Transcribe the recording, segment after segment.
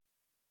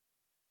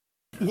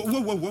Whoa,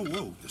 whoa, whoa, whoa,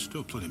 whoa. There's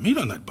still plenty of meat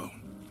on that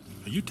bone.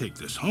 Now you take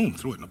this home,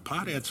 throw it in a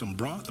pot, add some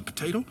broth, a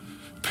potato.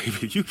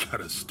 Baby, you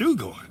got a stew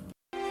going.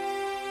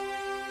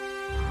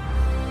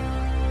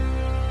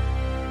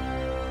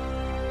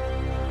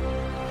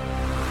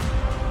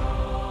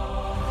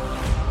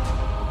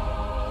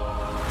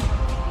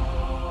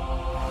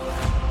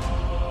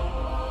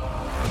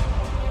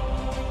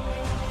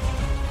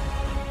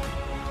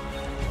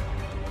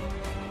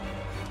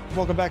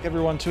 Welcome back,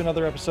 everyone, to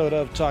another episode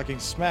of Talking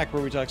Smack,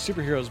 where we talk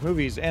superheroes,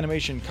 movies,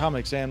 animation,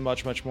 comics, and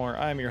much, much more.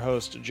 I'm your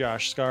host,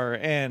 Josh Scar,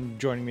 and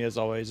joining me, as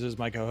always, is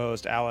my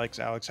co-host, Alex.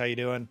 Alex, how you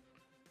doing?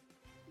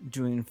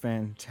 Doing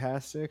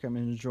fantastic. I'm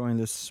enjoying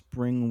the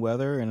spring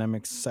weather, and I'm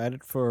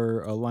excited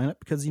for a lineup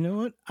because you know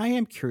what? I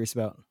am curious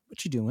about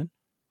what you doing.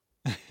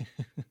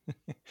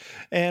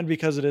 And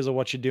because it is a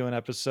What You Doing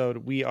episode,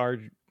 we are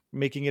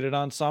making it an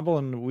ensemble,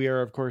 and we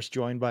are, of course,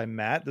 joined by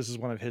Matt. This is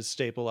one of his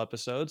staple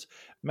episodes.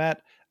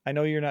 Matt, I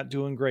know you're not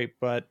doing great,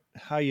 but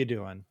how you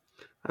doing?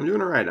 I'm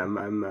doing all right. I'm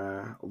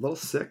a little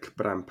sick,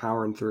 but I'm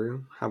powering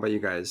through. How about you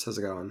guys? How's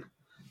it going?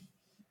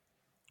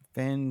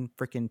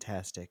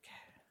 Fan-freaking-tastic.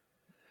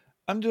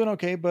 I'm doing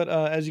okay, but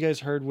as you guys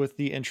heard with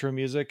the intro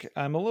music,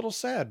 I'm a little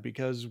sad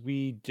because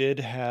we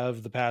did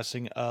have the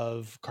passing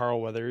of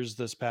Carl Weathers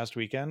this past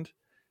weekend,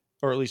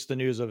 or at least the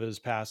news of his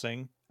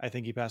passing. I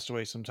think he passed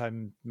away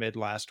sometime mid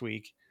last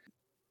week.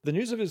 The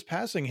news of his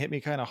passing hit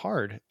me kind of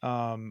hard.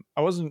 I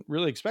wasn't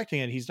really expecting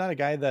it. He's not a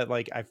guy that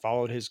like I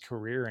followed his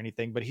career or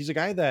anything, but he's a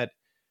guy that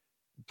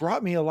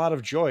brought me a lot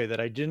of joy that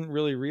I didn't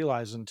really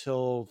realize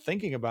until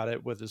thinking about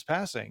it with his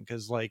passing.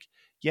 Cause like,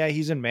 yeah,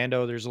 he's in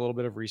Mando. There's a little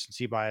bit of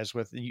recency bias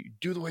with you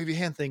do the wavy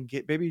hand thing,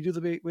 baby, do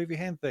the wavy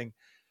hand thing.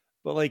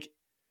 But like,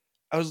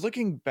 I was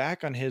looking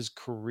back on his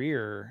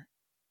career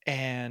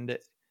and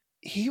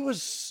he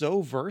was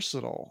so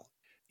versatile.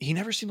 He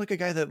never seemed like a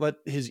guy that let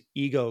his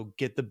ego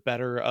get the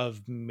better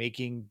of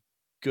making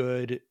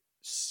good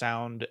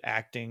sound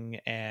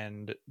acting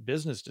and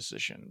business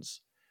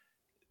decisions.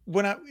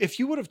 If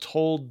you would have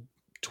told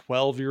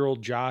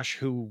 12-year-old Josh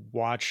who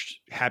watched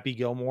Happy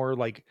Gilmore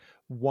like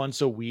once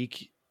a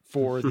week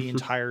for the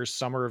entire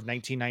summer of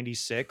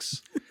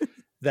 1996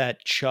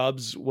 that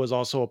Chubbs was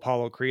also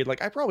Apollo Creed,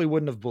 like I probably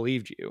wouldn't have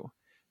believed you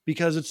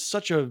because it's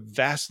such a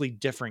vastly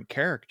different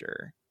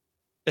character.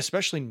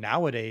 Especially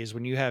nowadays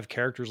when you have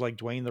characters like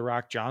Dwayne "The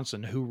Rock"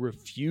 Johnson who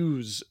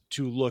refuse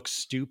to look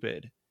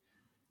stupid.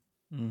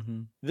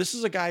 Mm-hmm. This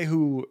is a guy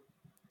who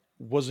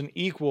was an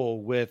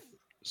equal with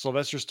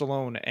Sylvester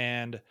Stallone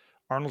and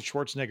Arnold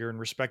Schwarzenegger in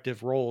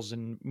respective roles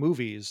in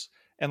movies.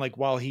 And like,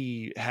 while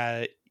he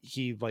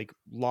like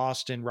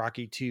lost in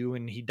Rocky 2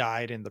 and he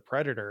died in The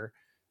Predator,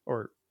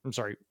 or I'm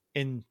sorry,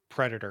 in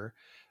Predator,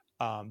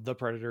 The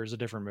Predator is a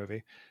different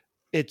movie.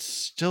 It's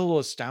still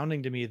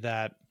astounding to me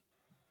that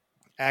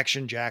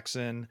Action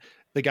Jackson,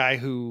 the guy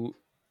who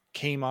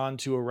came on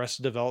to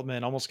Arrested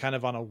Development almost kind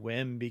of on a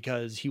whim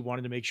because he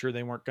wanted to make sure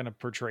they weren't going to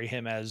portray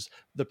him as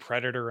the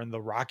Predator and the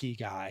Rocky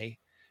guy.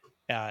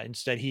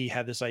 Instead, he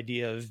had this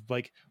idea of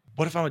like,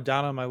 what if I'm a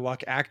down on my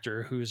luck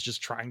actor who's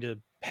just trying to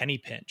penny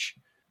pinch?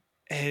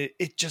 And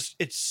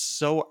it's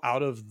so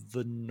out of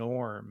the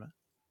norm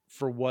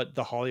for what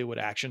the Hollywood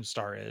action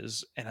star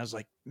is. And I was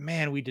like,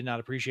 man, we did not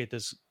appreciate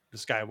this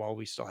guy while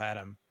we still had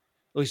him.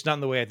 At least not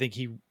in the way I think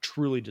he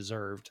truly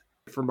deserved.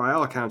 For by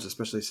all accounts,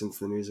 especially since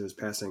the news of his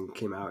passing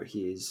came out,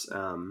 he's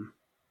a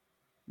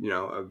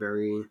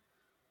very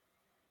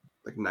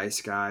like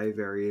nice guy,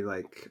 very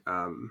like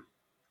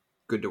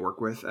good to work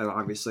with, and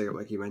obviously,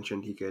 like you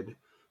mentioned, he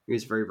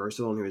was very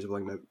versatile and he was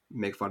willing to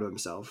make fun of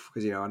himself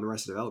because on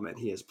Arrested Development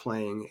he is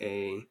playing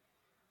a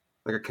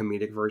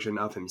comedic version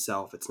of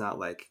himself. It's not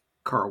like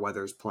Carl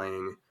Weathers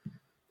playing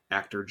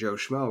actor Joe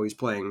Schmo. He's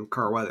playing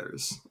Carl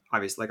Weathers.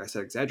 Obviously, like I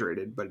said,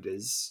 exaggerated, but it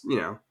is,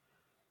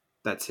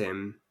 that's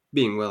him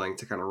being willing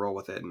to kind of roll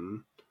with it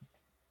and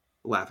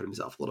laugh at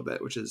himself a little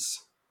bit, which is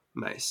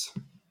nice.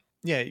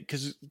 Yeah,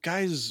 because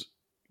guys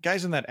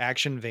in that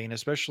action vein,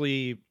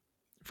 especially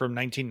from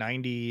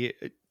 1990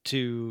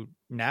 to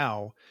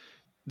now,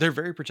 they're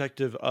very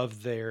protective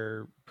of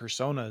their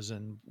personas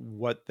and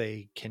what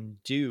they can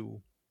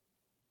do.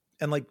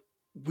 And like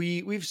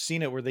we've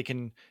seen it where they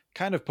can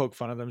kind of poke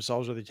fun of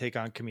themselves or they take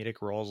on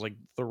comedic roles. Like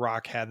The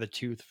Rock had the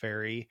Tooth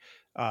Fairy,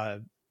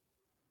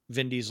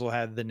 Vin Diesel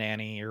had the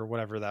nanny or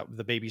whatever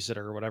the babysitter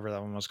or whatever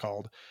that one was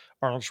called.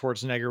 Arnold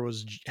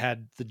Schwarzenegger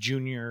had the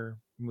Junior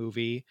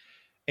movie,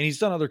 and he's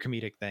done other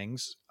comedic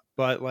things,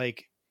 but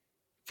like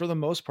for the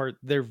most part,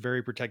 they're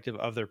very protective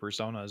of their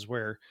personas.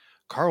 Where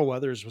Carl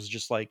Weathers was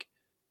just like,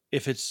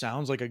 if it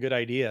sounds like a good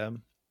idea,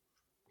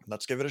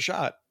 let's give it a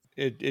shot.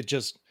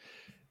 The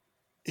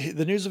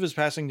news of his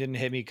passing didn't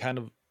hit me kind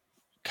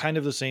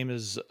of the same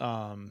as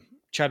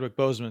Chadwick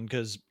Boseman,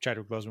 because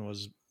Chadwick Boseman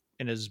was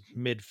in his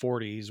mid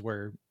 40s,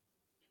 where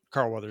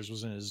Carl Weathers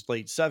was in his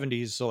late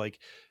 70s. So like,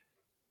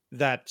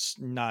 that's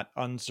not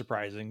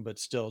unsurprising, but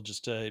still,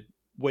 just to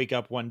wake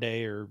up one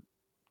day or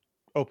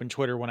open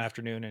Twitter one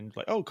afternoon and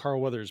like, oh, Carl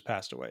Weathers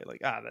passed away.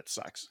 Like, that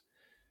sucks.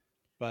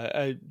 But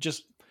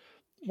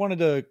wanted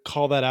to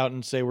call that out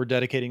and say we're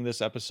dedicating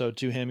this episode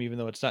to him, even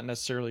though it's not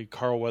necessarily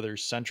Carl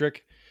Weathers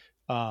centric,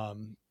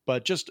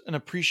 but just an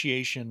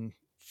appreciation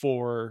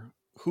for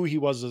who he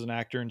was as an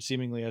actor and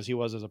seemingly as he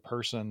was as a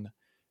person,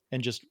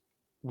 and just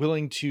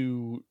willing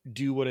to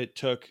do what it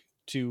took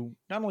to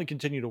not only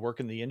continue to work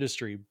in the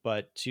industry,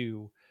 but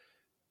to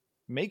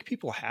make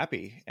people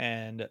happy.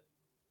 And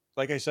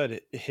like I said,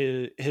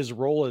 his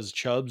role as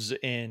Chubbs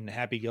in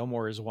Happy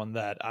Gilmore is one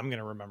that I'm going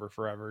to remember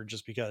forever,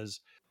 just because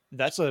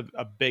that's a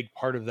big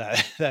part of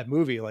that that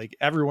movie. Like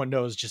everyone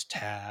knows, just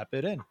tap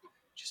it in,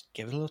 just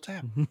give it a little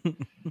tap.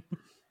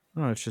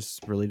 No, it's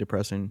just really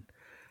depressing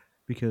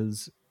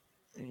because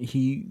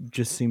he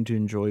just seemed to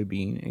enjoy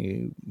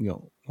being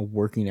a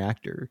working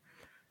actor.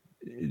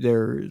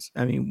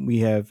 We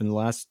have in the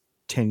last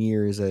 10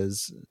 years,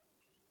 as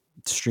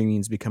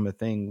streaming's become a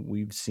thing,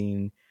 we've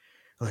seen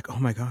like, oh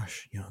my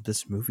gosh,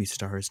 this movie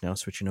star is now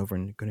switching over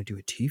and going to do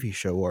a TV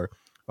show,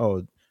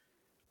 or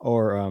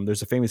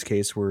there's a famous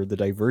case where the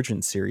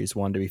Divergent series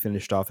wanted to be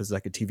finished off as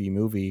like a TV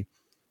movie,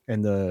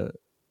 and the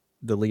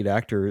lead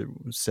actor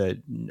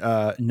said,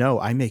 no,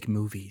 I make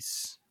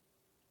movies.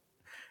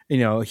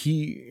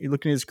 He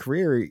looked at his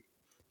career,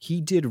 he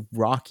did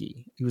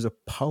Rocky. He was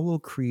Apollo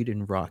Creed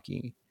in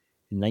Rocky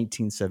in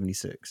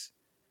 1976.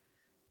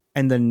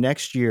 And the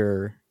next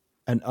year,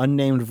 an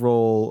unnamed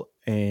role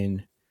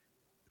in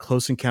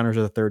Close Encounters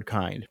of the Third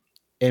Kind,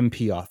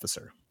 MP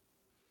officer.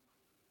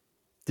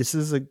 This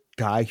is a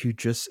guy who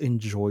just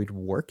enjoyed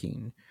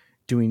working,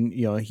 doing,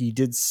 he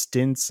did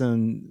stints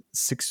on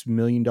 $6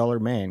 Million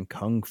Man,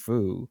 Kung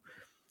Fu,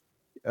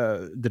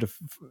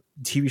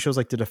 TV shows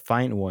like The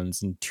Defiant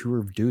Ones and Tour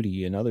of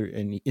Duty and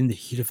In the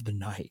Heat of the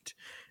Night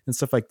and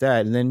stuff like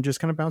that. And then just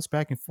kind of bounced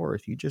back and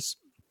forth. He just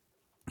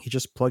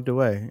plugged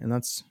away, and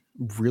that's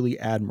really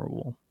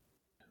admirable.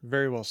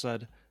 Very well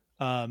said.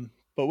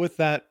 But with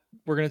that,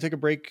 we're going to take a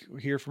break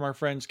here from our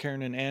friends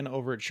Karen and Ann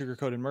over at Sugar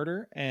Coated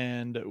Murder,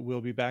 and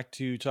we'll be back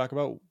to talk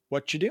about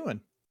What You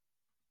Doing.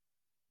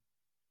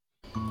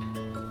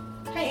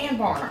 Hey, Ann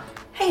Barner.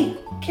 Hey,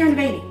 Karen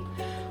Baby.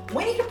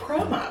 We need a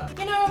promo.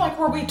 Like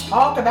where we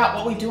talk about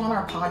what we do on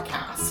our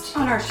podcast.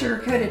 On our Sugar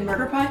Coated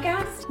Murder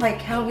podcast?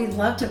 Like how we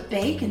love to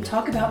bake and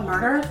talk about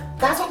murder?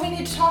 That's what we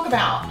need to talk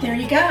about. There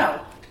you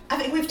go. I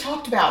think we've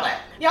talked about it.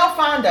 Y'all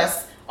find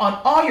us on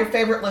all your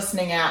favorite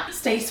listening apps.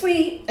 Stay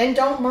sweet. And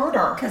don't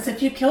murder. Because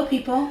if you kill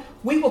people,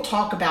 we will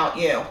talk about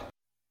you.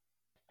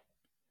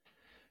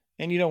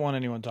 And you don't want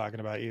anyone talking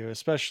about you,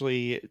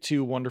 especially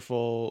two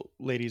wonderful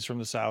ladies from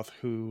the South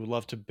who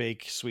love to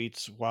bake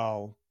sweets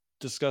while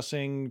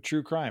discussing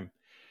true crime.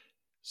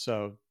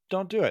 So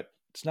don't do it.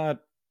 It's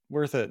not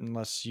worth it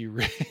unless you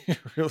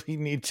really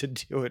need to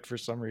do it for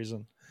some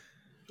reason.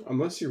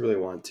 Unless you really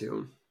want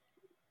to.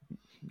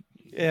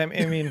 I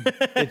mean,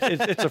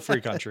 it's a free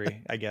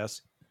country, I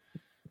guess.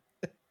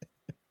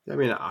 I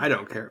mean, I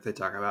don't care if they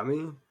talk about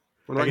me.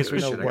 I guess we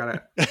know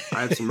I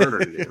have some murder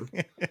to do.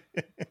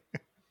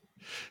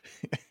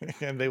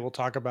 And they will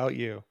talk about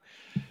you.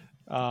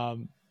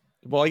 Well,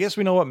 I guess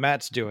we know what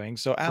Matt's doing.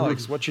 So,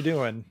 Alex, what you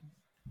doing?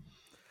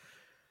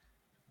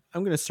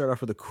 I'm going to start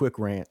off with a quick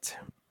rant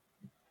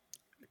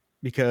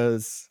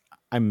because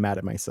I'm mad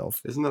at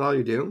myself. Isn't that all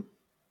you do?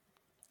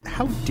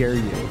 How dare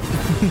you?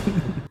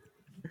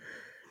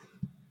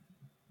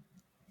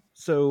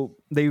 So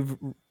they've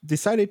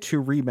decided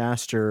to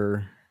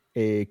remaster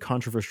a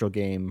controversial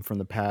game from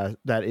the past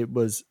that it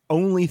was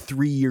only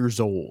 3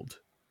 years old,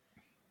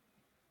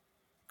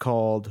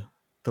 called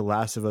The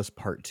Last of Us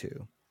Part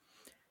 2.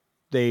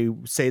 They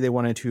say they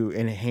wanted to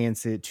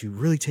enhance it to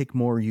really take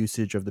more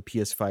usage of the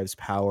PS5's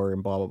power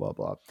and blah, blah, blah,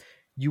 blah.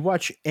 You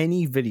watch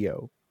any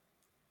video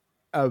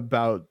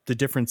about the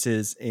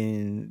differences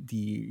in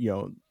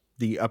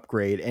the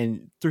upgrade,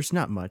 and there's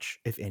not much,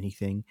 if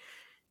anything.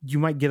 You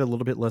might get a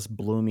little bit less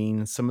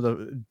blooming. Some of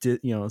the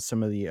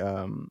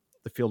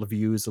field of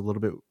view is a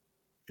little bit,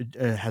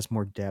 it has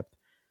more depth.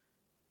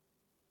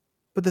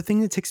 But the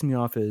thing that ticks me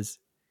off is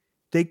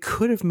they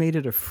could have made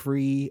it a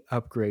free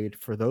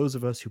upgrade for those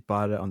of us who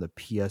bought it on the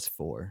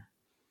PS4.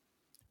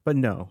 But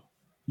no,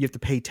 you have to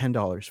pay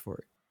 $10 for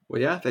it.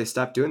 Well, yeah, they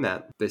stopped doing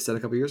that. They said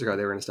a couple years ago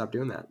they were going to stop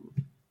doing that,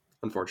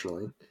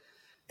 unfortunately.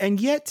 And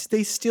yet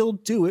they still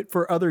do it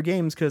for other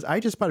games, because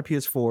I just bought a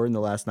PS4 in the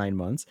last 9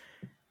 months.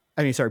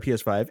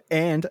 PS5,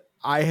 and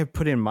I have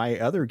put in my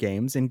other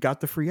games and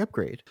got the free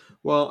upgrade.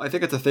 Well, I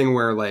think it's a thing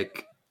where,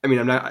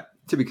 I'm not,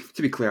 to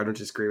be clear, I don't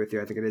disagree with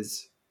you. I think it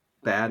is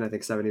bad. I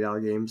think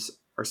 $70 games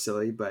are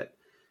silly, but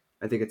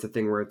I think it's a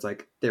thing where it's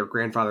like they're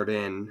grandfathered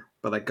in,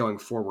 but like going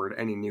forward,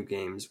 any new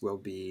games they're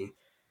going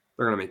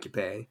to make you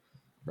pay,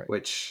 right?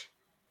 Which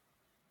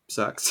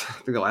sucks. I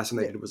think the last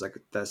one they did was like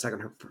the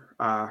second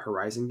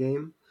Horizon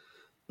game.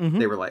 Mm-hmm.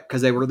 They were like,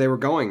 because they were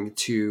going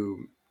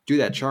to do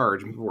that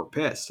charge, and people were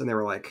pissed, and they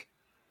were like,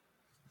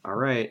 all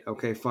right,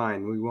 okay,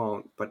 fine, we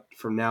won't, but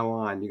from now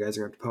on, you guys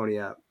are going to have to pony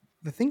up.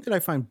 The thing that I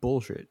find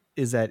bullshit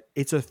is that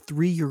it's a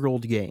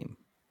 3-year-old game.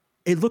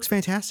 It looks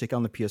fantastic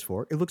on the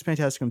PS4. It looks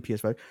fantastic on the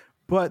PS5,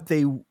 but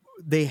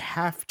they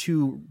have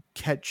to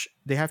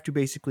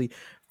basically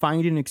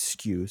find an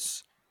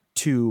excuse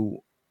to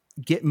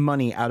get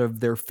money out of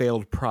their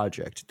failed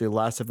project, the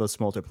Last of Us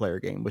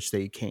multiplayer game, which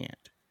they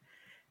can't.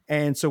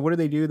 And so what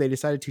do? They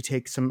decided to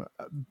take some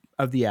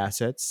of the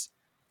assets,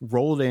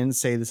 roll it in,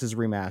 say this is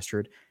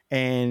remastered,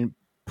 and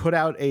put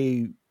out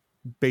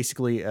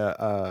basically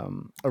a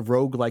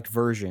roguelike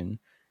version,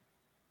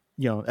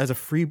 as a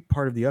free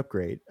part of the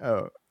upgrade,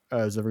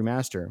 as a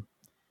remaster,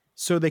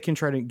 so they can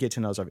try to get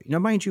 $10 off it. Now,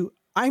 mind you,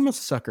 I'm a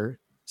sucker,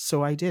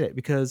 so I did it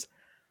because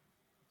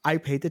I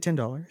paid the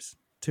 $10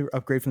 to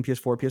upgrade from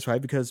PS4 to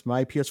PS5 because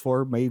my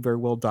PS4 may very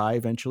well die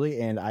eventually,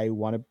 and I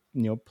want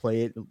to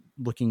play it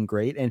looking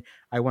great, and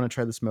I want to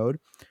try this mode.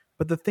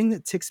 But the thing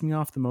that ticks me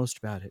off the most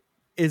about it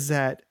is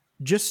that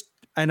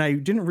and I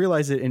didn't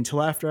realize it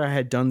until after I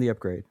had done the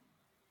upgrade.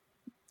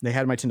 They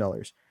had my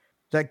 $10.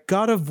 That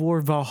God of War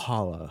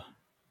Valhalla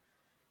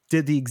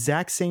did the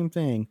exact same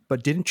thing,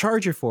 but didn't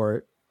charge you for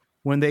it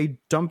when they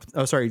dumped.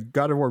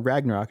 God of War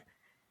Ragnarok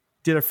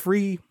did a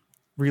free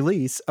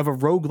release of a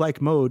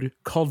roguelike mode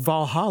called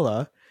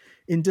Valhalla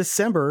in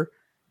December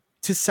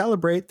to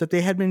celebrate that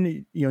they had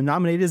been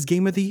nominated as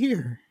Game of the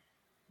Year.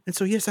 And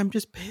so, yes, I'm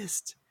just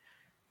pissed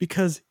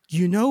because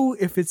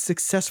if it's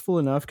successful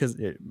enough, because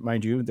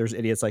mind you, there's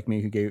idiots like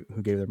me who gave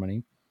their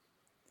money,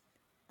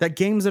 that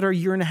games that are a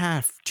year and a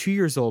half, 2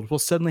 years old will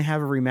suddenly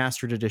have a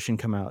remastered edition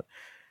come out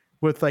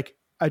with like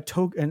a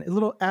token, a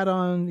little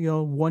add-on,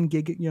 1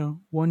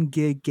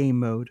 gig game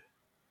mode,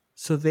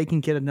 so they can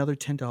get another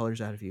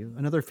 $10 out of you,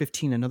 another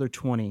 15, another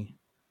 20.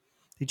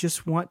 They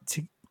just want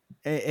to,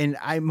 and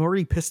I'm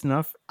already pissed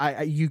enough.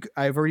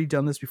 I've already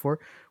done this before,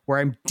 where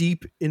I'm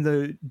deep in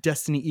the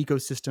Destiny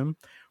ecosystem,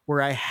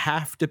 where I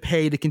have to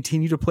pay to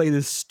continue to play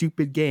this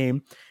stupid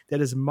game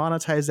that is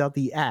monetized out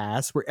the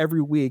ass, where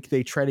every week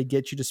they try to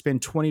get you to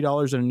spend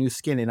 $20 on a new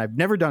skin, and I've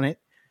never done it.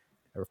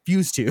 I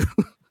refuse to,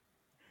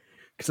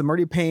 because I'm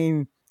already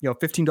paying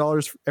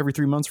 $15 every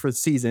 3 months for the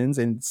seasons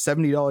and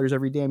 $70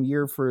 every damn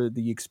year for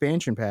the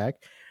expansion pack.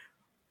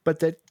 But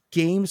that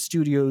game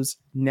studios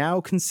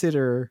now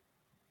consider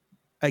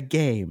a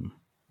game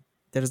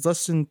that is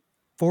less than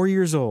 4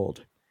 years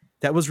old,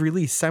 that was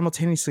released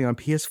simultaneously on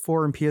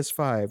PS4 and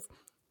PS5,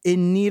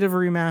 in need of a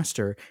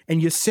remaster,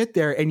 and you sit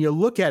there and you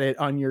look at it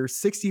on your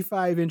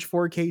 65-inch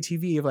 4K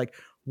TV of like,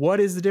 what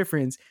is the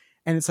difference?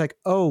 And it's like,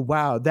 oh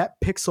wow, that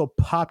pixel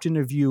popped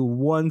into view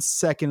 1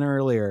 second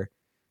earlier.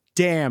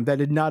 Damn, that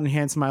did not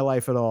enhance my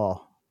life at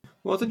all.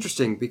 Well, it's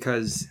interesting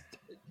because,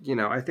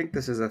 I think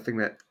this is a thing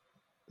that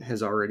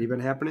has already been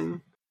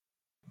happening.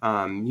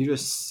 You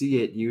just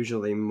see it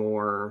usually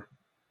more.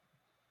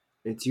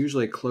 It's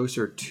usually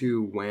closer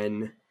to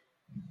when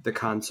the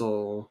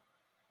console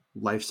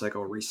life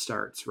cycle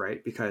restarts,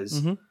 right?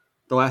 Because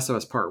The Last of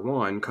Us Part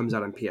 1 comes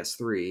out on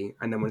PS3,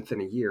 and then within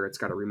a year, it's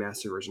got a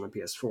remastered version on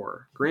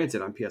PS4.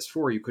 Granted, on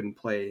PS4, you couldn't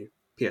play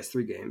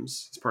PS3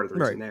 games. It's part of the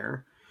reason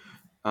there.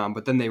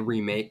 But then they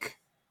remake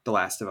The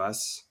Last of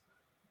Us,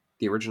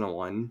 the original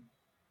one,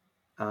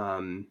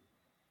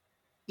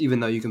 even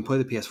though you can play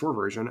the PS4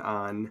 version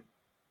on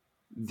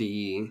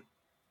the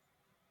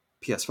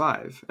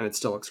PS5, and it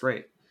still looks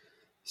great.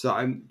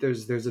 So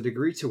there's a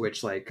degree to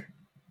which, like,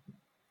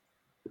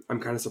 I'm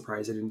kind of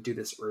surprised I didn't do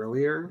this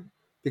earlier,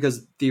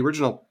 because the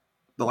original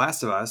The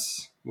Last of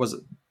Us was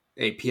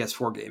a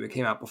PS4 game. It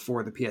came out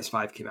before the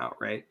PS5 came out,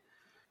 right?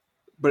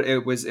 But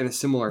it was in a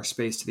similar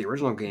space to the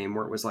original game,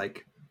 where it was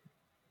like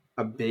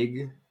a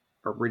big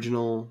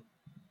original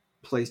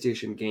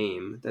PlayStation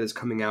game that is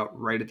coming out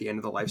right at the end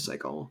of the life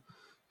cycle.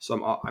 So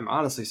I'm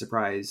honestly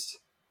surprised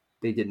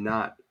they did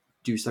not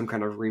do some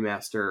kind of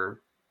remaster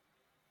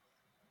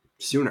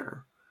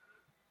sooner,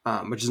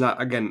 which is not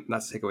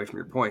to take away from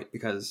your point,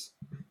 because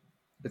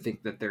I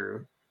think that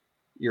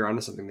you're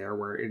onto something there,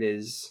 where it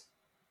is,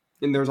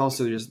 and there's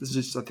also this is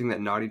just something that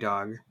Naughty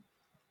Dog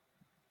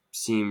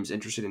seems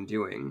interested in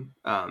doing.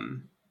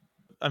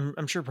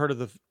 I'm sure part of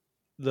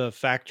the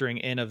factoring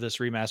in of this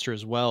remaster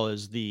as well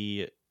is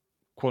the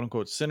quote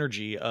unquote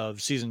synergy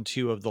of season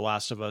 2 of The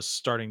Last of Us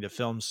starting to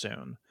film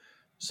soon.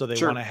 So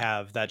they want to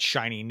have that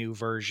shiny new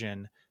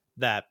version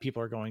that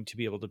people are going to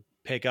be able to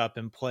pick up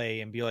and play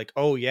and be like,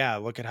 oh yeah,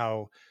 look at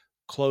how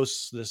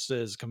close this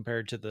is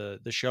compared to the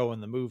show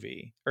in the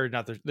movie, or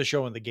not the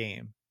show in the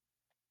game.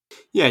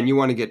 Yeah, and you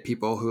want to get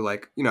people who,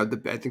 like,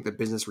 I think the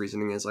business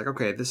reasoning is like,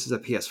 okay, this is a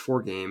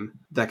PS4 game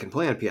that can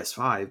play on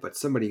PS5, but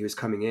somebody who's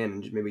coming in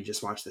and maybe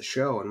just watched the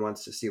show and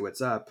wants to see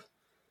what's up,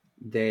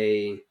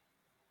 they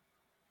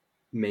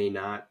may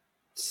not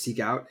seek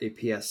out a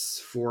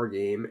PS4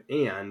 game,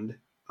 and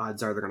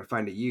odds are they're going to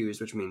find it used,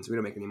 which means we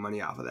don't make any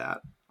money off of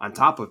that. On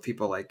top of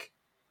people like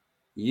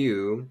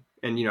you,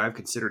 and I've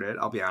considered it,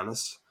 I'll be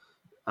honest,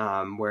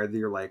 where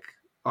you're like,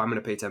 oh, I'm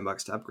going to pay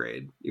 $10 to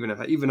upgrade, even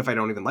if I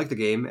don't even like the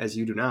game, as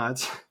you do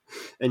not,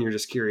 and you're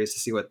just curious to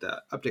see what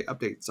the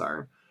updates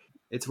are.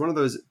 It's one of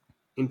those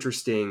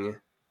interesting,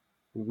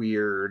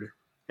 weird,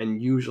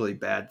 and usually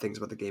bad things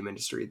about the game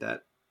industry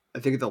that I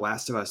think The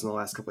Last of Us in the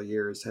last couple of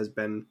years has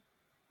been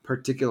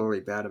particularly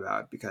bad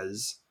about,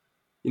 because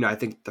I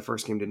think the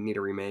first game didn't need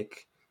a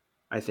remake.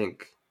 I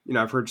think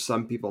I've heard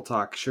some people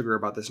talk sugar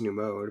about this new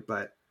mode,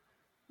 but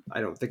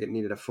I don't think it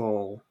needed a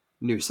full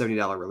new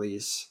 $70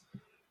 release.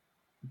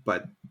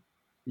 But,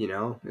 you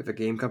know, if a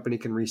game company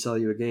can resell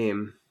you a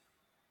game,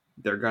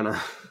 they're gonna.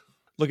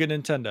 Look at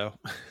Nintendo.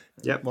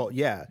 Yep. Well,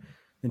 yeah,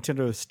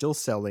 Nintendo is still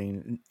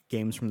selling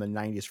games from the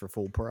 90s for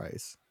full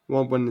price.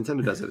 Well, when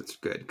Nintendo does it, it's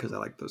good because I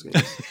like those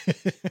games.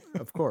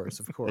 Of course.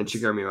 And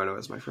Shigeru Miyamoto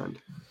is my friend.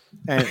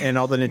 And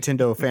all the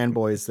Nintendo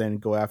fanboys then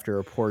go after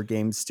a poor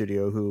game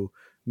studio who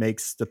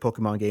makes the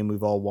Pokemon game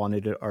we've all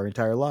wanted our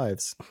entire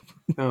lives.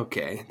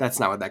 Okay, that's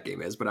not what that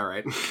game is, but all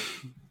right.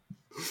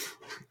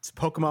 It's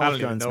Pokemon I don't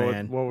with even guns, know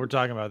man. what we're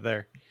talking about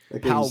there.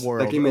 Pal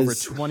World, that game over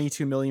is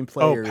 22 million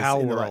players Pal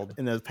in World.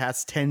 in the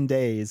past 10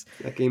 days.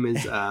 that game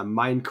is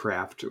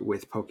Minecraft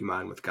with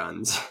Pokemon with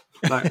guns.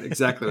 Not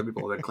exactly what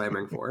people have been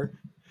clamoring for.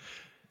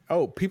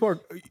 Oh,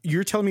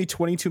 you're telling me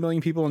 22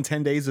 million people in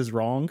 10 days is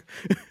wrong?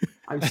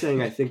 I'm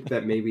saying I think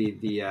that maybe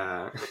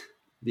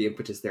the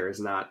impetus there is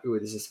not, ooh,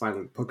 this is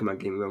finally the Pokemon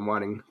game we've been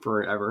wanting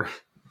forever.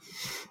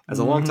 As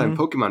a longtime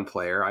Pokemon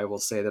player, I will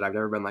say that I've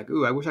never been like,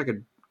 ooh, I wish I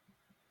could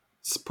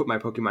put my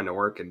Pokemon to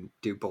work and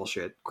do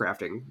bullshit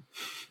crafting.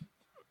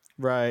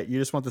 Right. You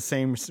just want the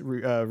same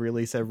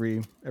release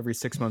every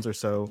 6 months or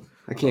so.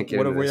 I can't get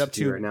what into are we this up with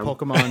you to right now.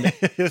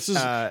 Pokemon? This is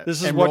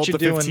Emerald what you're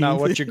the doing, not 15th.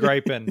 what you're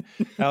griping.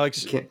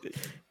 Alex, Can't-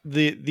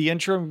 the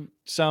intro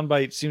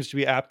soundbite seems to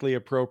be aptly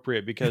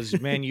appropriate because,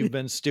 man, you've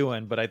been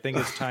stewing, but I think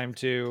it's time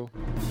to...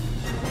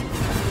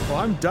 Well,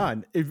 I'm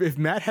done. If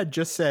Matt had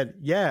just said,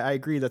 yeah, I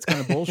agree, that's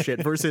kind of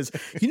bullshit, versus,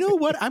 you know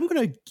what,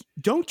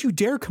 don't you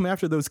dare come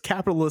after those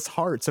capitalist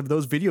hearts of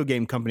those video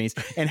game companies,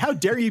 and how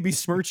dare you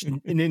besmirch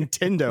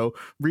Nintendo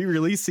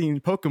re-releasing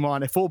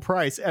Pokemon at full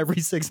price every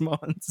 6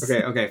 months.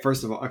 Okay,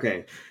 first of all,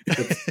 okay.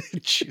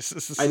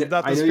 Jesus, this I is kn-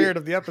 not I the know spirit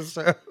of the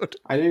episode.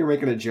 I know you're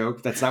making a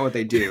joke. That's not what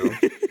they do.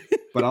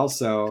 But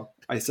also,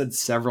 I said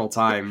several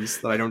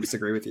times that I don't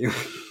disagree with you.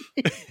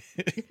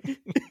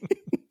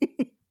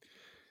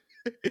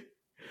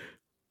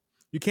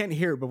 You can't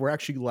hear it, but we're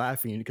actually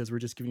laughing because we're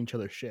just giving each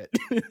other shit.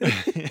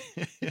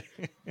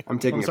 I'm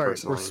taking I'm sorry,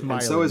 it we're personally. smiling.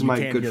 And so is You my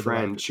can't good hear the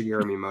friend, laughter.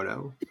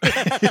 Shigeru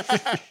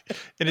Miyamoto.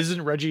 And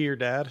isn't Reggie your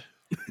dad?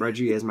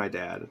 Reggie is my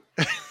dad.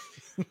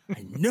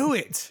 I knew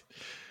it.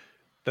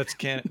 That's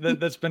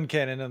that's been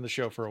canon on the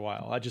show for a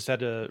while. I just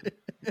had to...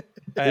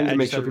 I need to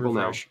make just sure had to people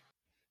know. refresh.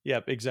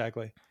 Yep,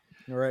 exactly.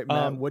 All right,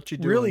 Matt, what you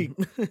doing? Really?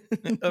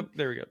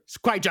 There we go.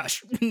 Quiet,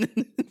 Josh.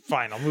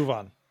 Fine, I'll move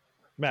on.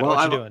 Matt, Well,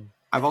 what you doing?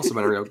 I've also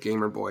been a real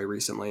gamer boy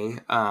recently.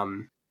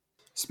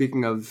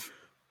 Speaking of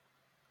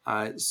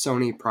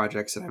Sony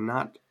projects that I'm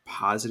not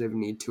positive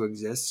need to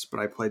exist, but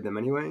I played them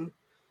anyway.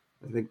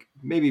 I think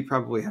maybe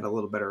probably had a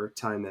little better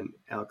time than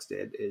Alex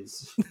did.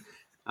 Is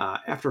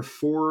after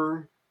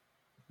 4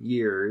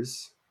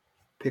 years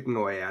picking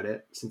away at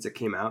it since it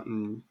came out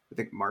in I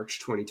think March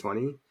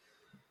 2020.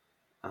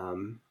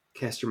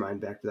 Cast your mind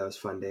back to those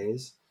fun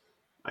days.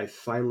 I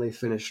finally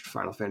finished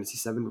Final Fantasy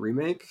VII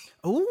Remake.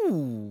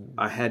 Ooh.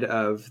 Ahead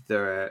of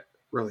the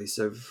release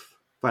of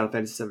Final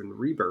Fantasy VII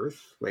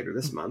Rebirth later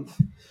this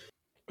month.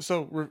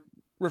 So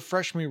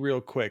refresh me real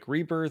quick.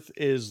 Rebirth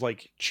is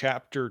like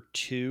chapter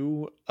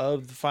 2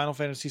 of the Final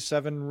Fantasy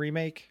VII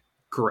remake.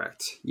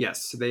 Correct.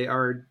 Yes, they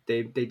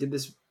did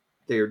this.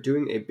 They are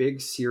doing a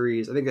big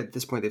series. I think at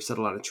this point they've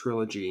settled on a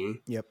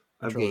trilogy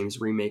of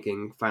games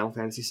remaking Final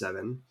Fantasy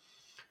VII,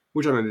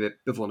 which I'm a bit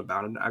ambivalent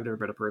about. And I've never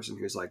been a person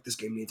who's like, this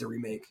game needs a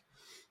remake.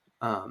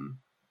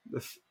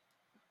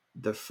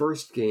 The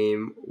first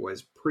game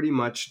was pretty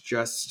much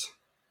just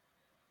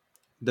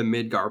the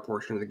Midgar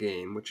portion of the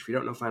game, which if you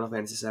don't know Final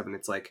Fantasy VII,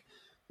 it's like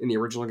in the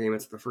original game,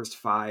 it's the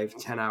first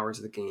 5-10 hours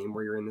of the game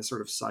where you're in this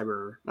sort of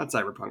not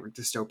cyberpunk, like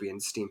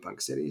dystopian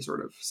steampunk city,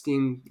 sort of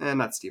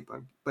not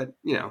steampunk, but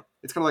you know,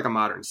 it's kind of like a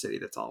modern city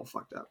that's all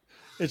fucked up.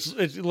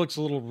 It looks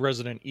a little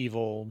Resident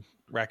Evil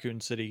Raccoon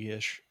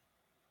City-ish.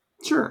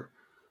 Sure.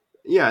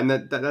 Yeah, and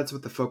that's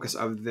what the focus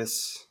of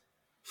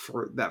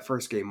that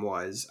first game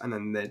was. And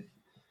then the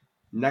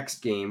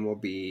next game will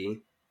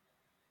be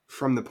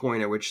from the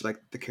point at which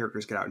like the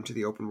characters get out into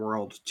the open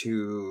world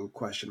to ?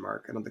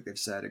 I don't think they've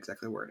said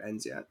exactly where it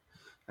ends yet.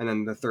 And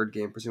then the third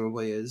game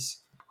presumably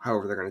is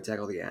however they're going to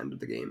tackle the end of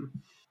the game.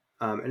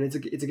 And it's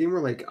a game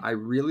where like I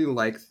really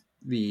like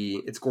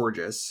it's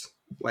gorgeous.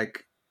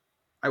 Like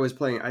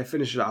I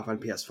finished it off on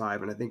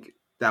PS5, and I think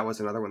that was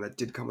another one that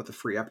did come with a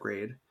free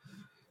upgrade.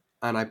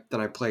 And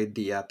I played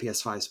the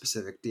PS5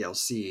 specific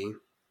DLC.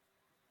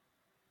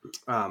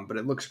 But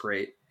it looks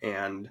great,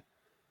 and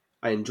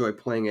I enjoy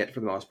playing it for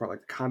the most part.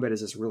 Like the combat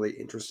is just really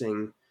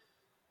interesting.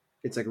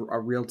 It's like a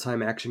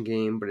real-time action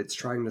game, but it's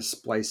trying to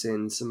splice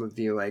in some of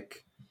the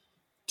like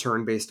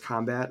turn-based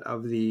combat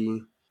of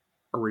the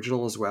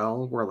original as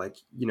well, where like,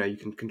 you know, you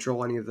can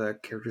control any of the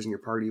characters in your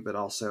party, but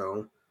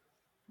also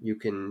you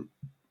can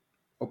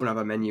open up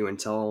a menu and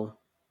tell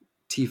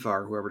Tifa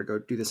or whoever to go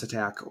do this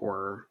attack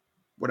or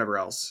whatever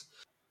else.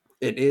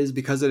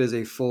 Because it is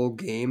a full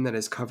game that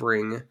is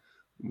covering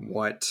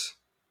what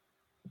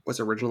was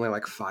originally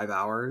like 5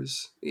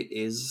 hours.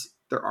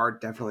 There are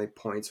definitely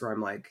points where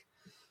I'm like,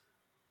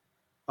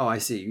 oh, I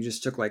see. You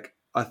just took like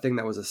a thing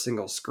that was a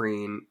single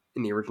screen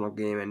in the original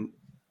game and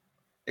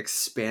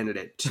expanded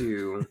it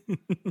to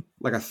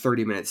like a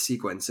 30-minute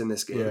sequence in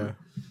this game.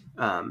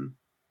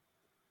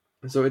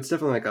 So it's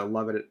definitely like a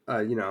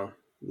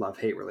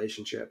love-hate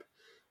relationship.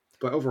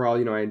 But overall,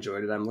 I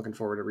enjoyed it. I'm looking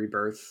forward to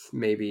Rebirth,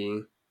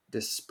 maybe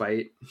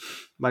despite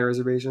my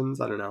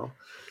reservations. I don't know.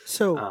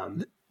 So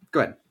go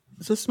ahead.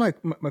 So this is my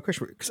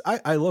question, because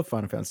I love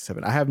Final Fantasy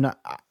VII.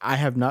 I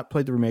have not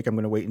played the remake. I'm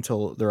going to wait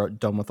until they're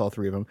done with all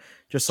three of them.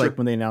 Just like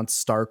when they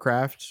announced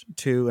StarCraft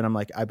 2, and I'm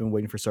like, I've been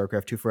waiting for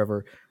StarCraft 2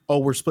 forever. Oh,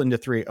 we're splitting to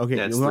 3.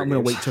 Okay, I'm going to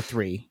wait to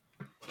 3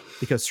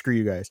 because screw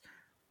you guys.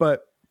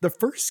 But the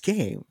first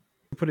game,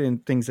 put in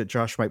things that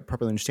Josh might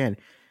probably understand.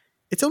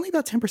 It's only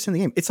about 10% of the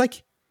game. It's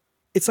like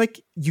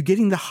you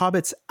getting the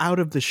hobbits out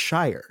of the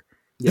Shire.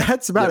 Yeah.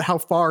 That's about how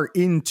far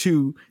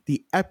into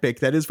the epic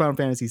that is Final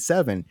Fantasy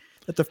VII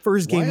that the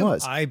first game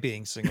was. Why am I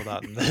being singled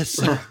out in this?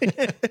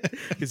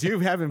 Because you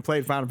haven't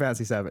played Final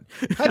Fantasy VII.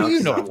 How do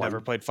you know I've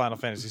never played Final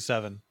Fantasy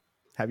VII?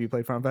 Have you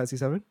played Final Fantasy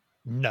VII?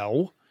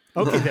 No.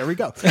 Okay, there we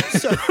go.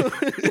 So,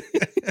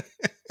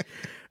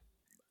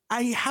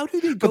 how do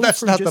they go? But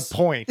that's not the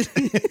point.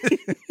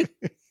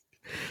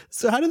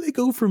 So how do they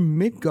go from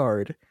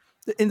Midgard,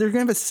 and they're gonna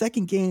have a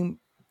second game?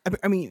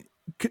 I mean,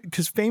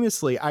 because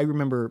famously, I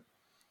remember.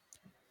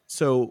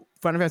 So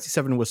Final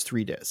Fantasy VII was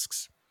 3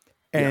 discs.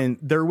 And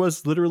there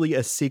was literally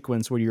a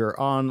sequence where you're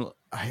on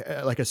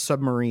like a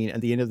submarine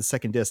at the end of the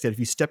second disc that if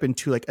you step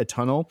into like a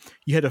tunnel,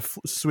 you had to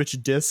switch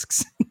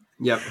discs.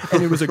 Yep.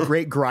 And it was a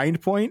great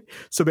grind point.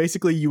 So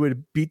basically you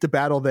would beat the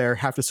battle there,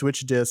 have to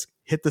switch disc,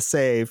 hit the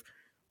save,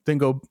 then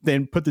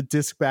put the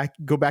disc back,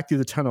 go back through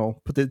the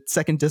tunnel, put the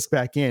second disc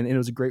back in. And it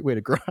was a great way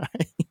to grind.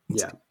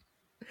 Yeah.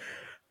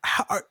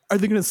 Are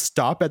they going to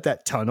stop at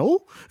that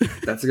tunnel?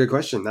 That's a good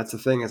question. That's the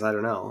thing is, I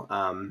don't know.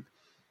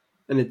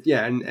 I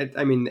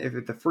mean,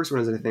 if the first one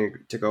is anything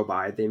to go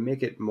by, they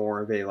make it more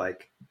of a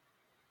like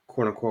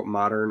quote unquote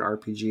modern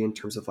RPG in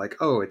terms of like,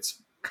 oh,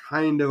 it's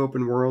kind of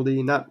open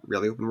worldy, not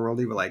really open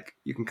worldy, but like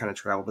you can kind of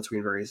travel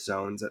between various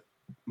zones at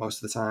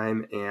most of the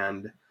time,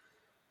 and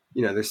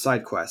there's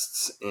side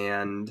quests,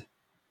 and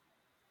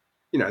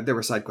there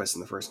were side quests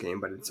in the first game,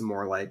 but it's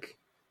more like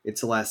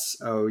it's less,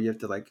 oh, you have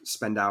to like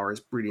spend hours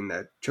breeding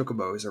the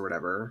chocobos or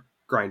whatever,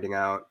 grinding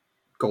out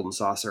golden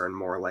saucer, and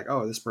more like,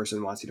 oh, this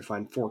person wants you to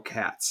find 4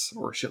 cats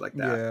or shit like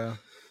that.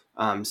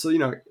 Yeah. So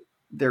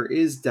there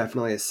is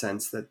definitely a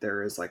sense that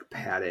there is like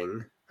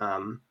padding,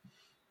 and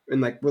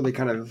like really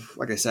kind of,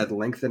 like I said,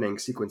 lengthening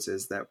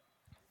sequences that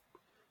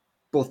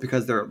both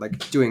because they're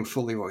like doing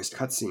fully voiced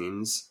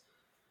cutscenes,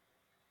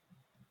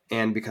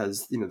 and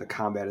because the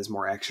combat is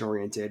more action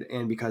oriented,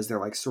 and because they're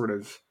like sort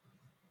of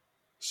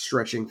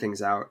stretching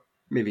things out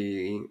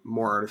maybe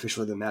more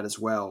artificially than that as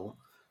well.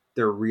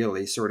 They're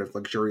really sort of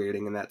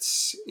luxuriating in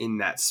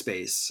that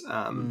space,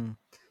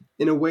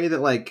 in a way that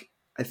like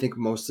I think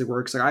mostly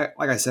works. Like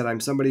I said, I'm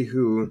somebody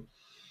who,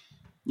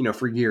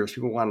 for years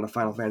people wanted a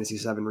Final Fantasy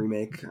VII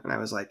remake, and I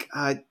was like,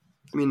 I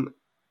mean,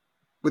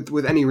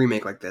 with any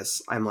remake like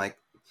this, I'm like,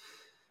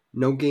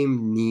 no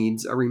game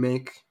needs a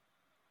remake,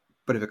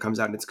 but if it comes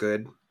out and it's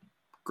good,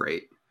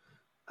 great.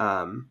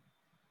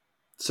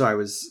 So I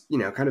was,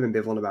 kind of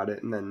ambivalent about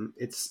it, and then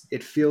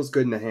it feels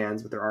good in the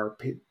hands, but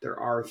there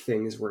are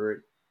things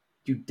where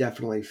you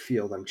definitely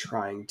feel them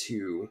trying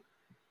to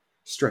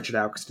stretch it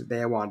out because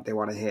they want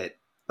to hit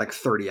like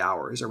 30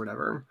 hours or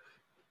whatever.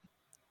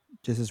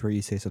 This is where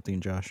you say something,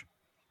 Josh.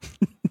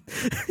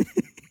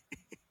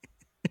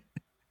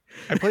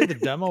 I played the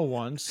demo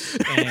once,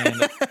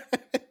 and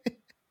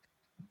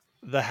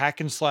the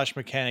hack and slash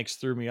mechanics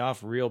threw me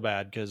off real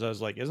bad because I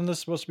was like, isn't this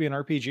supposed to be an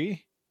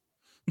RPG?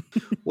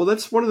 Well,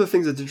 that's one of the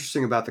things that's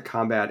interesting about the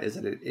combat is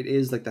that it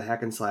is like the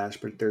hack and slash,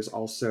 but there's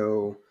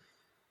also,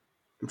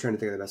 I'm trying to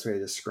think of the best way to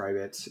describe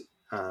it.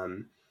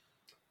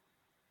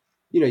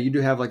 You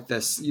do have like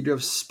this, you do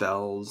have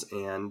spells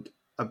and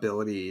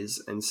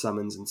abilities and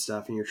summons and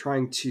stuff, and you're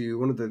trying to,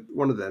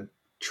 one of the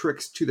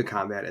tricks to the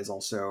combat is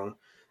also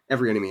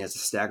every enemy has a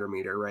stagger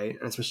meter, right?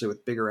 And especially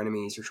with bigger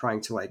enemies, you're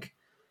trying to like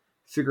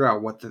figure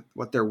out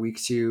what they're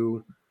weak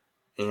to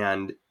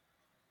and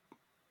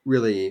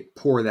really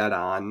pour that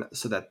on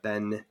so that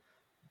then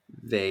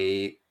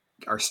they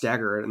are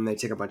staggered and they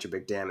take a bunch of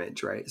big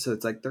damage, right? So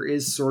it's like there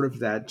is sort of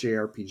that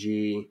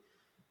JRPG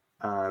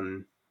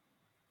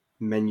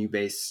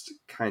menu-based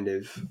kind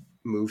of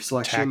move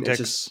selection.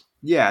 Tactics.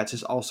 It's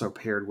just also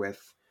paired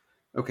with,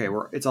 okay,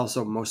 it's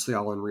also mostly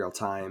all in real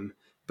time,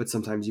 but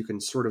sometimes you can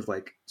sort of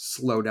like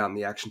slow down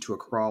the action to a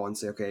crawl and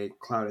say, okay,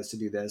 Cloud has to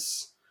do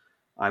this.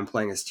 I'm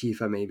playing as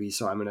Tifa maybe,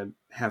 so I'm going to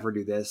have her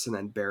do this, and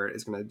then Barrett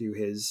is going to do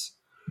his.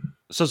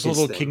 So it's a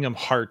little thing. Kingdom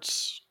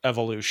Hearts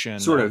evolution,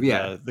 sort of,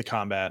 yeah. The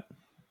combat.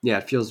 Yeah,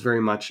 it feels very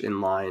much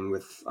in line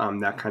with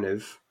that kind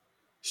of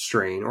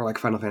strain, or like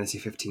Final Fantasy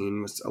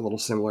 15 was a little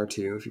similar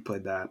too, if you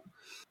played that.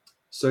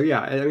 So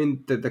yeah, I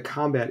mean, the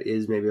combat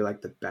is maybe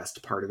like the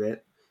best part of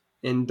it,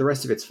 and the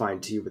rest of it's fine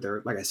too. But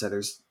there, like I said,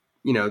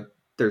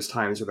 there's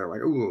times where they're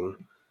like, ooh,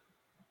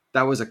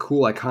 that was a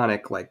cool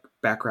iconic like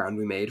background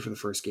we made for the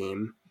first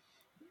game,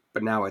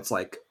 but now it's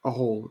like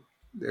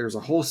there's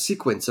a whole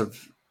sequence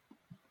of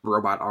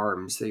robot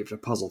arms that you have to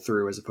puzzle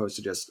through, as opposed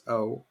to just,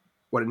 oh,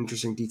 what an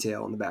interesting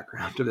detail in the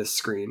background of this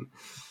screen.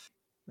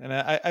 And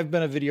I've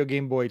been a video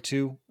game boy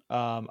too.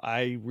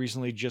 I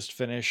recently just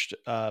finished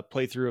a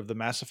playthrough of the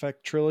Mass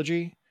Effect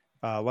trilogy,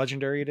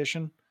 Legendary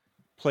Edition.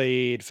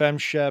 Played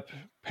FemShep,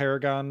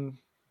 Paragon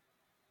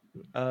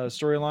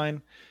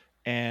storyline,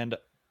 and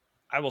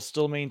I will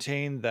still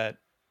maintain that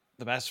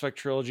the Mass Effect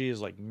trilogy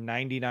is like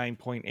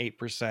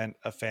 99.8%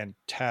 a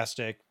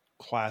fantastic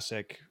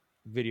classic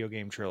video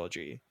game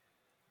trilogy.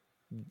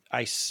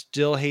 I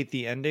still hate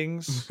the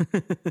endings.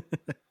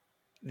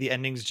 The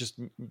endings just,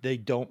 they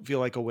don't feel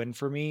like a win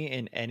for me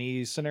in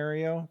any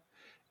scenario.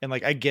 And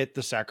like, I get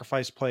the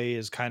sacrifice play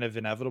is kind of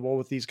inevitable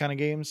with these kind of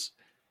games,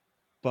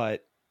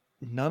 but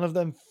none of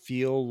them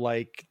feel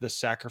like the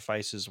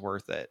sacrifice is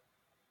worth it.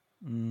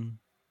 Mm.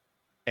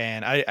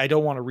 And I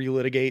don't want to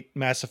relitigate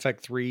Mass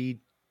Effect 3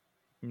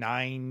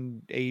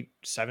 9, 8,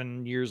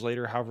 7 years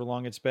later, however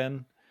long it's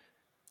been.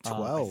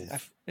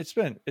 12. It's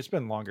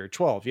been longer.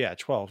 12, yeah,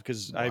 12,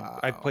 because I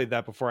Wow. played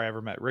that before I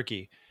ever met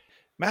Ricky.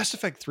 Mass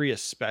Effect 3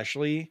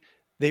 especially,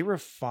 they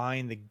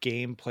refine the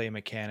gameplay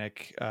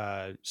mechanic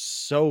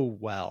so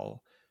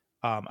well.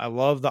 I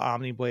love the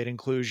Omniblade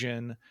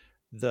inclusion.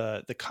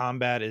 The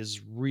combat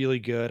is really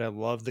good. I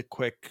love the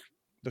quick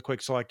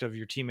select of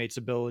your teammates'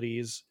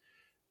 abilities,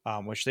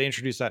 which they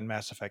introduced that in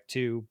Mass Effect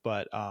 2,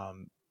 but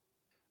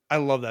I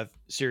love that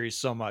series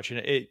so much. And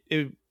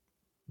it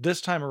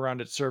this time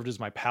around, it served as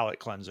my palate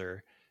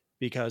cleanser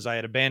because I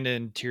had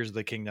abandoned Tears of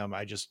the Kingdom.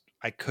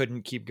 I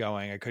couldn't keep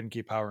going. I couldn't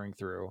keep powering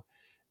through,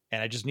 and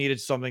I just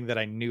needed something that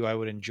I knew I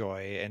would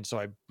enjoy. And so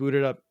I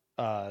booted up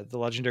the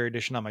Legendary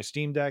Edition on my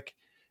Steam Deck,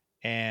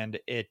 and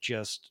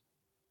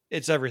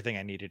it's everything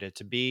I needed it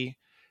to be,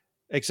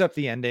 except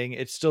the ending.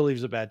 It still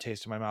leaves a bad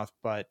taste in my mouth,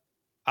 but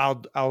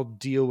I'll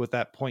deal with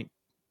that 0.02%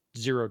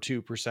 or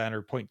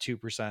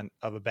 0.2%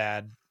 of a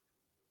bad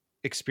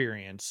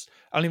experience.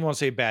 I don't even want to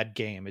say bad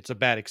game. It's a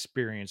bad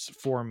experience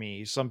for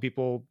me. Some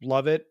people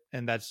love it,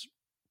 and that's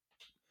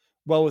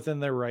well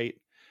within their right.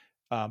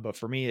 But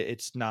for me,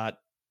 it's not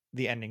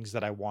the endings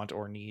that I want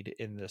or need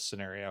in this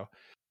scenario.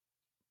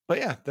 But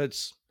yeah,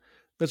 that's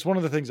one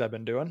of the things I've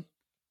been doing.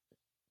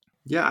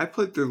 Yeah, I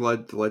played through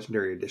the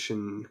Legendary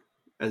Edition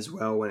as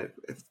well when it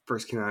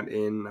first came out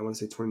in, I want to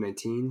say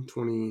 2019,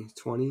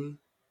 2020.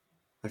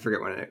 I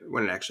forget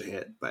when it actually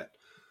hit, but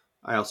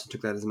I also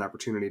took that as an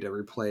opportunity to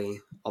replay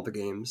all the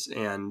games.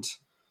 And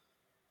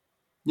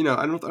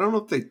I don't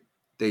know if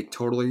they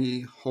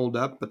totally hold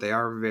up, but they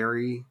are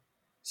very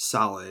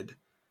solid.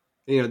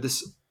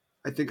 This,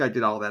 I think I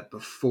did all that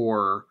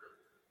before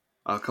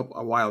a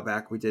while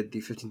back. We did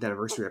the 15th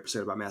anniversary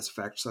episode about Mass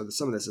Effect, so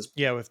some of this is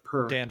with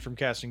Dan from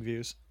Casting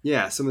Views.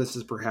 Yeah, some of this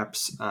is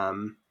perhaps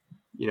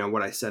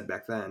what I said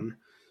back then,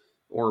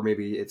 or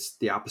maybe it's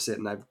the opposite,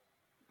 and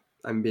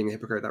I'm being a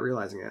hypocrite without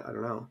realizing it. I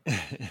don't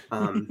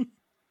know.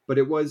 But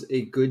it was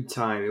a good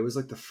time. It was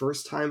like the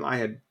first time I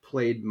had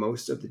played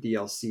most of the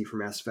DLC for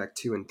Mass Effect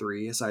 2 and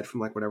 3, aside from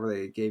like whatever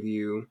they gave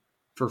you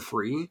for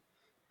free.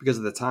 Because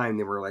at the time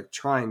they were like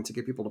trying to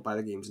get people to buy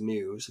the games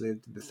new. So they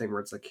did the thing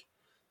where it's like,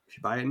 if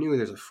you buy it new,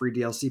 there's a free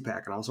DLC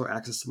pack and also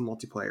access to the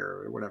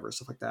multiplayer or whatever,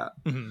 stuff like that.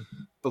 Mm-hmm.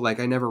 But like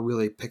I never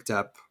really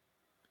I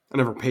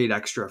never paid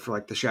extra for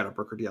like the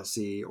Shadowbroker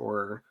DLC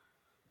or,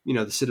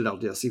 the Citadel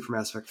DLC for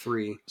Mass Effect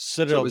 3.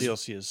 Citadel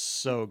DLC is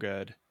so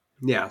good.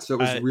 Yeah, so it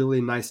was really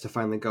nice to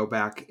finally go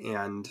back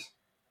and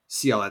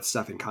see all that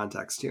stuff in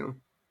context too.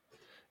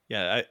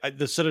 Yeah,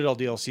 the Citadel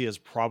DLC is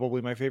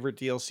probably my favorite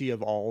DLC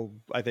of all.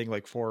 I think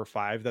like 4 or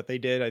 5 that they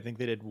did. I think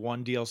they did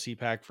 1 DLC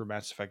pack for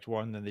Mass Effect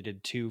 1, then they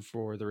did 2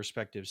 for the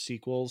respective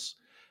sequels.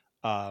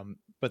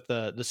 But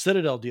the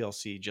Citadel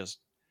DLC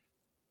just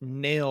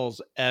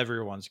nails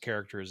everyone's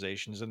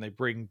characterizations, and they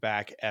bring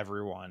back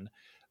everyone.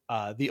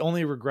 The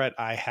only regret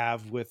I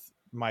have with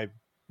my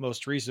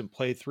most recent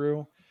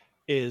playthrough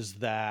is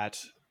that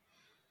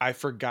I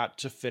forgot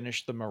to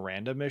finish the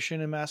Miranda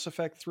mission in Mass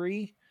Effect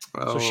 3.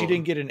 Oh. So she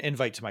didn't get an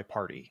invite to my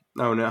party.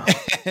 Oh no.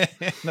 And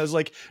I was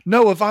like,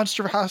 no, Yvonne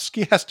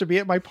Strahovski has to be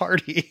at my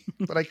party.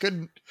 But I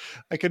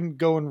couldn't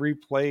go and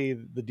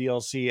replay the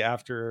DLC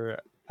after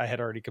I had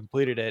already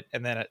completed it.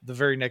 And then the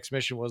very next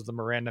mission was the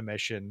Miranda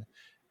mission.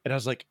 And I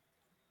was like,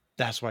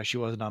 that's why she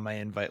wasn't on my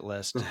invite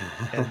list.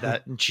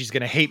 And she's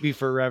gonna hate me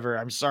forever.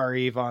 I'm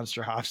sorry, Yvonne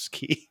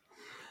Strahovski.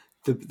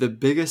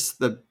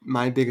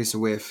 My biggest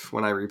whiff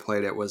when I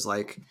replayed it was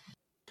like,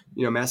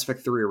 Mass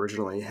Effect 3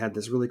 originally had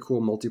this really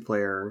cool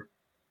multiplayer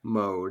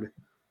mode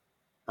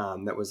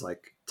that was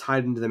like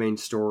tied into the main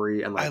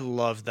story, and like I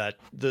love that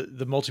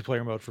the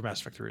multiplayer mode for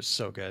Mass Effect 3 is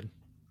so good.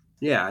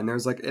 Yeah, and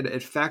there's like it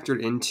factored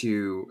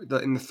into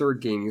in the third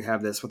game. You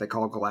have this what they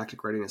call a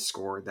galactic readiness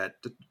score that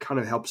kind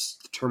of helps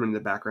determine in the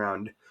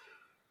background,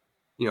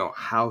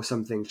 how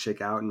some things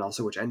shake out and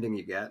also which ending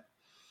you get.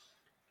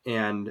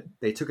 And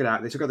they took it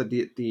out. They took out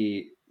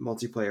the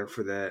multiplayer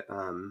for the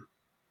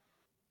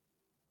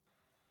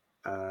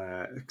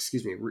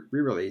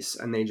re-release,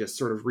 and they just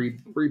sort of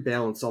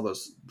rebalanced all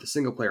the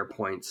single player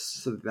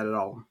points so that it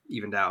all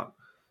evened out.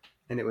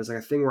 And it was like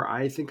a thing where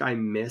I think I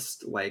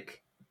missed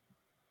like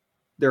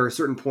there are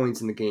certain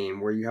points in the game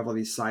where you have all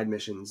these side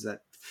missions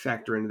that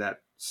factor into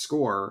that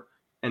score,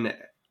 and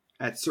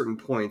at certain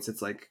points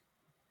it's like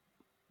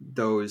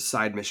those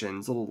side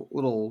missions,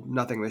 little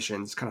nothing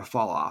missions, kind of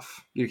fall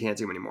off. You can't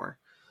do them anymore.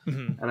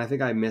 Mm-hmm. And I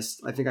think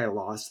I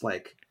lost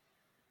like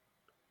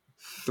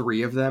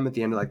 3 of them at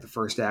the end of like the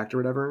first act or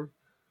whatever.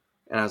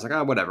 And I was like,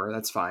 oh, whatever,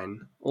 that's fine.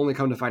 Only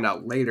come to find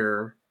out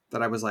later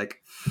that I was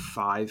like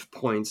 5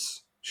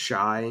 points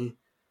shy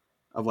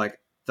of like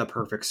the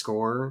perfect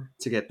score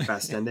to get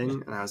best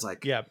ending. And I was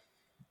like, Yeah.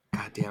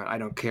 God damn it, I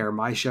don't care.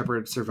 My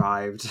shepherd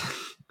survived.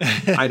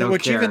 I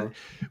don't care.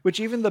 Which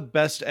even the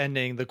best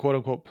ending, the quote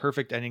unquote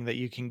perfect ending that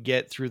you can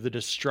get through the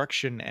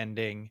destruction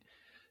ending,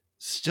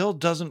 still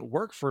doesn't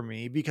work for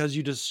me because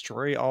you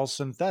destroy all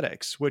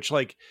synthetics, which,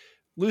 like,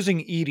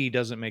 losing Edie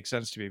doesn't make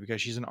sense to me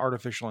because she's an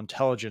artificial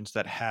intelligence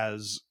that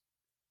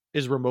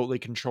is remotely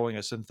controlling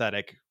a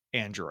synthetic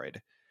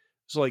android.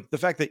 So like the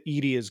fact that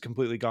Edie is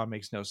completely gone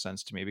makes no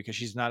sense to me because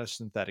she's not a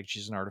synthetic,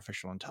 she's an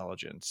artificial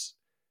intelligence.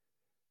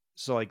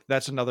 So like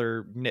that's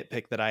another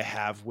nitpick that I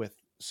have with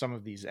some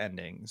of these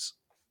endings.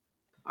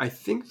 I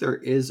think there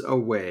is a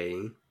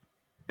way,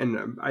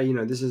 and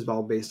this is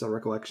all based on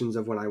recollections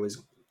of when I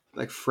was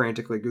like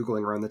frantically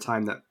Googling around the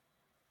time that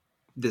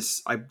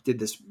I did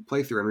this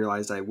playthrough and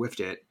realized I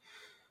whiffed it.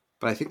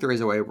 But I think there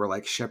is a way where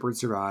like Shepard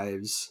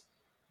survives,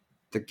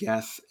 the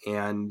Geth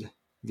and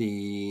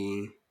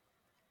the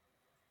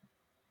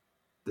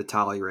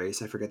Tali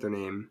race, I forget their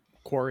name.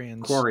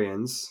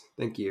 Quarians,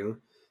 thank you.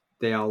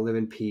 They all live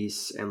in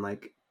peace, and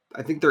like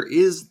I think there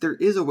is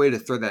a way to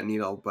throw that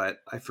needle, but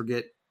I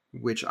forget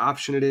which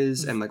option it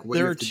is and like what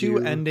there you are have to two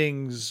do.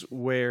 endings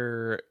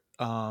where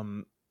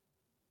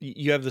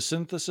you have the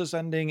synthesis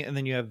ending and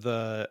then you have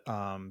the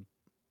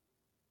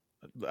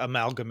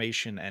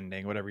amalgamation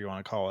ending, whatever you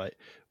want to call it,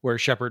 where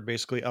Shepard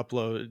basically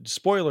uploads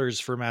spoilers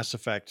for Mass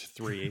Effect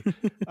 3.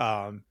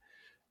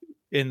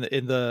 In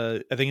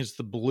the I think it's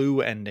the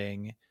blue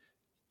ending,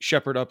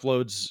 Shepard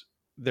uploads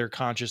their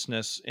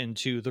consciousness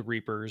into the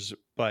Reapers,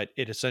 but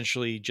it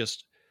essentially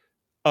just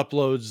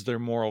uploads their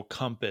moral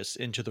compass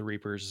into the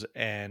Reapers,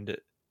 and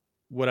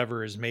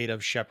whatever is made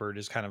of Shepard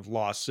is kind of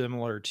lost,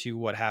 similar to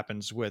what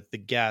happens with the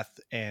Geth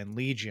and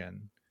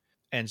Legion.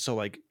 And so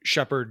like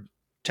Shepard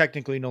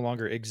technically no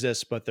longer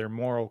exists, but their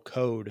moral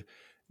code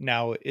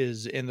now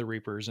is in the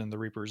Reapers, and the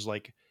Reapers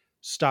like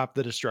stop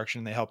the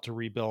destruction. They help to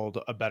rebuild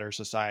a better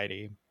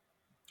society.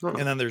 Oh,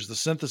 And then there's the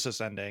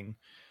synthesis ending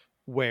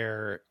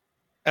where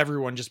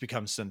everyone just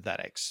becomes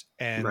synthetics,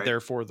 and right.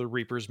 therefore the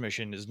Reapers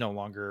mission is no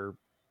longer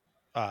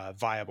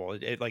viable.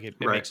 It Right.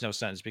 makes no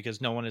sense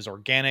because no one is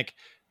organic,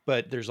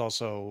 but there's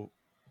also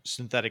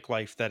synthetic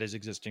life that is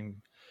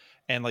existing.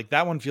 And like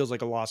that one feels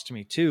like a loss to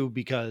me too,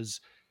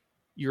 because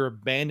you're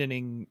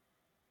abandoning,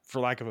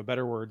 for lack of a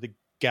better word, the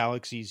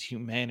galaxy's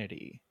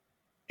humanity.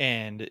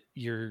 And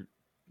you're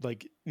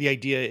like, the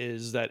idea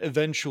is that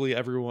eventually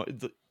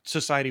the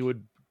society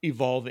would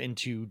evolve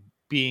into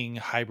being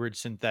hybrid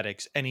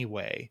synthetics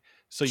anyway.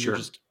 So you're Sure.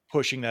 just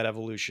pushing that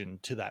evolution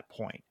to that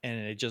point.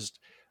 And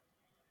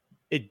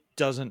it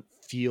doesn't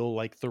feel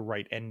like the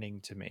right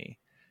ending to me.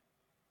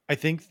 I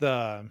think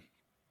the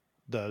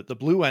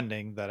blue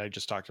ending that I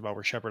just talked about,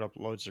 where Shepard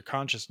uploads their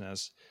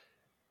consciousness,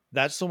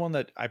 that's the one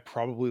that I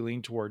probably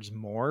lean towards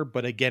more.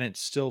 But again, it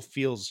still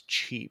feels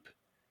cheap.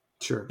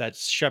 Sure.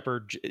 That's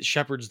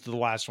Shepard's the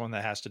last one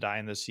that has to die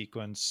in this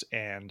sequence,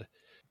 and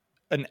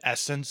an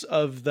essence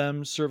of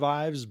them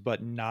survives,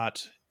 but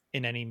not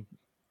in any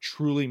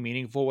truly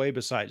meaningful way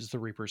besides the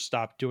Reapers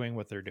stop doing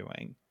what they're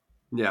doing.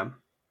 Yeah.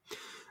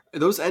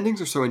 Those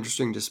endings are so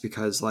interesting just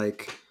because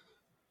like,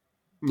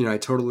 I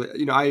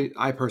totally,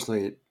 I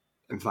personally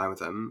am fine with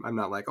them. I'm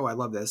not like, oh, I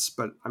love this,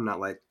 but I'm not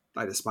like,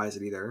 I despise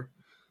it either.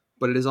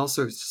 But it is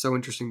also so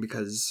interesting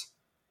because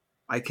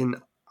I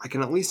can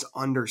at least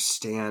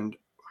understand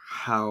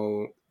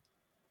how,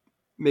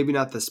 maybe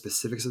not the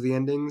specifics of the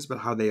endings, but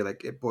how they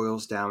like, it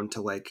boils down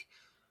to like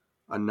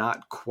a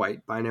not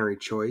quite binary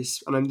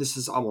choice. And this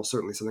is almost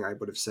certainly something I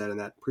would have said in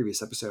that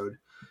previous episode,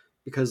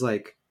 because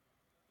like,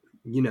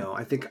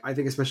 I think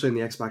especially in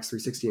the Xbox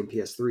 360 and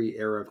PS3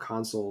 era of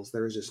consoles,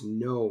 there is just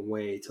no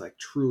way to like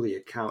truly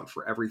account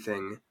for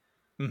everything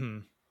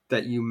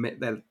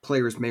that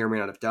players may or may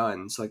not have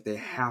done. So like they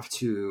have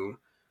to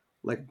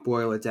like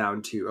boil it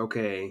down to,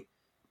 okay,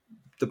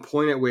 the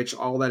point at which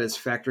all that is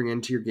factoring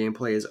into your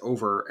gameplay is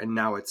over, and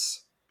now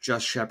it's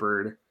just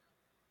Shepard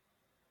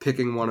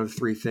picking one of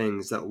 3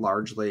 things that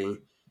largely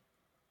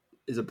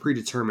is a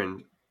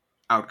predetermined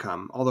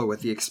outcome. Although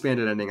with the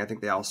expanded ending, I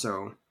think they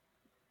also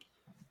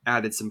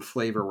added some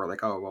flavor where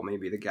like, oh, well,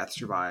 maybe the Geth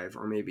survive,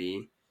 or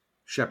maybe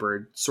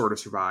Shepard sort of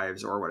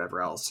survives, or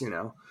whatever else,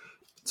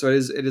 So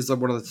it is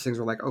one of those things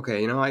where like,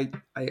 okay, I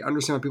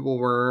understand why people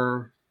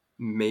were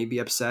maybe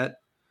upset,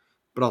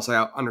 but also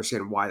I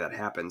understand why that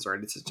happens,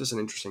 right? It's just an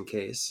interesting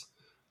case.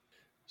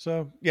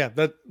 So yeah,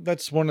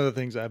 that's one of the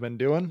things I've been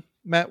doing.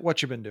 Matt,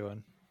 what you been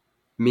doing?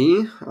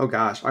 Me? Oh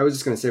gosh, I was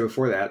just going to say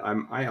before that,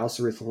 I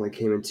also recently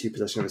came into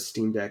possession of a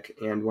Steam Deck,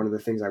 and one of the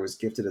things I was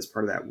gifted as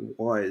part of that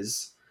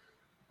was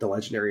the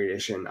Legendary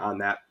Edition on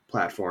that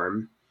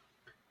platform.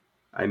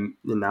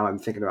 now I'm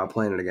thinking about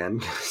playing it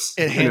again.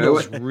 It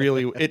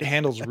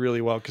handles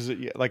really well because,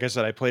 like I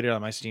said, I played it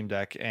on my Steam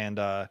Deck, and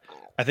I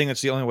think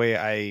that's the only way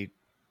I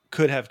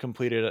could have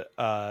completed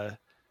a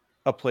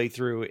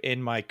playthrough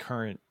in my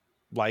current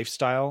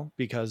lifestyle,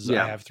 because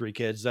I have 3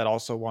 kids that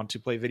also want to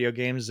play video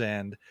games,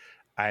 and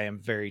I am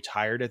very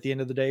tired at the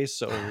end of the day.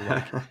 So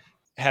like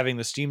having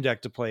the Steam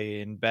Deck to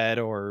play in bed,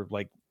 or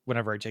like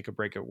whenever I take a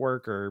break at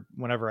work, or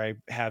whenever I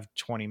have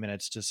 20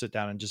 minutes to sit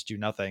down and just do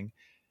nothing.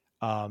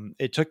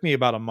 It took me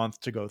about a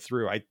month to go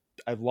through. I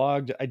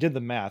did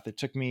the math. It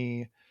took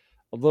me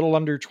a little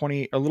over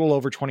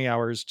 20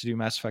 hours to do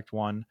Mass Effect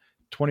 1,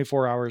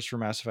 24 hours for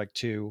Mass Effect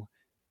 2,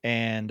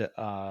 and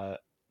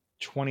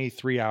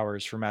 23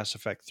 hours for Mass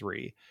Effect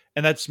 3.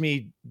 And that's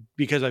me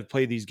because I've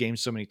played these games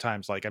so many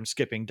times. Like, I'm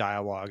skipping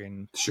dialogue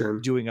and Sure.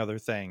 doing other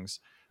things.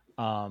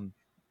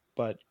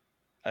 But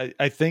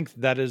I think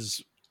that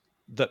is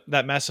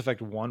that Mass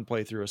Effect 1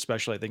 playthrough,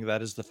 especially, I think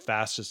that is the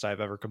fastest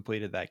I've ever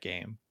completed that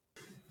game.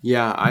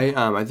 Yeah,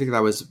 I think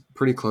that was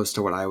pretty close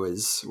to where I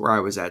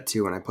was at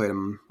too when I played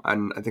them.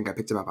 I think I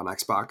picked them up on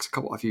Xbox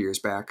a few years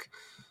back.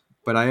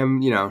 But I am,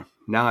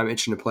 now I'm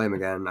itching to play them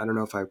again. I don't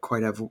know if I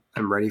quite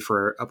I'm ready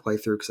for a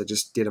playthrough because I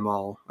just did them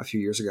all a few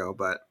years ago.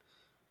 But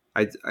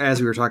as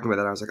we were talking about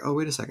that, I was like, oh,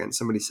 wait a second,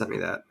 somebody sent me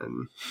that,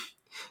 and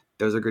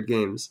those are good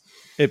games.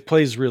 It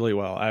plays really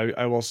well.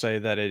 I will say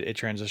that it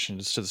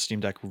transitions to the Steam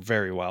Deck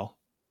very well.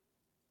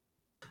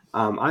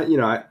 I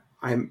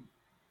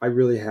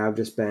really have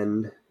just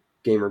been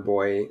gamer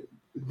boy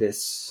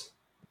this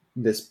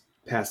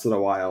past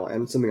little while,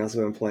 and something else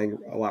I've been playing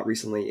a lot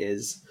recently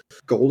is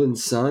Golden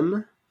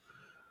Sun,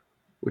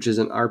 which is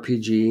an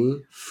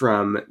RPG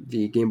from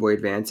the Game Boy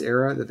Advance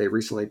era that they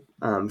recently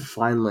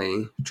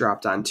finally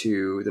dropped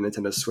onto the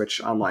Nintendo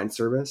Switch online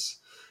service.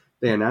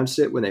 They announced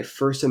it when they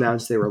first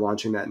announced they were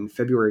launching that in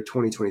February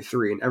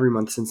 2023, and every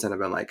month since then I've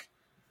been like,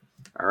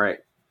 all right,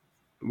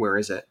 where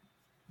is it?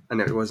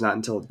 And it was not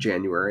until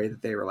January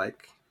that they were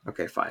like,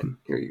 okay, fine,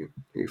 here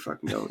you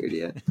fucking go,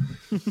 idiot.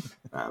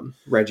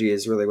 Reggie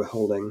is really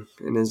withholding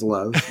in his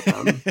love.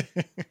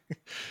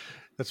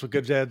 That's what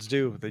good dads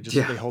do.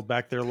 They hold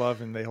back their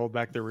love and they hold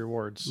back their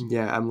rewards.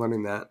 Yeah, I'm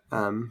learning that.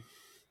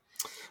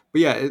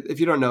 But yeah, if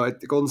you don't know,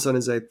 Golden Sun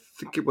is, I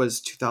think it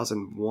was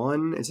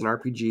 2001. It's an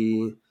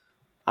RPG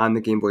on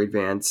the Game Boy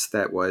Advance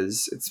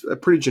it's a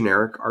pretty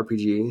generic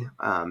RPG.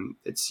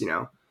 It's,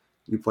 you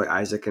play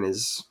Isaac and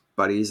his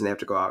buddies, and they have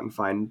to go out and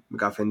find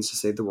MacGuffins to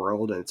save the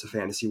world, and it's a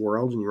fantasy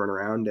world, and you run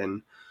around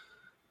and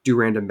do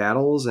random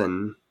battles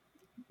and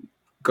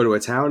go to a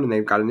town, and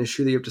they've got an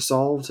issue that you have to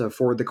solve to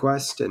forward the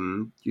quest,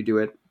 and you do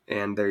it,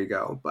 and there you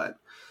go. But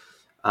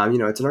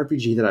it's an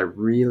RPG that I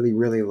really,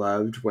 really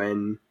loved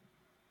when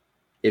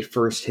it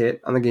first hit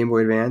on the Game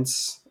Boy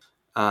Advance.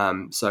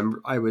 So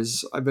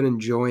I've been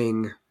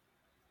enjoying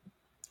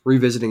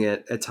revisiting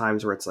it at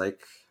times where it's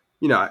like,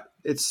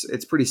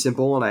 it's pretty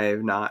simple,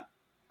 and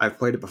I've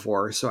played it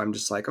before, so I'm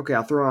just like, okay,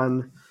 I'll throw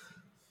on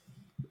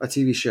a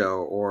TV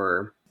show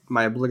or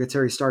my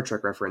obligatory Star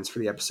Trek reference for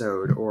the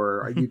episode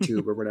or a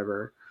YouTube or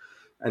whatever,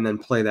 and then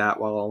play that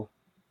while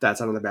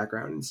that's on in the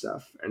background and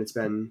stuff. And it's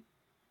been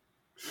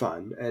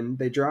fun. And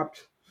they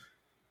dropped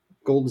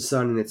Golden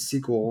Sun and its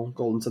sequel,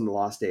 Golden Sun: The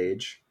Lost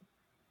Age,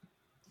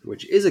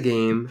 which is a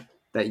game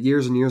that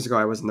years and years ago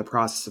I was in the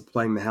process of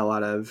playing the hell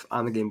out of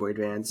on the Game Boy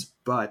Advance,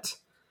 but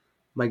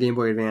my Game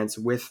Boy Advance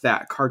with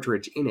that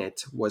cartridge in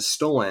it was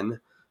stolen,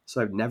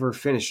 so I've never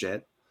finished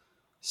it.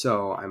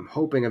 So I'm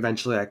hoping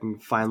eventually I can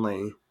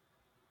finally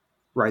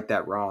right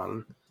that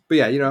wrong. But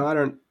yeah, I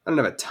don't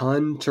have a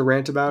ton to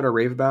rant about or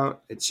rave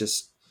about. It's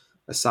just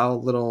a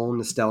solid little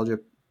nostalgia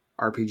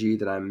RPG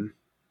that I'm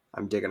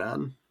digging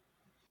on.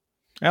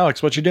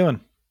 Alex, what you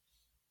doing?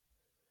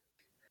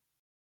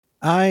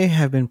 I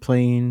have been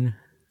playing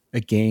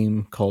a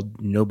game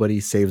called Nobody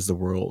Saves the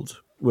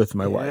World with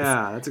my wife.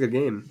 Yeah, that's a good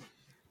game.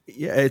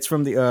 Yeah, it's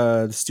from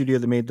the studio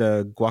that made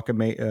the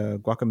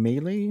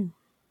Guacamelee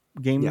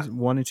games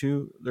 1 and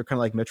 2. They're kind of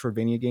like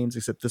Metroidvania games,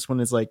 except this one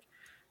is like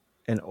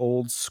an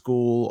old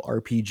school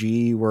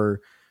RPG where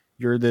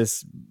you're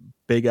this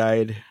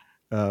big-eyed,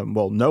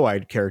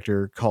 no-eyed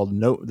character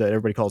that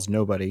everybody calls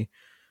Nobody,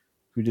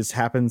 who just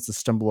happens to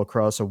stumble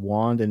across a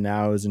wand and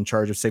now is in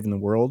charge of saving the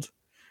world.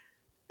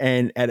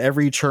 And at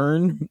every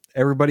turn,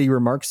 everybody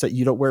remarks that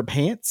you don't wear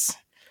pants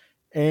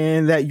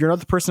and that you're not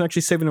the person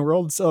actually saving the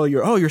world. So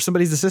you're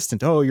somebody's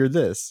assistant. Oh, you're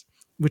this,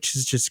 which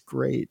is just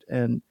great.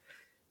 And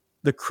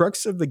the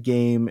crux of the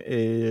game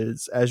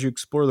is, as you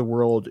explore the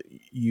world,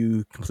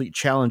 you complete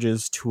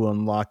challenges to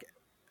unlock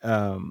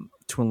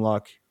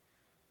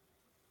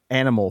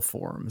animal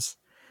forms.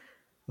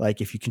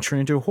 Like if you can turn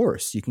into a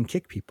horse, you can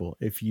kick people.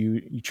 If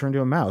you turn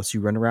into a mouse, you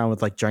run around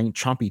with like giant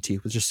chompy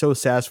teeth, which is so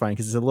satisfying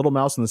because it's a little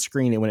mouse on the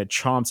screen, and when it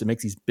chomps, it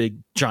makes these big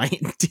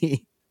giant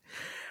teeth.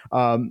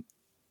 When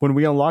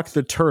we unlock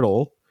the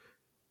turtle,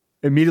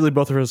 immediately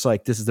both of us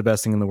like, this is the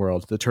best thing in the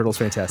world. The turtle's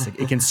fantastic.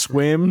 It can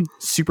swim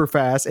super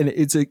fast, and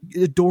it's a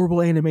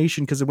adorable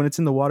animation because when it's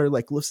in the water,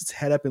 like lifts its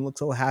head up and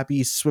looks all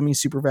happy, swimming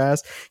super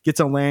fast, gets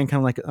on land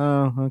kind of like,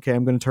 oh, okay,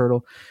 I'm going to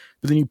turtle.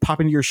 but then you pop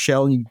into your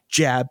shell and you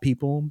jab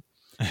people.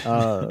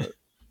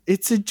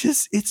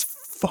 It's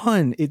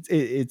fun.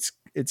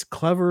 It's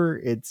clever.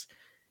 It's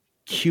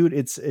cute.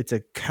 It's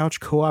a couch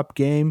co-op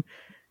game.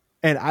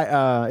 And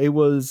it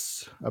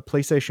was a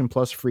PlayStation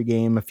Plus free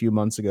game a few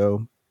months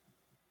ago.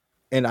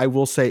 And I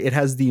will say it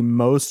has the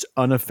most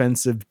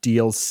unoffensive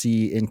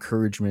DLC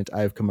encouragement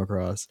I've come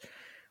across.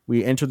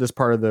 We enter this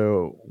part of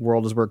the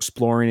world as we're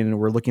exploring, and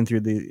we're looking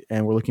through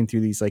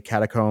these like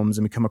catacombs,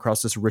 and we come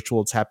across this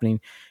ritual that's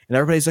happening, and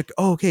everybody's like,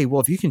 oh, okay, well,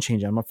 if you can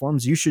change animal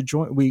forms, you should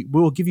join.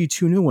 We'll give you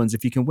 2 new ones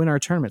if you can win our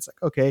tournament. It's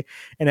like, okay.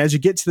 And as you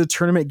get to the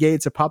tournament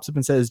gates, it pops up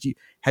and says,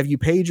 have you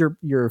paid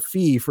your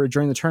fee for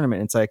joining the tournament?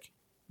 And it's like,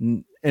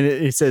 and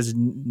it says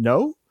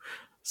no.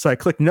 So I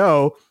click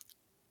no,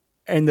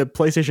 and the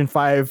PlayStation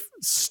 5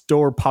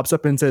 store pops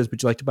up and says,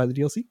 would you like to buy the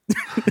DLC?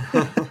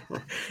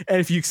 And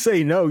if you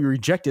say no, you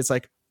reject it. It's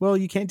like, well,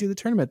 you can't do the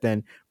tournament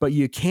then, but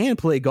you can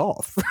play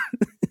golf.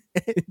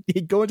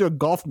 You go into a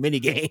golf mini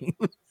game.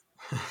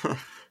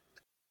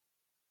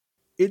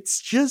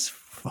 It's just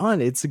fun.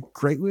 It's a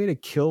great way to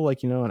kill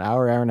an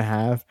hour and a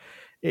half.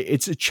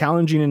 It's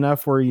challenging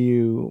enough where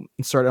you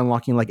start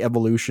unlocking like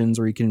evolutions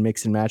where you can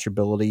mix and match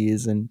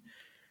abilities. And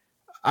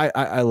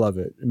I love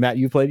it. Matt,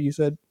 you played it, you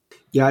said?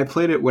 Yeah, I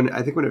played it when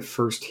it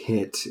first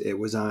hit. It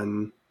was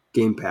on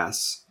Game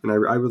Pass, and I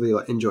really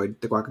enjoyed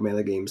the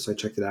Guacamelee game, so I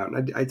checked it out.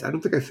 And I don't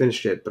think I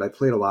finished it, but I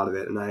played a lot of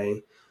it, and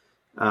I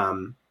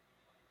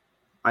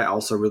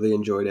also really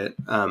enjoyed it.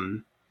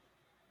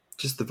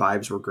 Just the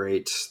vibes were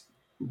great,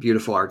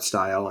 beautiful art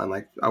style, and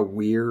like a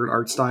weird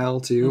art style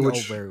too,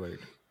 which very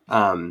weird.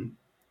 And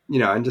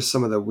just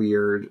some of the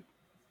weird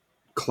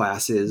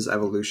classes,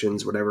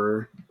 evolutions,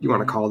 whatever you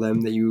want to call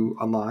them, that you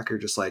unlock, are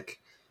just like,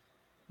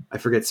 I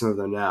forget some of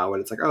them now,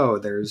 and it's like, oh,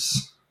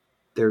 there's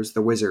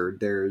the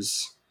wizard,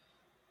 there's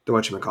the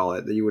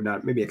whatchamacallit that you would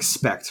not maybe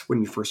expect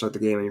when you first start the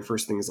game, and your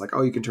first thing is like,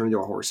 oh, you can turn into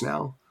a horse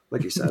now,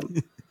 like you said.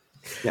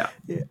 Yeah.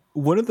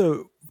 One of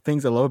the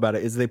things I love about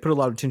it is they put a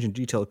lot of attention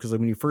to detail, because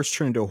when you first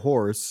turn into a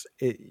horse,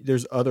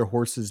 there's other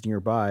horses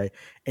nearby,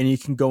 and you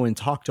can go and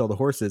talk to all the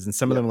horses, and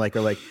some of them are like,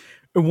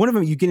 one of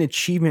them you get an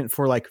achievement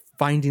for like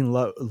finding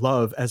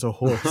love as a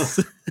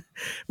horse,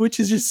 which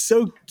is just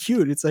so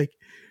cute. It's like,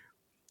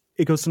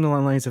 it goes something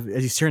along the lines of,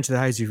 as you stare into the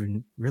eyes,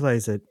 you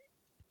realize that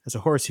as a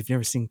horse, you've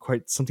never seen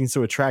quite something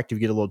so attractive.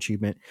 You get a little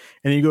achievement,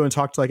 and then you go and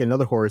talk to like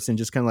another horse, and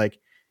just kind of like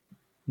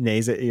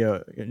neighs at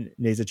you,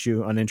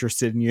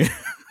 uninterested in you.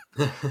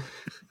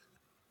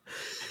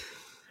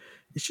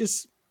 It's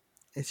just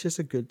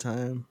a good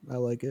time. I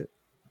like it.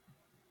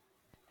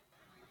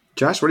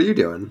 Josh, what are you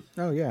doing?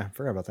 Oh yeah,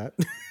 forgot about that.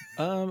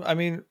 I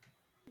mean,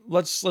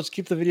 let's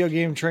keep the video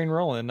game train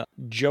rolling.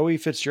 Joey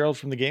Fitzgerald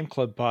from the Game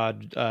Club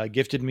Pod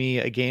gifted me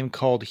a game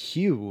called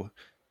Hue,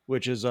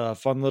 which is a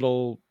fun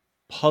little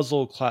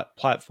puzzle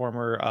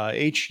platformer.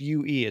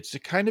 HUE. It's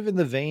kind of in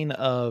the vein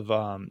of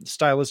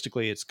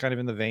stylistically, it's kind of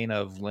in the vein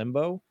of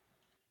Limbo.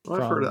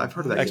 Well, I've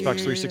heard of that Xbox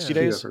game. 360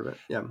 days. I've heard of it.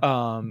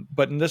 Yeah.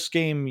 But in this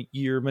game,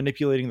 you're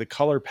manipulating the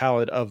color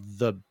palette of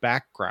the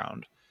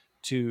background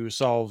to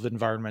solve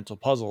environmental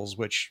puzzles,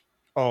 which,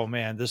 oh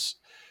man, this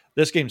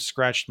game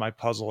scratched my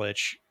puzzle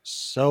itch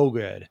so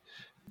good.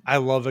 I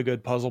love a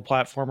good puzzle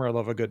platformer. I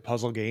love a good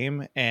puzzle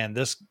game. And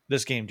this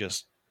game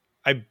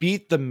I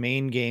beat the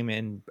main game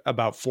in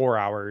about 4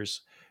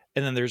 hours.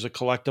 And then there's a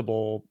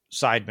collectible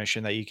side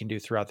mission that you can do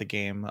throughout the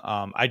game.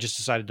 I just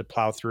decided to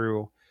plow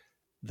through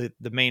the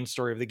main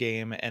story of the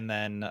game, and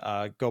then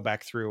go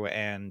back through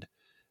and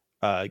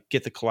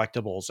get the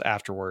collectibles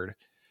afterward.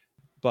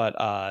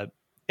 But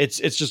it's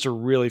just a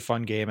really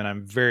fun game, and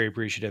I'm very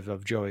appreciative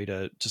of Joey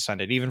to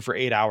send it, even for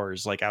 8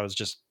 hours. Like I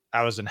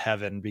was in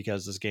heaven,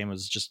 because this game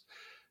was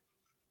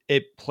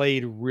it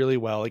played really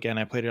well. Again,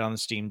 I played it on the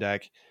Steam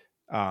Deck,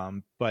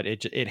 but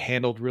it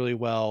handled really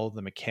well.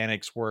 The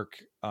mechanics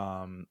work.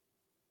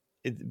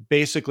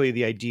 Basically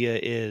the idea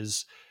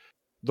is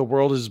the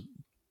world is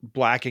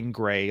black and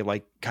gray,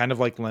 like kind of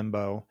like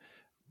Limbo,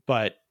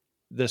 but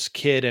this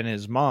kid and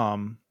his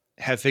mom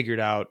have figured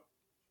out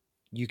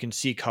you can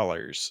see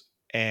colors,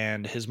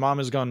 and his mom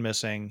has gone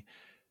missing,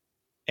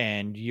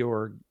 and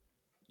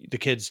the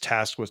kid's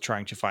tasked with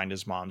trying to find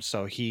his mom.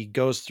 So he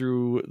goes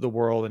through the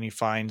world and he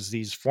finds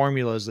these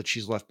formulas that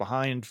she's left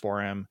behind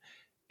for him,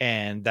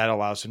 and that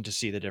allows him to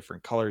see the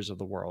different colors of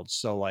the world.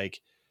 So like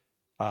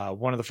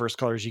one of the first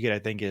colors you get, I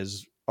think,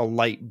 is a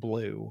light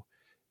blue,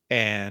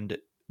 and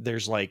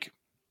there's like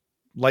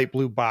light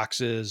blue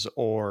boxes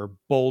or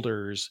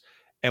boulders,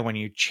 and when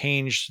you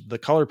change the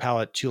color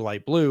palette to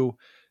light blue,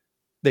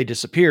 they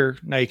disappear.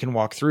 Now you can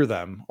walk through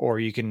them, or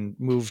you can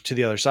move to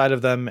the other side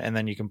of them, and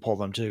then you can pull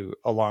them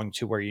along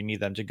to where you need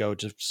them to go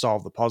to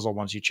solve the puzzle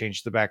once you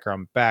change the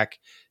background back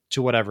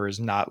to whatever is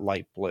not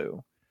light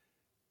blue.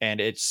 And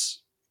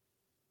it's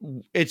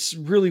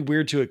really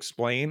weird to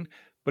explain,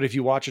 but if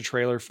you watch a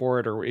trailer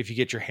for it, or if you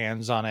get your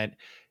hands on it,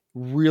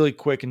 really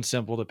quick and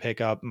simple to pick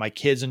up. My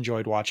kids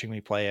enjoyed watching me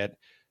play it.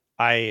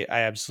 I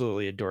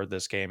absolutely adored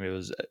this game.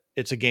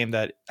 It's a game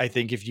that I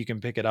think if you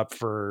can pick it up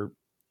for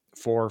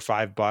 $4 or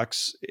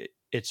 $5,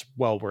 it's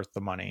well worth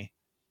the money.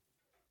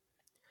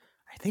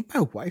 I think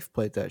my wife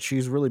played that.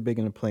 She's really big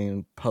into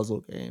playing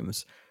puzzle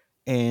games,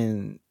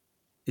 and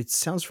it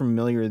sounds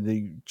familiar.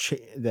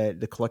 That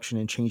the collection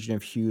and changing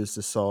of hues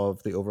to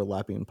solve the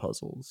overlapping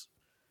puzzles.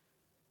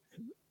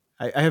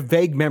 I have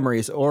vague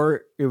memories,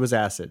 or it was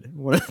acid.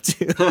 One of the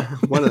two.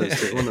 One of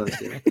those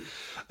two.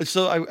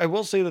 So I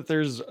will say that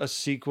there's a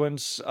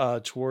sequence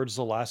towards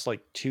the last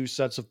like 2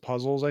 sets of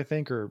puzzles, I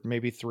think, or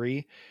maybe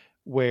 3,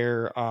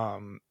 where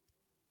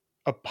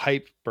a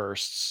pipe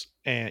bursts,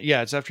 and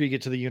yeah, it's after you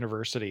get to the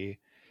university.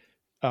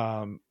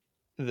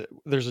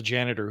 There's a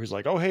janitor who's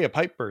like, "Oh, hey, a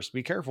pipe burst,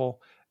 be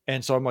careful."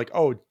 And so I'm like,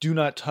 "Oh, do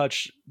not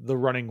touch the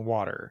running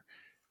water."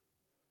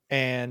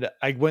 And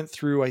I went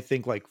through, I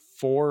think, like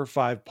 4 or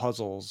 5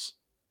 puzzles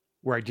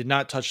where I did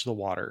not touch the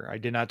water. I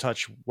did not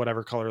touch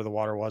whatever color the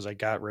water was. I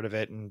got rid of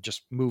it and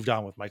just moved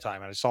on with my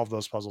time. And I solved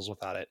those puzzles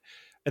without it.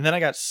 And then I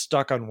got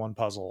stuck on one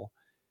puzzle.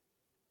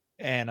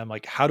 And I'm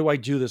like, how do I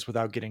do this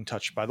without getting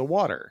touched by the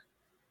water?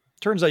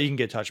 Turns out you can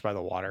get touched by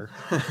the water.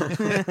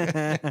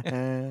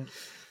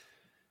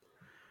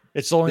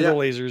 It's only the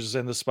lasers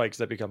and the spikes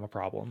that become a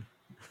problem.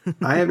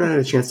 I have not had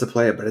a chance to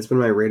play it, but it's been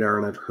on my radar,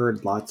 and I've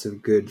heard lots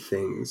of good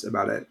things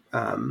about it,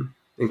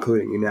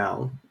 including you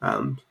now.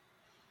 So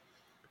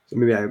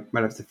maybe I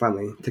might have to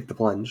finally take the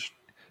plunge.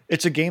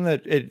 It's a game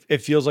that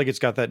it feels like it's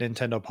got that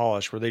Nintendo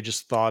polish where they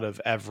just thought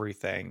of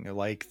everything.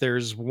 Like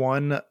there's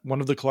one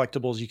of the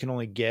collectibles you can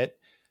only get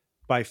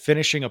by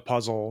finishing a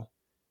puzzle,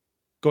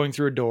 going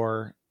through a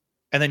door,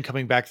 and then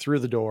coming back through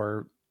the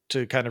door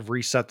to kind of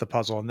reset the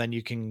puzzle. And then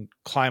you can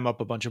climb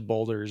up a bunch of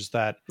boulders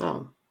that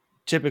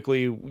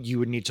typically you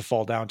would need to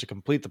fall down to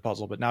complete the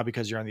puzzle. But now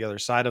because you're on the other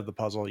side of the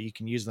puzzle, you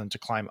can use them to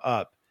climb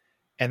up,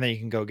 and then you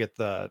can go get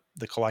the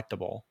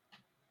collectible.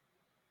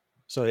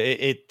 So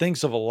it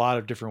thinks of a lot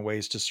of different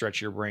ways to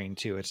stretch your brain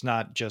too. It's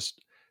not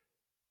just,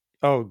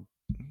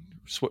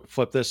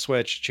 flip this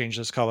switch, change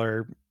this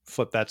color,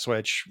 flip that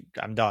switch,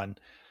 I'm done.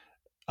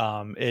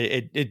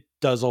 It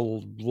does a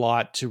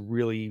lot to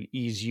really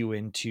ease you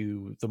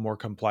into the more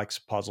complex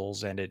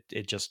puzzles, and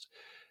it just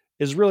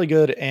is really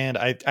good. And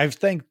I've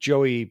thanked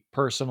Joey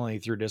personally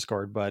through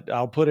Discord, but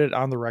I'll put it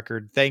on the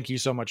record. Thank you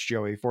so much,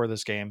 Joey, for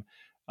this game.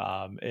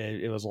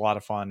 It was a lot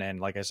of fun, and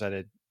like I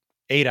said,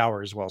 8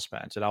 hours well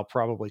spent, and I'll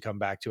probably come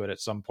back to it at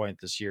some point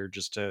this year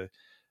just to,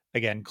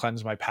 again,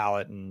 cleanse my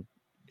palate and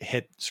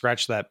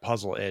scratch that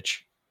puzzle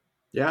itch.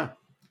 Yeah.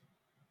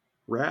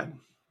 Rad.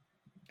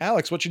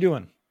 Alex, what you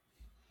doing?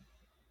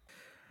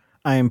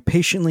 I am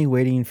patiently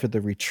waiting for the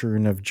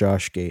return of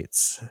Josh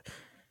Gates.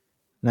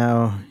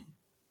 Now,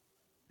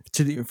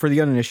 for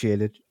the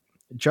uninitiated,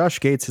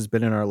 Josh Gates has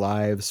been in our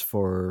lives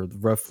for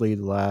roughly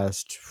the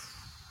last,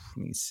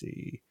 let me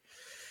see,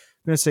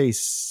 I'm going to say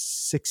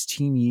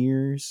 16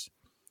 years.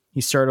 He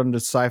started on the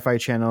Sci-Fi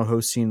Channel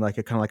hosting like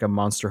a kind of like a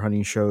monster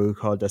hunting show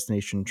called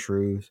Destination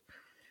Truth.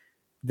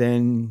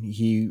 Then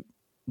he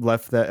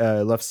left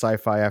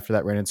Sci-Fi after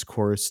that ran its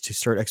course to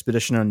start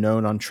Expedition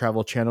Unknown on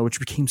Travel Channel, which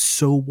became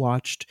so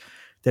watched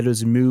that it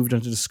was moved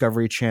onto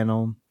Discovery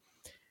Channel.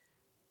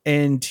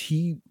 And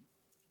he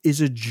is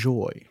a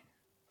joy.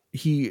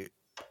 The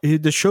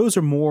shows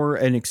are more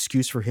an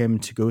excuse for him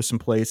to go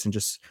someplace and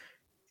just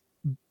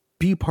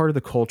be part of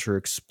the culture,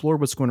 explore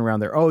what's going around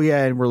there. Oh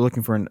yeah, and we're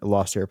looking for a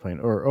lost airplane,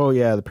 or oh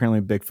yeah, apparently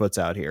Bigfoot's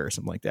out here, or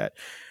something like that.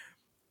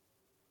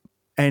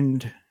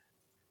 And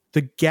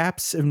the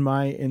gaps in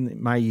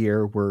my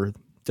year were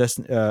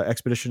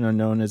Expedition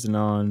Unknown isn't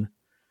on,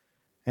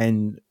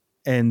 and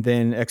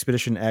then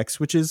Expedition X,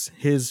 which is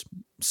his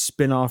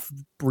spin-off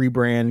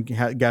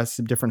rebrand, got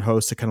some different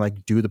hosts to kind of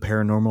like do the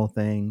paranormal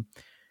thing.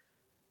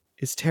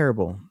 It's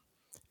terrible,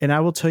 and I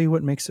will tell you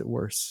what makes it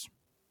worse.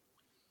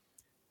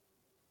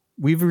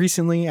 We've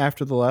recently,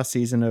 after the last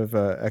season of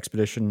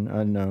Expedition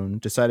Unknown,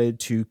 decided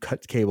to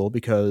cut cable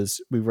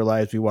because we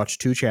realized we watched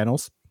 2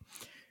 channels,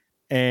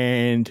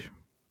 and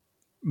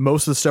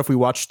most of the stuff we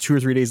watched 2 or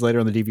 3 days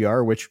later on the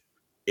DVR, which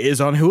is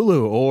on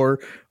Hulu or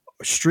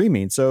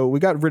streaming. So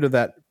we got rid of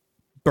that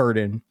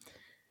burden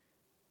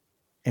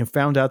and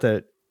found out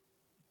that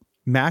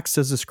Max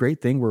does this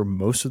great thing where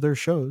most of their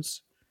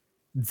shows,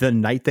 the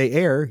night they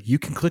air, you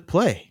can click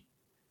play.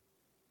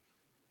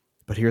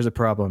 But here's a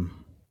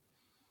problem.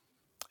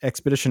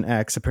 Expedition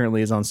X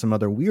apparently is on some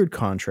other weird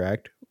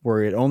contract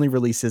where it only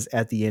releases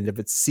at the end of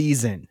its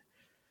season.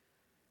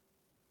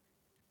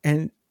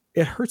 And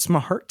it hurts my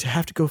heart to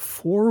have to go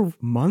 4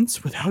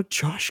 months without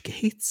Josh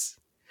Gates.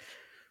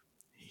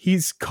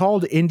 He's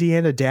called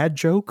Indiana Dad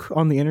Joke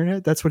on the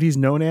internet. That's what he's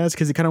known as,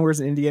 because he kind of wears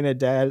an Indiana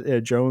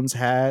Dad Jones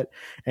hat,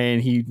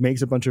 and he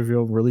makes a bunch of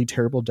really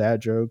terrible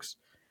dad jokes.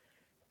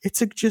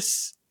 It's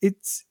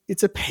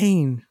a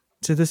pain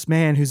to this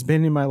man who's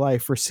been in my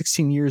life for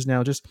 16 years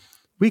now, just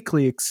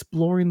weekly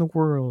exploring the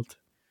world.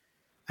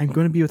 I'm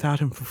going to be without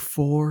him for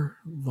 4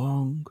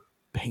 long,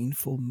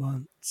 painful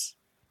months.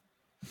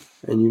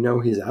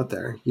 And he's out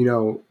there.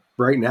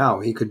 Right now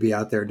he could be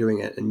out there doing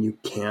it, and you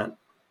can't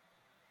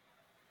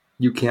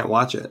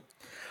watch it.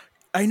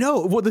 I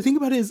know. Well, the thing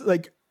about it is,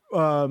 like,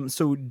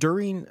 so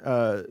during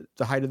the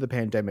height of the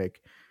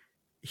pandemic,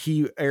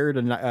 he aired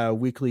a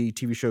weekly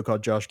TV show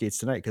called Josh Gates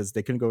Tonight because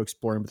they couldn't go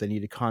exploring, but they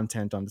needed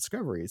content on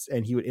discoveries.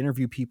 And he would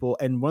interview people.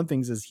 And one of the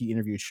things is he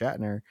interviewed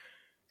Shatner,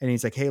 and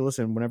he's like, hey,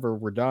 listen, whenever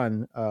we're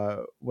done,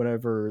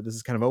 whenever this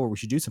is kind of over, we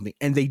should do something.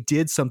 And they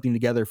did something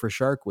together for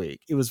Shark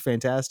Week. It was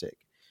fantastic.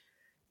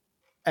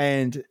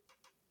 And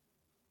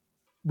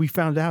we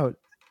found out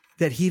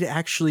that he'd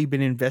actually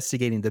been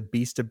investigating the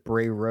Beast of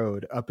Bray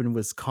Road up in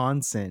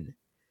Wisconsin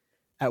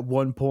at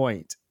one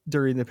point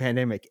during the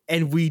pandemic,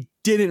 and we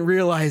didn't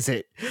realize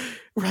it.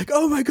 We're like,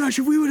 oh my gosh,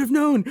 if we would have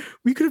known,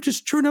 we could have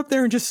just driven up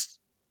there and just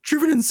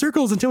driven in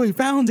circles until we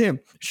found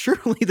him.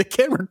 Surely the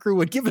camera crew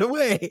would give it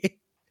away.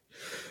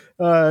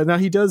 Now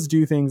he does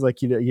do things like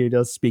he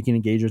does speaking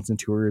engagements and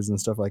tours and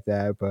stuff like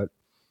that, but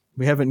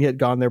we haven't yet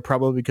gone there,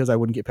 probably because I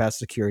wouldn't get past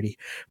security.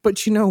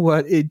 But you know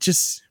what? It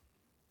just,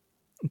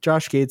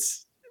 Josh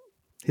Gates,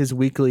 his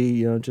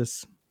weekly,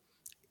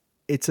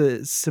 it's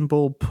a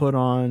simple put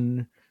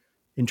on,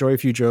 enjoy a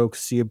few jokes,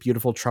 see a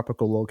beautiful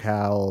tropical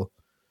locale,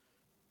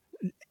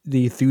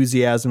 the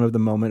enthusiasm of the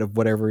moment of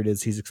whatever it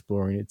is he's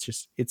exploring.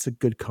 It's a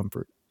good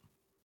comfort.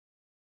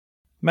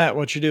 Matt,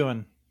 what you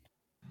doing?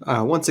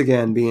 Once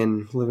again,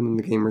 living in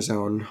the gamer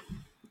zone.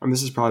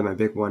 This is probably my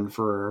big one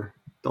for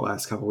the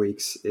last couple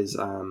weeks. Is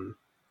I've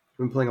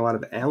been playing a lot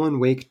of Alan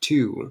Wake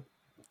 2.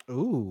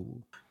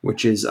 Ooh.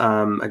 Which is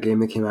a game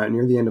that came out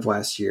near the end of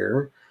last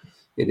year.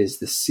 It is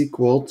the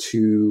sequel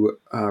to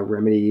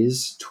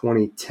Remedy's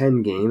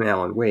 2010 game,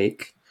 Alan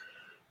Wake.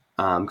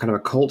 Kind of a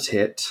cult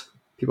hit.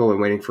 People have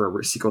been waiting for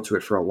a sequel to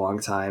it for a long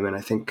time, and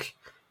I think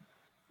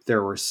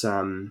there were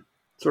some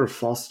sort of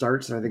false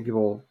starts, and I think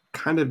people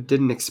kind of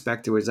didn't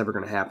expect it was ever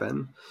going to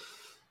happen.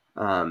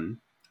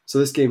 So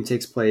this game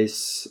takes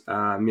place,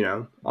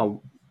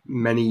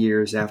 many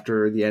years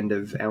after the end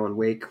of Alan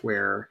Wake,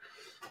 where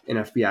an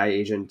FBI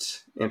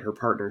agent and her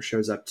partner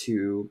shows up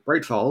to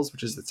Bright Falls,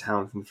 which is the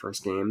town from the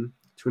first game,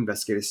 to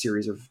investigate a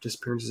series of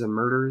disappearances and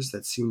murders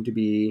that seem to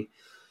be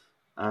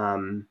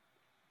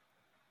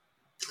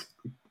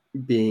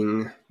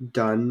being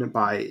done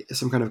by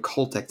some kind of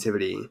cult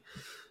activity.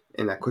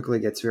 And that quickly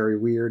gets very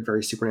weird,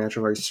 very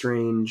supernatural, very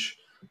strange.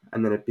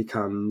 And then it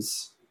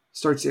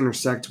starts to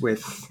intersect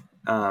with,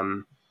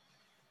 Alan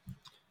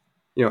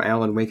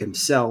Wake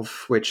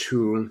himself,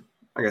 who,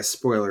 I guess,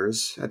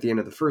 spoilers, at the end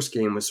of the first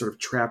game was sort of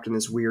trapped in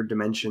this weird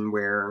dimension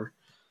where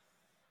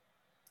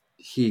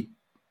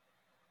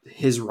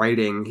his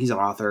writing, he's an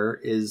author,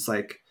 is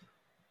like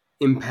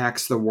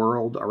impacts the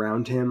world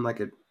around him.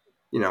 Like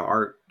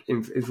art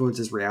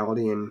influences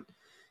reality, and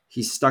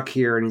he's stuck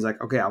here and he's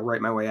like, okay, I'll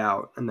write my way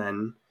out. And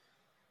then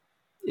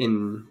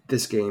in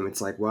this game,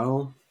 it's like,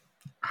 well,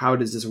 how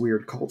does this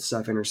weird cult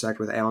stuff intersect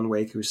with Alan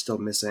Wake, who's still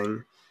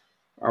missing?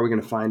 Are we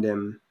going to find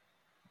him?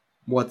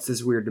 What's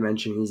this weird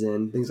dimension he's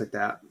in? Things like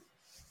that.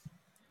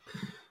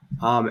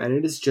 And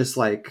it is just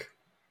like,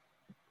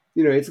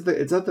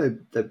 it's not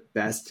the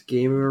best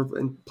game I've ever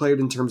played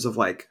in terms of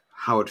like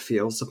how it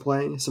feels to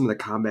play. Some of the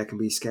combat can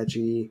be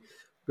sketchy.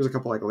 There's a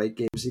couple like late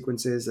game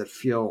sequences that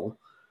feel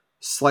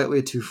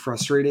slightly too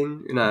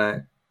frustrating in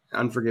a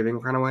unforgiving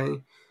kind of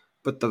way,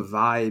 but the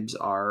vibes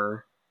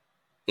are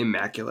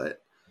immaculate.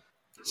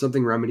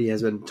 Something Remedy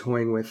has been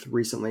toying with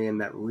recently,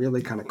 and that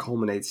really kind of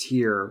culminates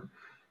here.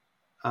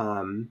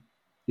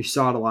 You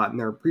saw it a lot in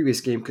their previous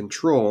game,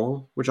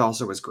 Control, which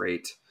also was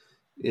great,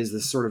 is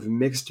this sort of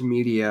mixed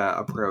media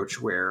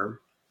approach where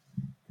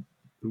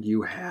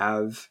you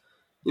have,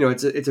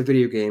 it's a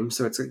video game,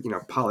 so it's,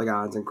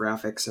 polygons and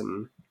graphics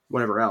and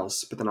whatever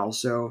else, but then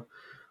also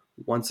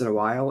once in a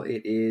while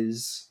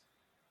there's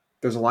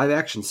a live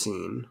action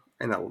scene,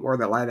 or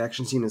that live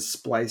action scene is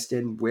spliced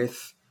in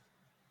with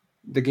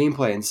the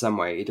gameplay in some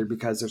way, either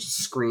because there's a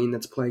screen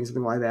that's playing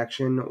something live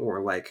action,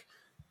 or like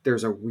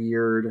there's a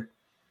weird,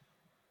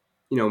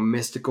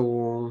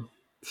 mystical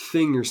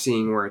thing you're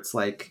seeing where it's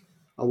like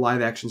a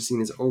live action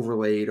scene is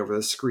overlaid over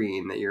the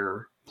screen that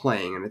you're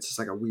playing, and it's just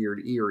like a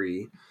weird,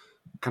 eerie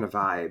kind of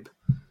vibe.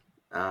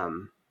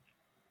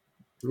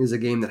 It is a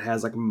game that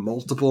has like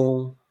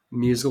multiple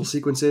musical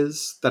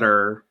sequences that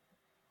are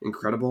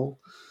incredible.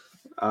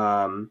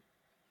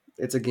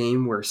 It's a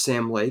game where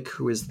Sam Lake,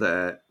 who is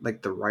the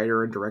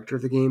writer and director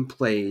of the game,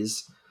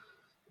 plays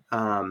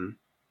 3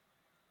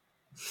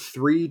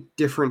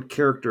 different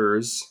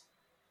characters,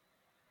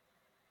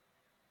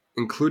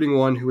 including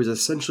one who is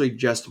essentially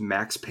just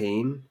Max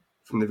Payne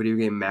from the video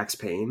game Max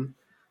Payne,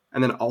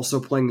 and then also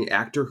playing the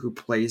actor who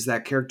plays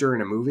that character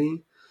in a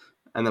movie,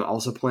 and then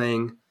also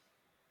playing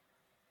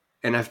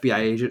an FBI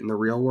agent in the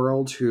real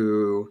world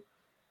who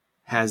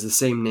has the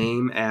same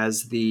name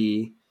as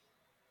the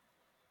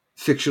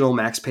fictional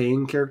Max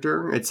Payne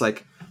character. It's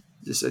like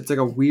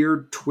a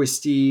weird,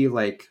 twisty,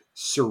 like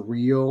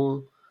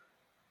surreal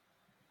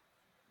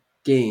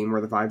game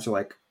where the vibes are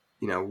like,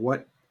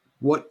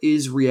 what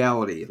is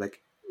reality?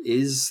 Like,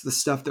 is the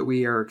stuff that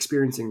we are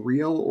experiencing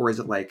real, or is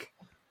it like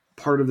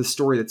part of the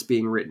story that's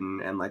being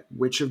written? And like,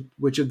 which of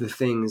the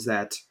things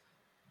that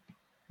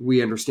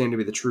we understand to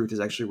be the truth is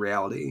actually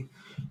reality?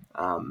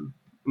 And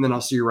then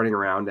also you're running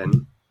around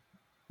and,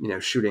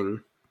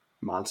 shooting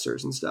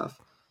monsters and stuff.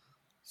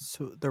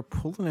 So they're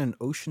pulling an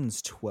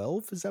Ocean's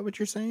 12? Is that what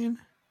you're saying?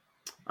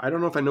 I don't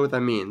know if I know what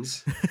that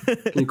means. Can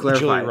you Julia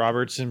clarify?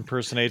 Roberts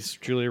impersonates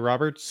Julia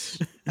Roberts.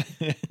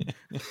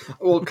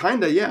 Well,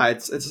 kind of, yeah.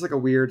 It's just like a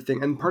weird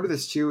thing, and part of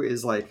this too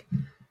is like,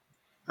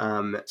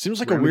 Seems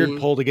like Remedy. a weird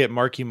pull to get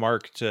Marky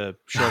Mark to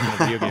show up in a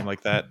video game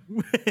like that.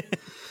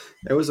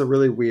 It was a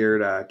really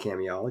weird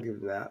cameo. I'll give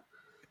them that.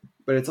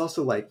 But it's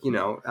also like,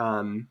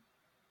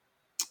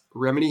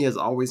 Remedy has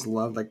always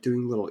loved like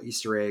doing little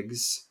Easter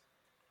eggs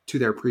to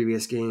their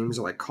previous games,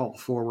 or like call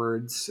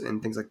forwards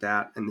and things like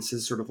that. And this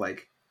is sort of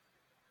like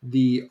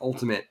the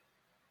ultimate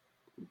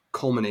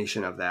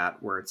culmination of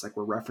that, where it's like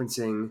we're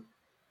referencing,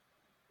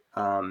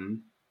 we're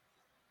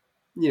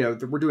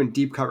doing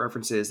deep cut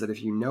references that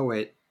if you know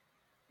it,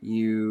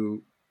 you're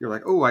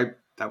like, oh,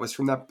 that was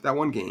from that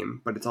one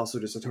game. But it's also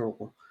just a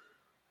total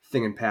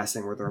thing in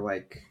passing where they're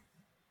like,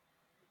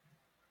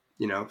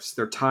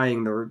 they're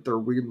tying their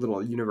weird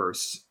little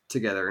universe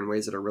together in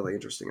ways that are really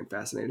interesting and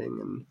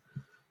fascinating.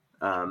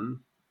 And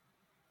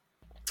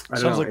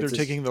Sounds like they're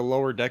taking the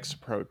Lower Decks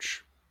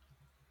approach.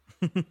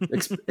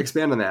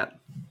 Expand on that.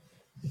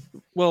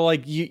 Well,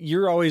 like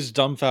you're always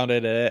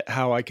dumbfounded at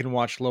how I can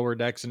watch Lower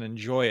Decks and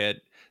enjoy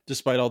it,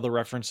 despite all the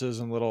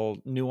references and little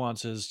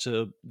nuances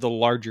to the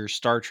larger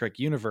Star Trek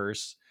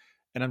universe.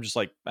 And I'm just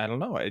like, I don't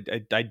know. I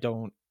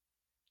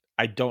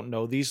don't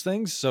know these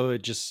things, so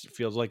it just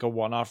feels like a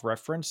one-off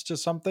reference to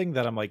something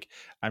that I'm like,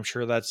 I'm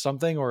sure that's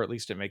something, or at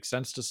least it makes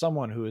sense to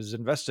someone who is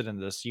invested in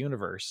this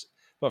universe.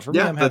 But for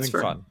me, I'm having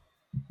fun.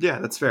 Yeah,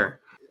 that's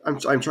fair. I'm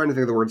trying to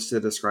think of the words to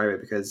describe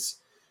it, because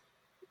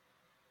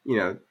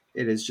it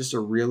is just a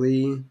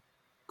really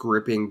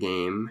gripping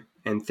game,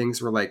 and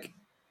things were like,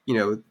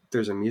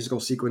 there's a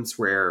musical sequence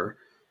where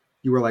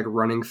you were like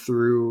running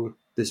through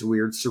this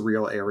weird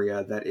surreal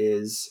area that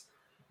is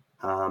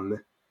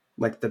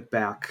like the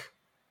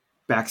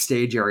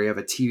backstage area of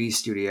a TV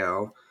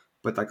studio,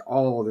 but like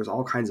there's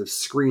all kinds of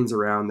screens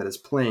around that is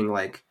playing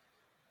like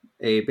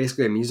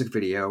basically a music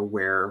video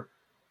where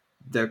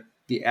the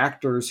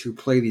actors who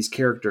play these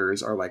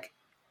characters are like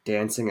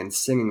dancing and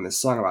singing the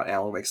song about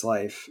Alan Wake's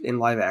life in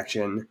live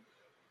action,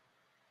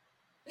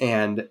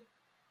 and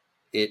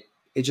it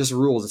just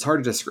rules. It's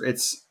hard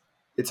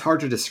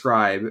to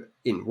describe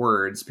in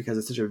words because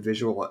it's such a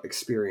visual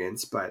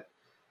experience, but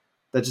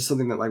that's just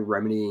something that like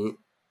Remedy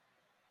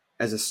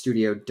as a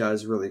studio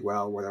does really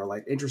well, where they're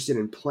like interested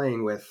in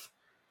playing with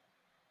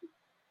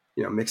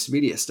mixed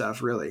media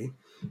stuff, really,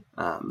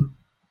 and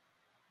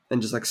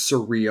just like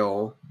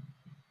surreal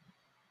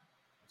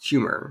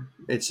humor.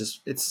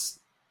 It's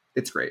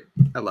great.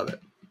 I love it.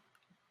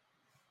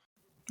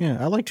 Yeah,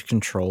 I liked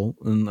Control,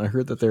 and I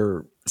heard that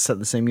they're set in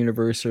the same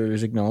universe, or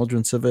there's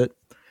acknowledgments of it,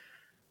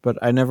 but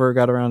I never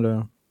got around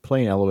to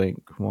playing Alan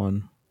Wake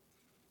 1.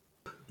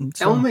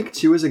 Alan Wake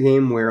 2 is a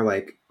game where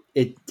like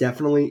it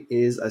definitely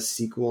is a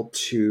sequel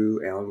to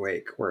Alan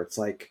Wake, where it's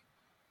like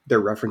they're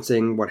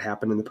referencing what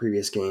happened in the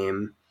previous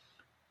game.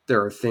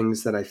 There are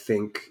things that I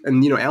think,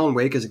 and Alan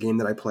Wake is a game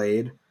that I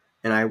played,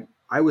 and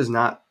I was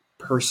not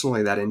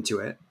personally that into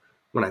it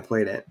when I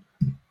played it.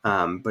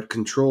 But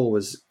Control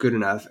was good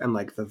enough, and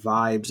like the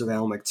vibes of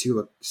Alan Wake 2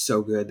 look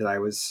so good that I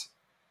was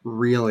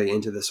really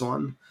into this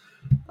one.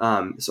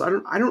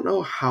 So I don't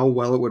know how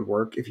well it would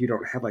work if you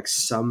don't have like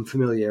some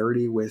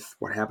familiarity with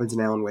what happens in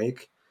Alan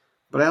Wake,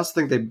 but I also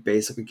think they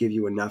basically give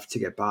you enough to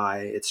get by.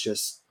 It's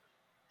just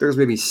there's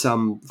maybe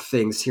some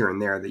things here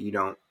and there that you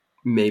don't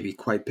maybe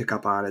quite pick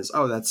up on as,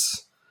 oh,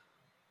 that's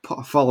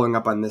following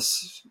up on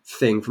this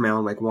thing from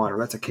Alan Wake 1, or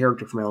that's a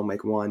character from Alan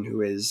Wake 1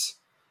 who is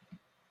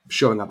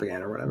showing up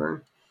again or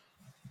whatever.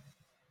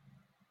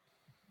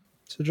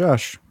 So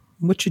Josh,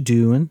 what you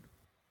doing?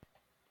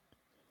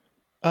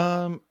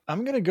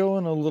 I'm going to go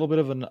in a little bit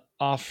of an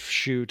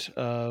offshoot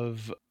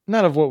of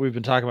not of what we've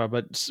been talking about,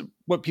 but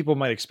what people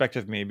might expect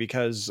of me,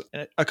 because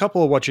a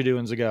couple of What You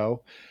Doings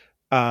ago,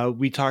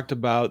 we talked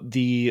about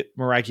the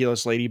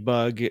Miraculous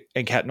Ladybug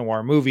and Cat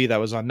Noir movie that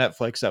was on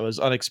Netflix that was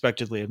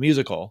unexpectedly a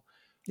musical.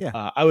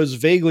 Yeah. I was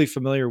vaguely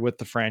familiar with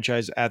the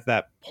franchise at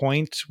that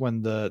point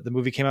when the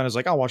movie came out. I was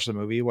like, I'll watch the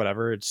movie,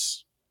 whatever.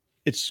 It's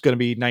going to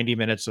be 90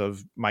 minutes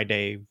of my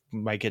day.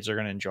 My kids are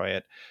going to enjoy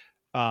it.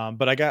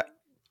 But I got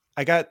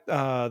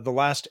The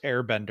Last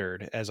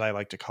Airbendered, as I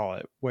like to call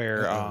it,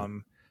 where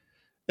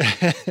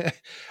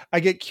I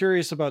get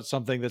curious about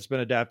something that's been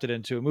adapted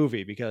into a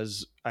movie,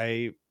 because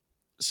I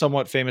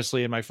somewhat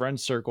famously in my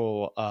friend's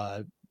circle,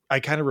 I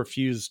kind of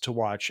refused to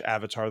watch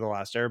Avatar: The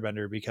Last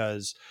Airbender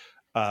because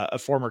a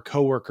former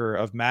coworker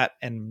of Matt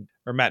and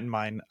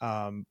mine,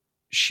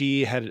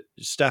 she had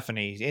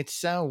Stephanie. It's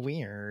so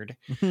weird.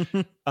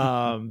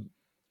 That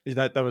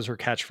was her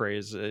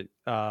catchphrase.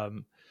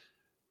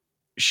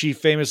 She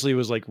famously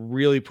was like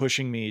really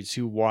pushing me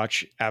to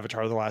watch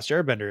Avatar: The Last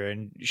Airbender,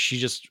 and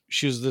she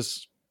was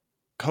this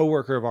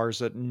coworker of ours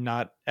that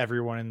not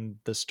everyone in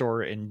the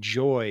store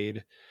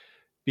enjoyed,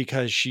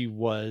 because she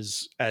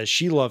was, as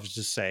she loves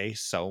to say,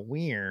 so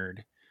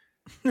weird.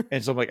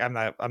 And so I'm like,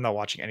 I'm not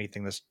watching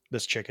anything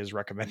this chick is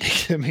recommending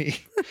to me.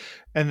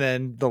 And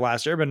then the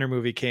Last Airbender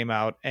movie came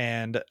out,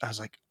 and I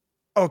was like,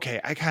 okay,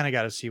 I kind of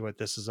got to see what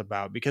this is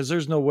about, because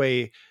there's no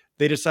way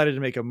they decided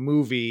to make a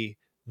movie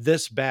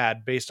this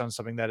bad based on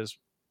something that is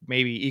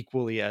maybe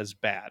equally as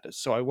bad.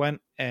 So I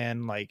went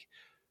and like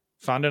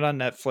found it on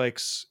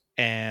Netflix,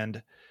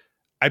 and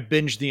I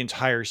binged the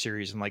entire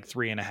series in like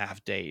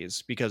 3.5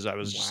 days because I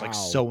was just like Wow.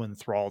 so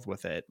enthralled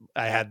with it.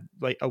 I had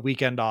like a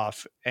weekend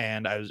off,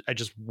 and I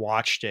just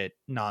watched it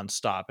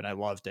nonstop, and I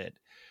loved it.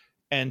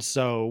 And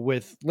so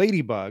with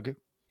Ladybug,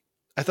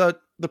 I thought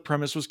the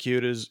premise was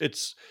cute.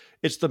 It's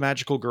the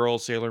magical girl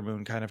Sailor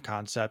Moon kind of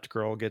concept.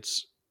 Girl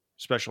gets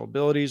special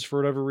abilities for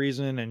whatever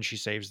reason, and she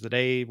saves the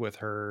day with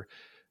her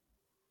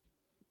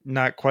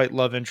not quite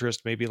love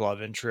interest, maybe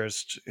love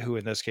interest, who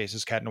in this case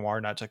is Cat Noir,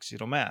 not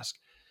Tuxedo Mask.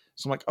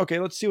 So I'm like, okay,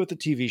 let's see what the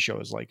TV show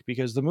is like,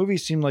 because the movie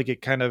seemed like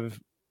it kind of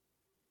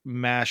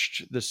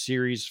mashed the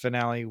series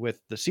finale with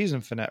the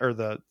season finale or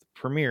the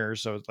premiere.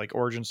 So it's like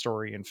origin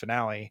story and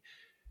finale.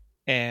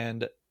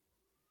 And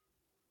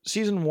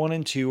season 1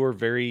 and 2 are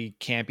very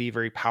campy,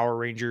 very Power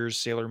Rangers,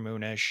 Sailor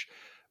Moonish,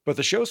 but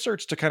the show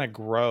starts to kind of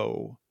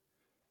grow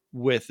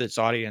with its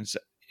audience.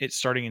 It's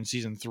starting in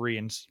season 3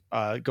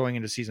 and going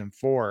into season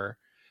 4,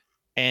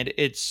 and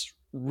it's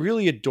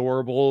really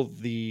adorable.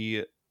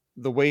 The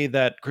way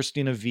that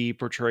Christina V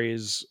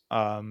portrays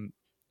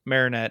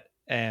Marinette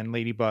and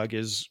Ladybug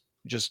is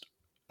just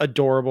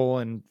adorable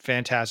and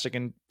fantastic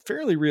and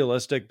fairly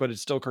realistic, but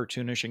it's still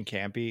cartoonish and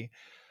campy.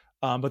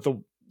 But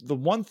the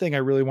one thing I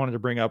really wanted to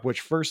bring up, which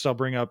first I'll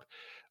bring up,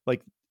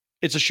 like,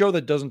 it's a show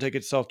that doesn't take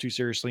itself too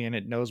seriously, and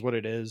it knows what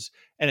it is,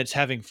 and it's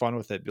having fun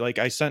with it. Like,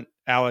 I sent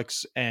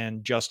Alex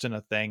and Justin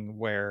a thing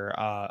where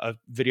a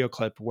video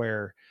clip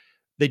where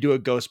they do a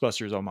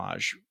Ghostbusters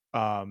homage.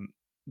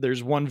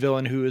 There's one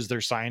villain who is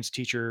their science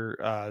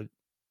teacher,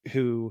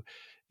 who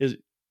is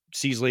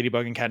sees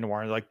Ladybug and Cat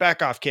Noir, and they're like,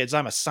 "Back off, kids!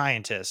 I'm a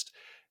scientist."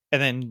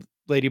 And then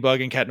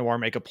Ladybug and Cat Noir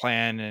make a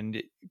plan,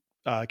 and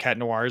Cat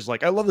Noir is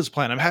like, "I love this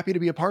plan. I'm happy to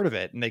be a part of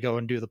it." And they go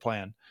and do the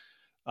plan.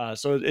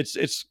 So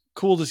it's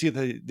cool to see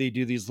that they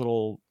do these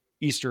little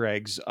Easter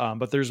eggs.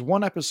 But there's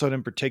one episode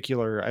in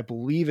particular, I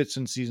believe it's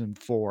in season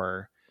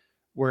 4,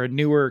 where a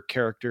newer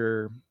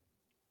character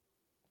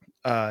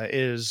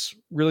is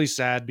really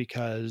sad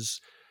because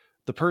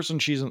the person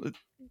she's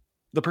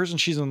the person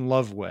she's in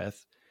love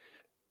with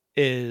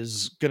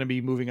is going to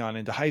be moving on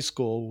into high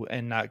school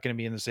and not going to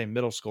be in the same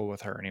middle school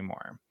with her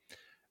anymore.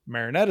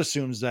 Marinette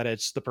assumes that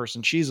it's the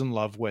person she's in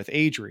love with,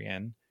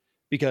 Adrian,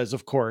 because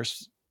of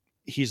course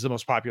he's the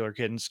most popular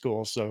kid in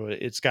school, so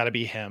it's got to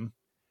be him.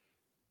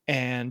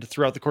 And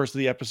throughout the course of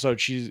the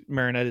episode,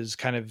 Marinette is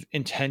kind of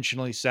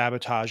intentionally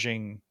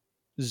sabotaging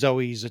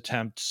Zoe's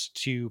attempts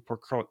to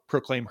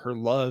proclaim her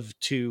love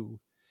to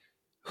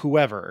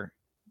whoever.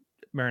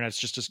 Marinette's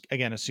just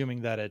again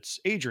assuming that it's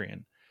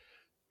Adrian.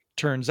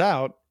 Turns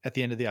out at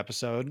the end of the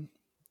episode,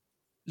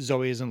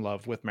 Zoe is in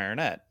love with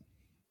Marinette,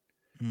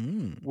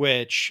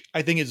 which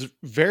I think is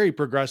very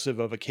progressive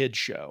of a kid's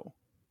show.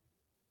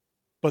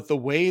 But the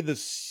way the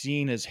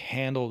scene is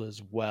handled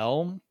as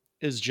well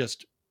is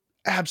just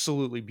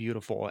absolutely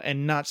beautiful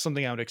and not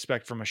something I would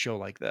expect from a show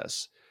like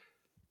this.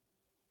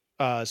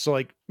 So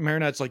like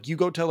Marinette's like, "You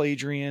go tell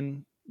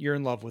Adrian you're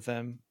in love with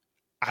him.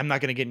 I'm not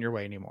going to get in your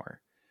way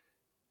anymore."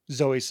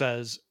 Zoe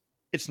says,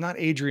 "It's not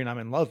Adrian I'm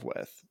in love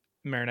with."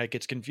 Marinette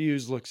gets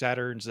confused, looks at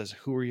her and says,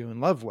 "Who are you in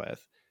love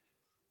with?"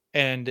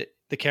 And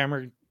the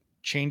camera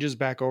changes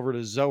back over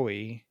to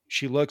Zoe.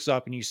 She looks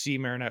up and you see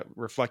Marinette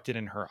reflected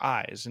in her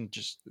eyes, and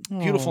just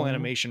beautiful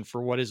animation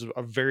for what is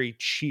a very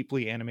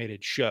cheaply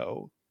animated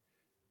show.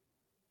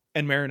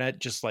 And Marinette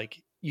just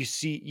like,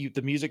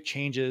 the music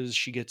changes.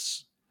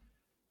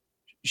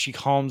 She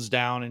calms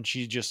down and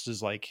she just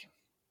is like,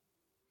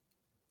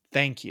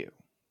 "Thank you."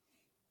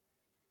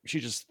 She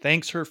just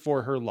thanks her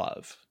for her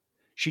love.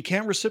 She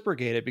can't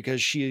reciprocate it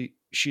because she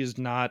is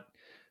not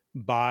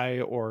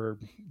bi or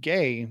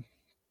gay,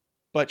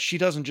 but she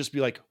doesn't just be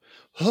like,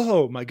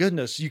 "Oh my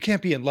goodness, you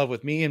can't be in love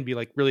with me," and be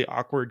like really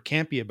awkward,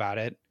 campy about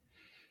it.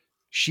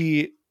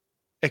 She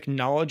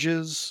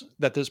acknowledges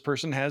that this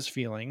person has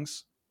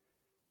feelings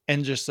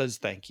and just says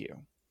thank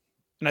you.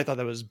 And I thought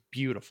that was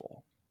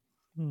beautiful.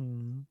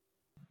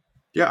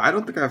 Yeah, I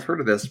don't think I've heard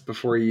of this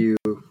before you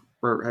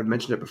or have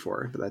mentioned it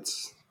before, but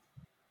that's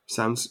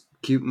sounds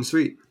cute and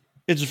sweet.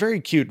 It's very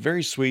cute,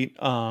 very sweet.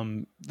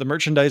 The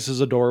merchandise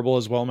is adorable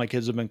as well. My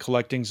kids have been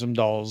collecting some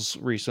dolls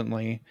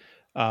recently.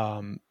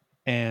 And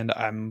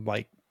I'm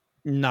like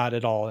not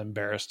at all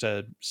embarrassed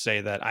to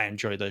say that I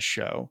enjoy this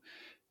show.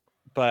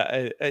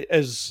 But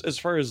as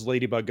far as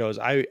Ladybug goes,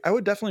 I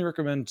would definitely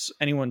recommend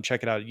anyone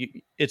check it out.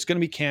 It's going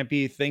to be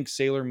campy. Think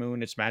Sailor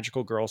Moon. It's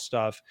magical girl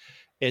stuff.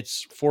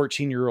 It's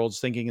 14-year-olds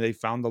thinking they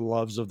found the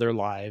loves of their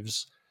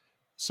lives.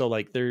 So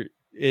like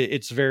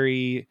it's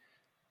very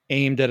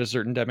aimed at a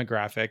certain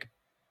demographic,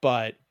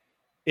 but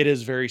it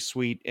is very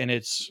sweet and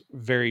it's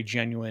very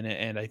genuine.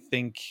 And I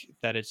think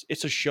that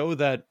it's a show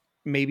that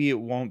maybe it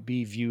won't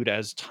be viewed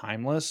as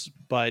timeless,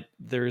 but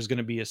there's going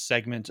to be a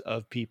segment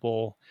of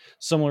people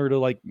similar to,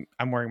 like,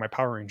 I'm wearing my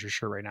Power Rangers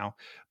shirt right now.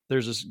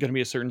 There's going to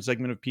be a certain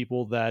segment of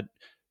people that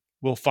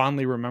will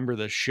fondly remember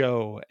this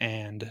show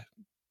and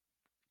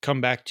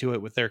come back to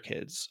it with their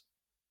kids.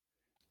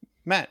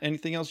 Matt,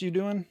 anything else you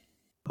doing?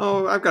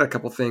 Oh, I've got a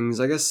couple things.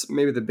 I guess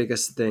maybe the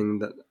biggest thing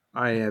that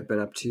I have been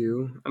up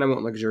to, and I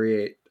won't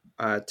luxuriate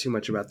too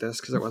much about this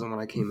because it wasn't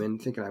what I came in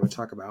thinking I would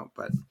talk about,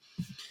 but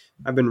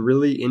I've been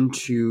really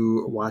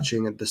into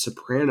watching The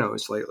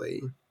Sopranos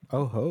lately.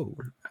 Oh ho.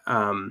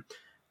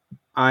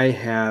 I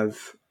have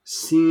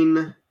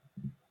seen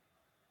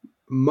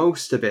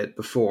most of it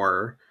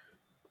before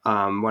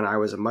when I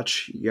was a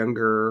much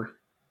younger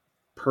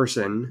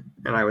person,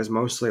 and I was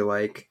mostly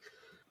like,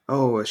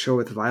 oh, a show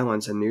with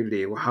violence and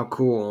nudity. Well, how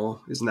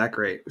cool. Isn't that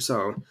great?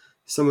 So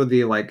some of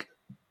the like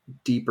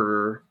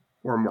deeper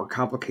or more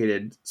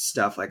complicated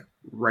stuff like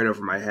right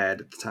over my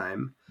head at the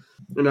time.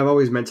 And I've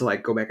always meant to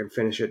like go back and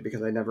finish it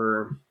because I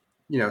never,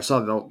 saw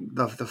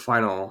the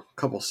final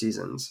couple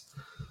seasons.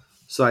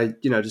 So I,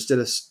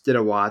 just did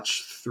a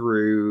watch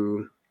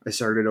through. I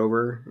started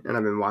over, and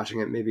I've been watching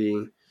it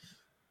maybe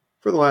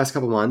for the last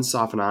couple months,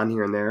 off and on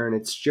here and there, and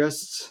it's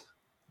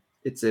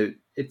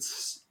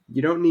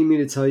you don't need me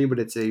to tell you, but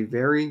it's a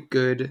very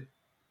good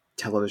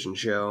television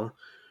show.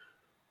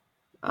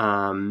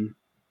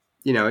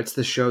 It's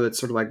the show that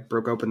sort of like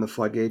broke open the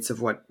floodgates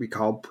of what we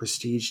call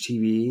prestige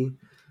TV,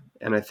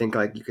 and I think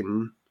like you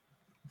can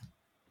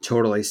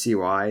totally see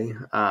why.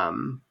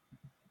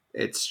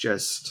 It's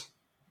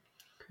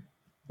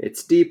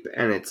deep,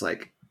 and it's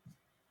like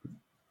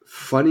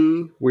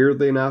funny,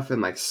 weirdly enough,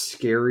 and like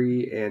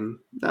scary, and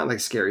not like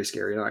scary,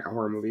 not like a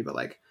horror movie, but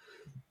like,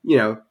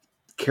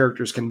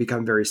 characters can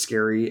become very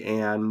scary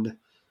and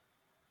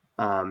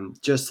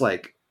just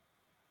like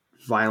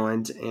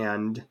violent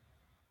and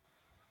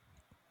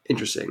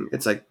interesting.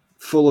 It's like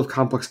full of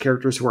complex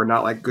characters who are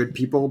not like good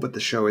people, but the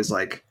show is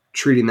like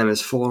treating them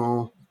as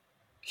full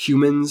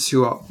humans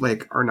who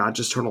like are not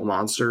just total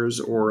monsters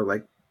or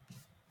like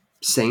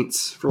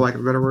saints, for lack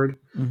of a better word.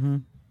 Mm-hmm.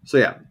 So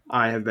yeah,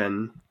 I have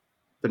been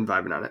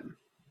vibing on it.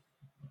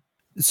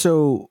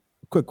 So,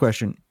 quick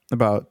question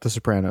about The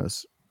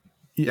Sopranos.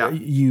 Yeah.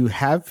 You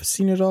have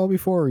seen it all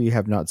before, or you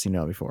have not seen it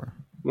all before?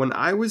 When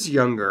I was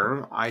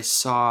younger, I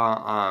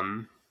saw,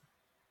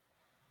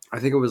 I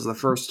think it was the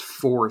first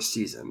 4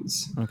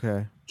 seasons.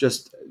 Okay.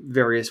 Just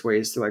various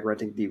ways to like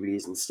renting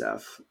DVDs and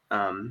stuff.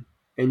 And,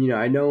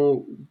 I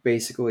know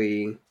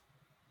basically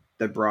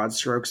the broad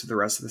strokes of the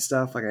rest of the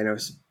stuff. Like I know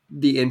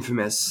the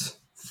infamous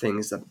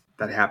things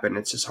that happen.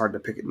 It's just hard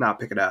to not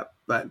pick it up.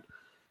 But,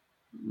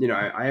 we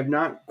have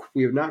not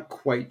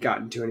quite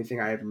gotten to anything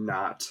I have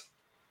not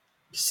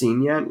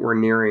seen yet. We're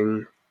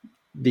nearing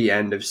the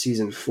end of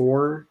season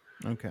 4.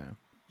 Okay.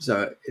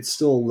 So it's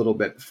still a little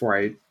bit before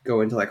I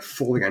go into like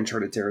fully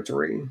uncharted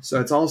territory. So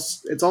it's all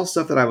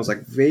stuff that I was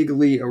like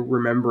vaguely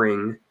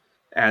remembering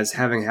as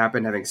having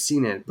happened, having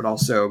seen it, but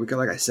also because,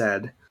 like I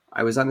said,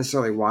 I was not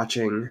necessarily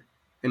watching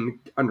and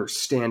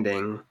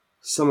understanding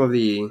some of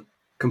the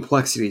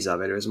complexities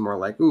of it. It was more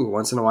like, ooh,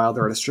 once in a while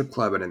they're at a strip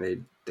club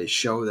and they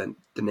show the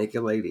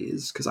naked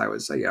ladies because I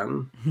was a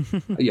young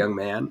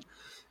man.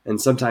 And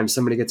sometimes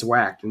somebody gets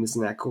whacked, and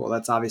isn't that cool?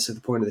 That's obviously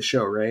the point of the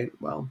show, right?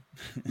 Well,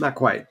 not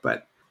quite,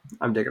 but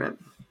I'm digging it.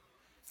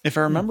 If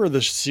I remember,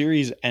 the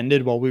series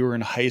ended while we were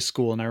in high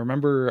school, and I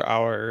remember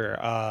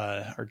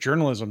our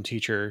journalism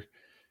teacher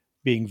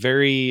being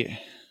very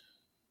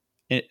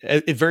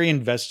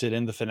invested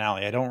in the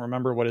finale. I don't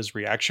remember what his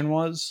reaction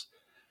was,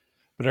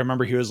 but I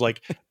remember he was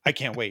like, "I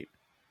can't wait."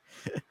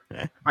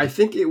 I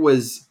think it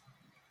was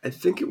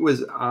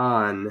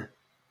on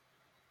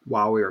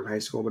while we were in high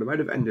school, but it might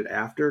have ended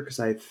after because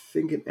I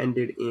think it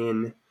ended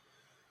in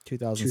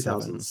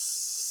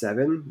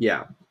 2007.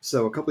 Yeah,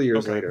 so a couple of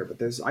years later. But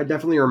I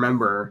definitely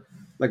remember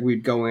like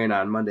we'd go in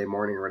on Monday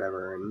morning or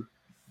whatever and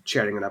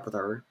chatting it up with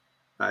our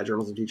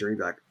journalism teacher. He'd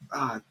be like,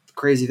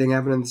 crazy thing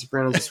happened in The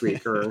Sopranos this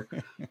week, or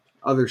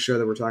other show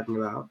that we're talking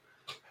about.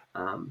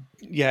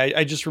 Yeah,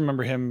 I just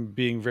remember him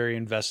being very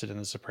invested in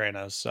The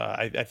Sopranos.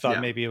 I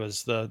thought maybe it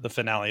was the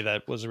finale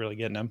that was really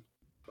getting him.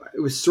 It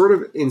was sort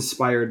of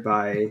inspired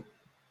by,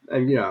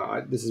 and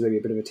this is maybe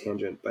a bit of a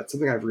tangent, but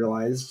something I've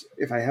realized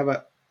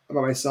about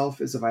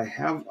myself is if I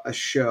have a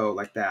show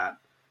like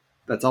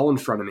that's all in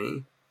front of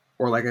me,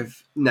 or like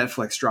if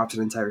Netflix dropped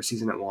an entire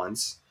season at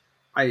once,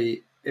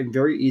 I am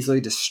very easily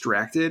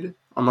distracted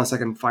unless I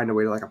can find a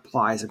way to like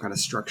apply some kind of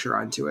structure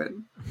onto it.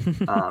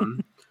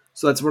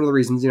 So that's one of the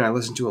reasons, I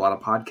listen to a lot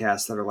of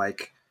podcasts that are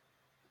like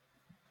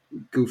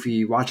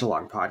goofy watch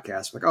along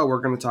podcasts. Like, oh, we're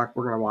going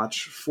to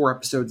watch 4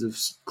 episodes of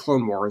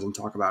Clone Wars and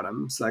talk about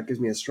them. So that gives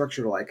me a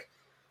structure to like,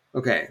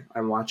 okay,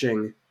 I'm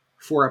watching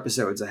 4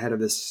 episodes ahead of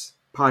this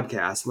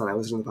podcast, and then I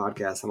listen to the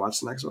podcast and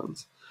watch the next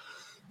ones.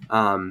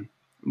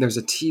 There's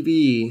a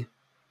TV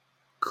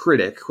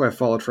critic who I've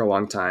followed for a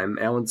long time,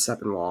 Alan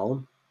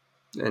Sepinwall,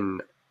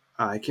 and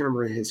I can't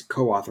remember his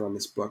co-author on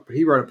this book, but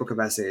he wrote a book of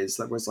essays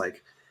that was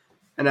like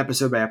an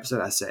episode by episode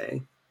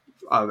essay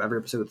of every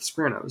episode of The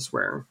Sopranos,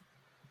 where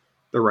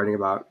they're writing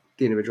about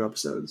the individual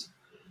episodes.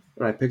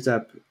 And I picked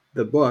up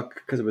the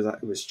book because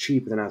it was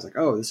cheap, and then I was like,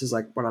 oh, this is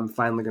like what I'm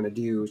finally going to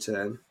do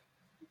to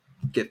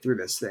get through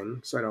this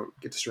thing so I don't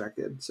get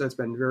distracted. So it's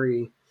been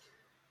very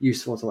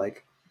useful to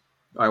like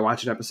I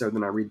watch an episode,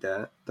 then I read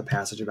the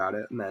passage about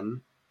it, and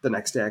then the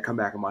next day I come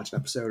back and watch an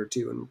episode or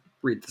two and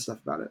read the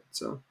stuff about it.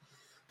 So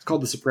it's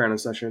called the Soprano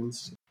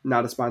Sessions.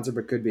 Not a sponsor,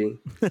 but could be.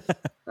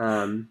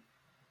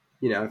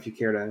 If you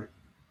care to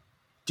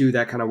do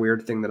that kind of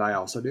weird thing that I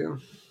also do.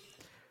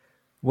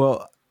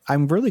 Well,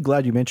 I'm really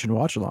glad you mentioned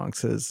watch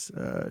alongs, because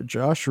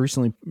Josh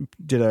recently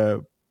did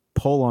a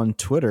poll on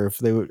Twitter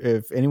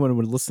if anyone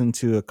would listen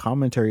to a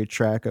commentary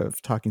track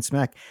of Talking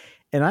Smack,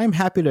 and I'm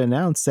happy to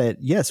announce that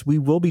yes, we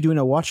will be doing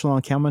a watch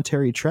along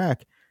commentary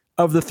track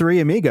of the Three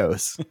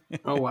Amigos.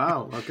 Oh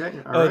wow! Okay,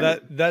 all right.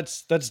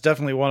 That's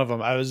definitely one of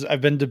them.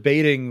 I've been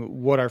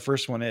debating what our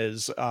first one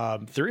is.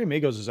 Three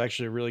Amigos is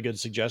actually a really good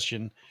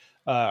suggestion.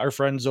 Our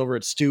friends over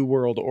at Stew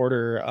World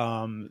Order,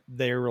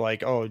 they were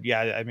like, "Oh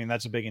yeah, I mean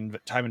that's a big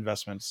time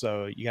investment,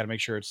 so you got to make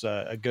sure it's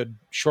a good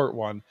short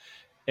one."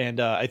 And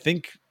I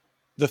think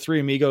the Three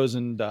Amigos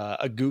and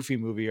a Goofy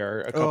movie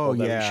are a couple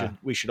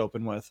we should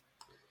open with.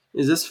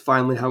 Is this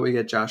finally how we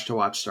get Josh to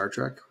watch Star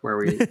Trek? Where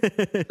we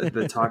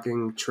the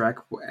talking Trek,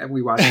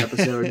 we watch an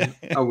episode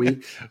a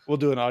week. We'll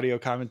do an audio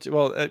commentary.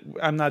 Well,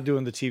 I'm not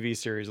doing the TV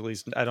series. At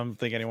least I don't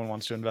think anyone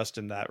wants to invest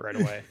in that right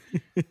away.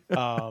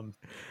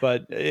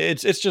 But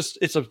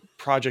it's a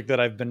project that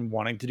I've been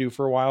wanting to do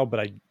for a while,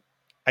 but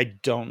I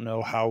don't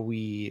know how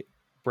we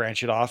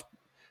branch it off.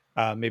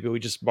 Maybe we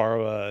just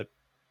borrow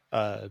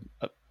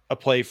a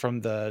play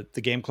from the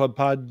Game Club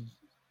Pod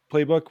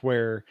playbook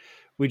where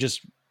we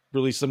just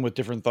release them with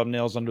different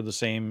thumbnails under the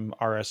same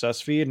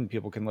RSS feed, and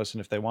people can listen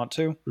if they want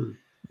to.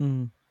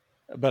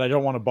 But I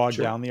don't want to bog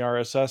down the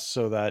RSS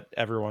so that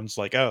everyone's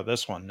like, "Oh,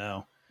 this one,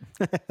 no."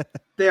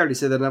 They already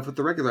said that enough with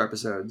the regular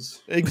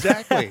episodes.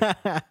 Exactly.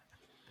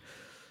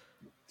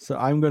 So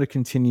I'm going to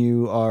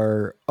continue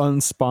our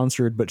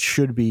unsponsored but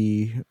should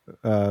be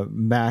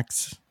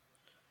Max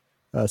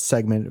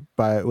segment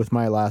with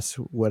my last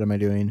 "What am I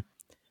doing?"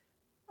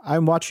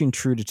 I'm watching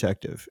True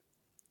Detective.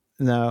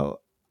 Now,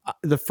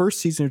 the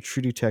first season of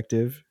True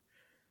Detective,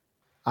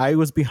 I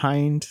was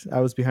behind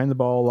the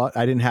ball a lot.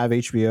 I didn't have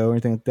HBO or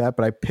anything like that,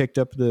 but I picked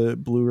up the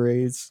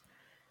Blu-rays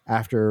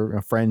after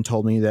a friend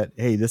told me that,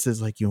 hey, this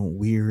is like,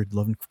 weird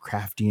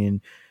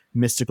Lovecraftian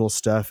mystical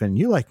stuff, and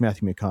you like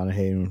Matthew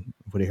McConaughey and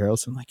Woody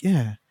Harrelson. I'm like,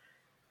 yeah,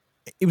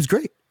 it was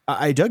great.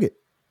 I dug it.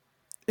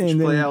 You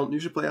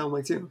should play Alan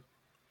Wake too.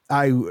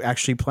 I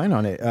actually plan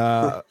on it.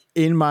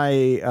 In my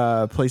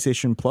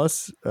PlayStation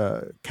Plus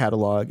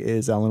catalog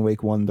is Alan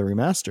Wake 1, the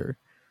remaster.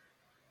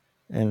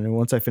 And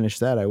once I finish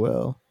that, I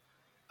will.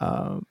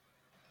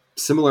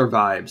 Similar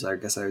vibes, I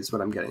guess is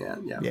what I'm getting at.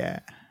 Yeah.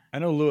 I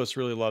know Lewis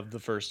really loved the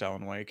first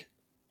Alan Wake.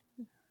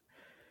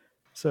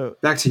 So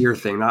back to your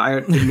thing. I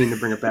didn't mean to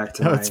bring it back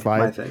to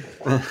my thing.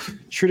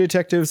 True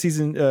Detective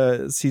season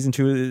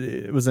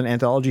 2, it was an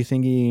anthology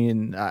thingy,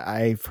 and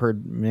I've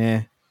heard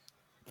meh.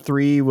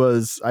 3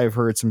 I've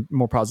heard some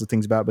more positive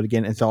things about, but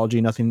again,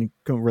 anthology, nothing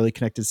really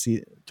connected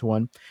to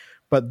 1.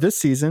 But this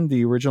season,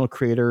 the original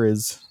creator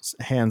is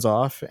hands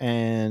off,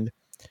 and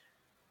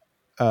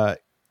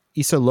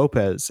Issa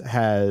Lopez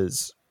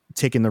has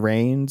taken the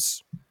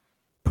reins,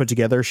 put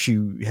together. She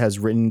has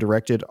written,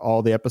 directed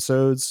all the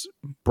episodes,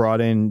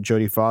 brought in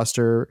Jodie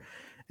Foster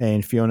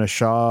and Fiona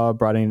Shaw,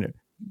 brought in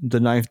the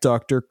Ninth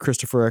Doctor,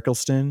 Christopher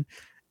Eccleston,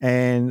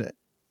 and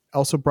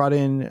also brought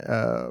in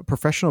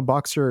professional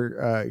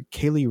boxer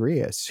Kaylee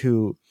Reyes,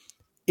 who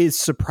is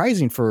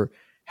surprising for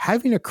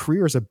having a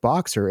career as a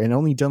boxer and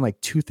only done like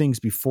 2 things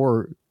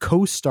before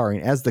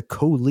co-starring as the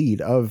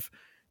co-lead of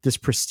this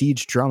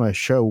prestige drama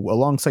show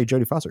alongside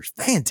Jodie Foster. It's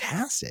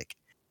fantastic.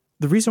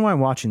 The reason why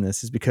I'm watching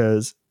this is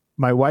because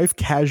my wife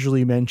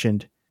casually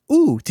mentioned,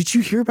 "Ooh, did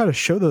you hear about a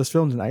show that was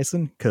filmed in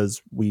Iceland?"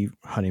 Because we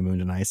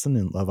honeymooned in Iceland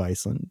and love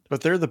Iceland.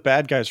 But they're the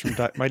bad guys from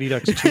Mighty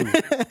Ducks 2.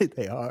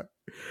 They are.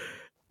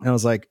 And I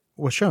was like,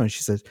 "What show?" And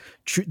she says,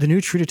 "The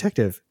new True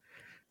Detective."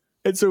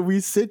 And so we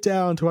sit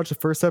down to watch the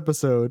first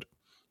episode,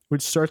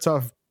 which starts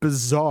off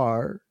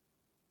bizarre.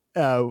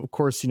 Of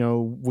course,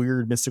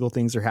 weird mystical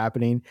things are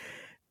happening.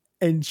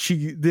 And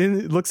she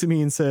then looks at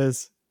me and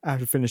says, "I have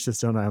to finish this,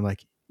 don't I?" I'm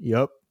like,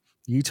 "Yep.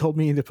 You told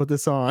me to put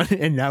this on,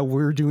 and now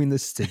we're doing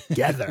this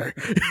together."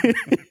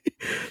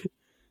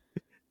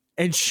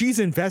 And she's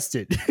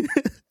invested.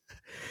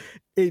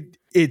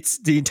 It's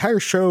the entire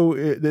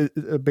show.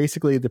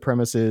 Basically, the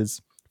premise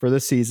is for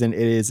this season,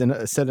 it is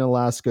set in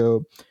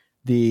Alaska.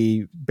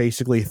 The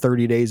basically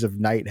 30 days of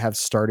night have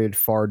started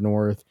far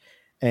north,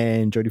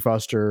 and Jodie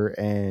Foster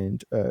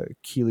and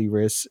Keely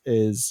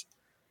Riss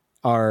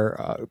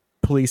are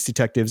police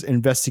detectives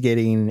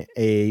investigating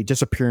a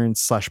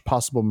disappearance /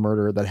 possible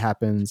murder that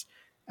happens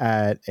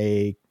at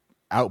a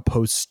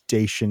outpost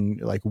station,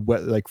 like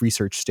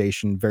research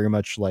station, very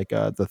much like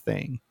The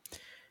Thing.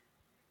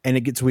 And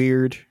it gets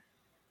weird,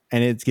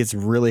 and it gets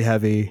really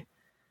heavy,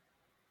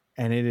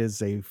 and it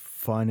is a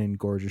fun and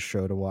gorgeous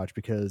show to watch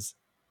because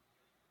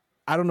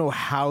I don't know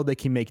how they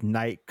can make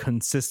night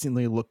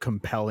consistently look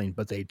compelling,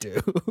 but they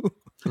do.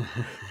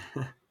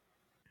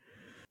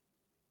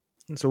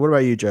 So what about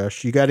you,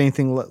 Josh? You got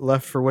anything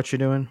left for what you're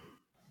doing?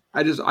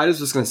 I was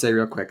just gonna say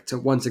real quick to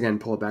once again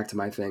pull it back to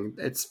my thing.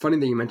 It's funny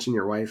that you mentioned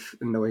your wife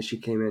and the way she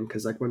came in,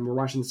 because like when we're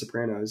watching The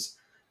Sopranos,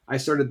 I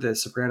started The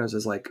Sopranos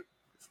as like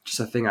just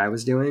a thing I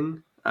was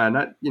doing,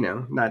 not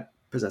not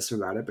possessive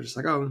about it, but just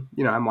like, oh,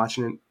 I'm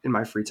watching it in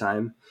my free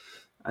time,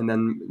 and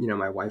then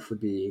my wife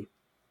would be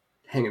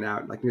hanging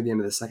out like near the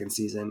end of the second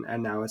season,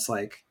 and now it's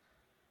like,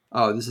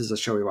 oh, this is a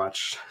show we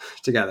watch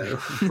together.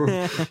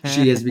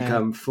 She has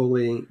become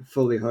fully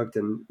hooked,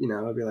 and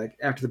it'll be like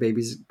after the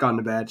baby's gone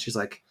to bed, she's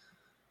like,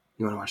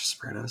 you want to watch The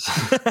Sopranos?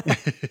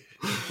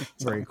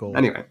 Very cool.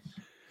 Anyway.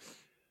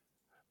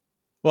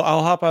 Well,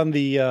 I'll hop on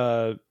the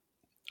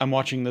I'm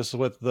watching this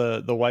with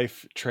the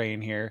wife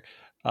train here.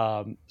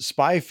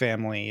 Spy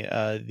Family,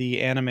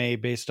 the anime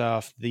based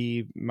off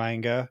the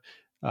manga.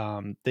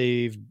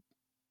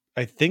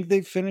 I think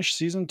they've finished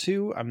season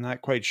 2. I'm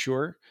not quite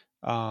sure.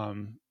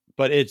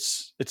 But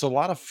it's a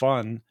lot of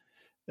fun.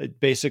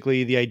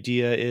 Basically, the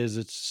idea is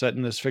it's set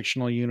in this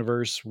fictional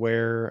universe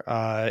where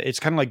it's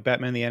kind of like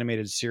Batman the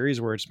Animated Series,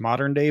 where it's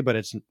modern day, but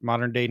it's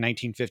modern day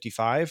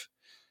 1955.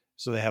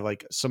 So they have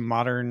like some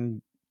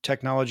modern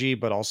technology,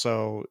 but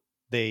also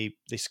they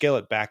scale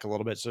it back a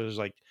little bit. So there's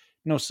like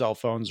no cell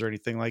phones or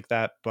anything like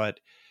that, but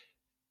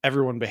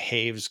everyone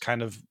behaves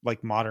kind of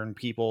like modern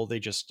people. They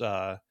just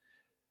they're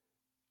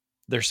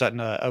set in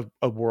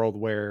a world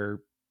where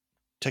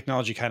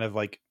technology kind of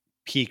like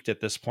peaked at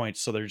this point.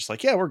 So they're just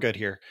like, yeah, we're good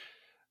here.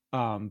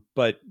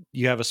 But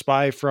you have a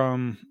spy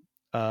from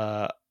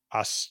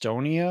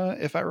Estonia,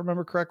 if I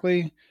remember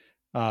correctly.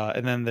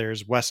 And then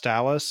there's West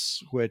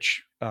Alice,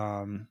 which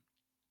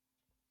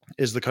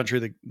is the country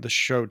that the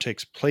show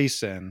takes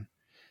place in.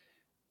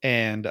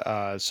 And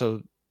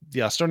so the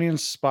Estonian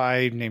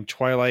spy named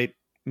Twilight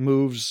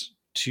moves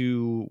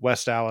to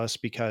West Alice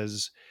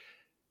because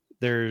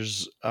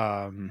there's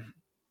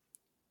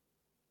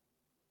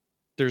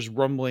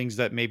rumblings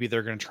that maybe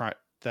they're going to try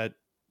that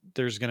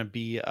there's going to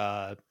be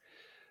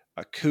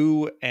a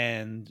coup,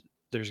 and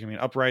there's going to be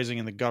an uprising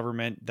in the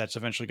government that's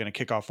eventually going to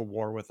kick off a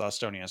war with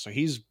Estonia. So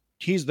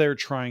he's there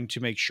trying to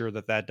make sure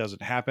that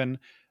doesn't happen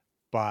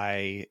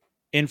by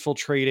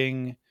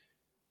infiltrating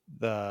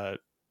the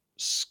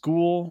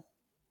school,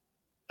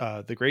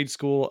 the grade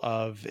school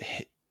of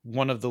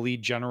one of the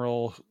lead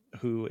general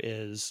who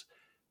is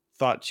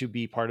thought to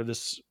be part of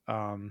this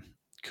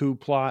coup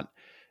plot.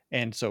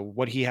 And so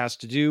what he has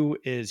to do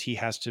is he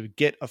has to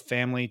get a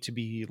family to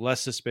be less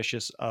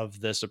suspicious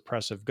of this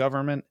oppressive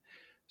government.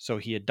 So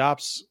he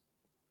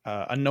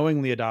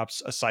unknowingly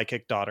adopts a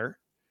psychic daughter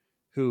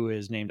who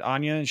is named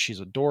Anya, and she's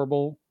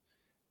adorable.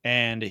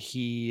 And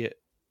he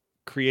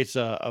creates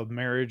a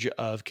marriage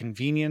of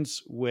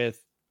convenience with,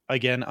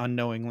 again,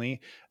 unknowingly,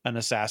 an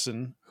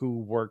assassin who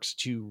works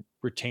to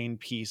retain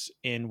peace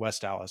in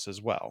West Alice as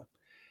well.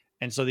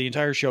 And so the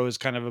entire show is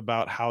kind of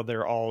about how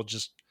they're all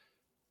just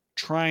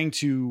trying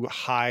to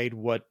hide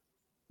what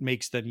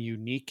makes them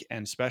unique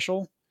and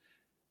special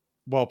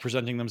while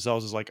presenting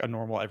themselves as like a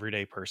normal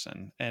everyday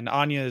person. And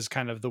Anya is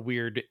kind of the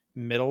weird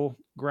middle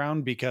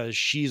ground because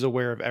she's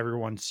aware of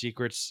everyone's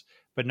secrets,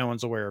 but no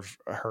one's aware of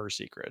her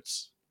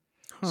secrets.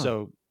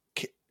 So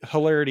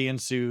hilarity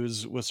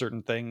ensues with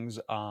certain things.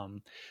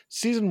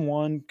 Season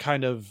 1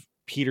 kind of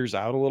peters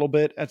out a little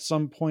bit at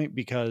some point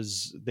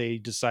because they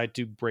decide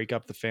to break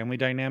up the family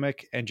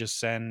dynamic and just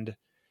send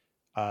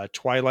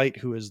Twilight,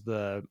 who is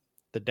the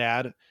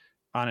dad,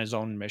 on his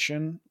own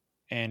mission.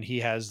 And he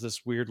has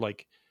this weird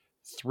like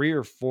 3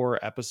 or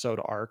 4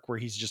 episode arc where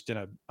he's just in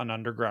an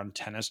underground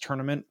tennis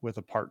tournament with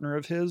a partner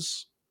of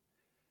his.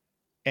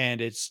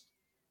 And it's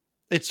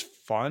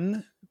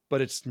fun,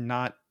 but it's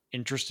not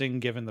interesting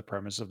given the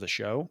premise of the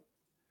show.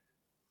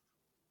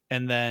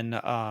 And then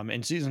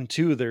in season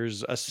 2,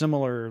 there's a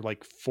similar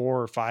like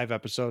 4 or 5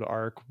 episode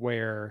arc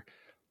where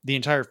the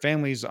entire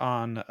family's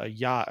on a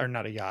yacht, or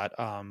not a yacht,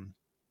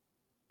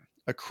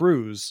 a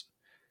cruise.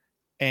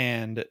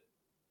 And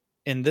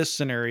in this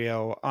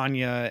scenario,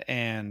 Anya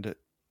and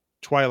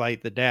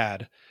Twilight, the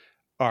dad,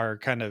 are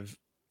kind of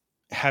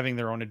having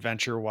their own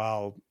adventure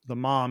while the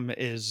mom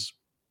is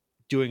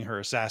doing her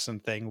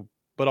assassin thing,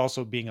 but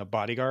also being a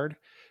bodyguard.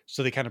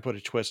 So they kind of put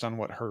a twist on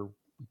what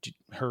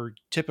her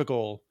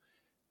typical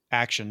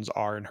actions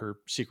are in her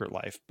secret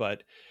life.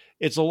 But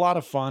it's a lot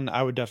of fun.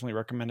 I would definitely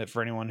recommend it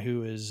for anyone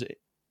who is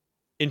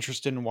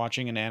interested in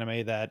watching an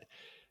anime that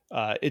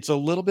it's a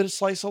little bit of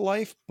slice of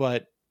life,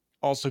 but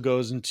also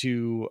goes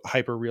into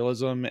hyper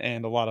realism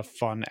and a lot of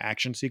fun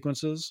action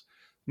sequences.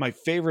 My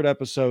favorite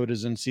episode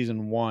is in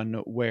season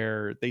 1,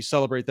 where they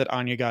celebrate that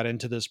Anya got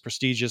into this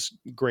prestigious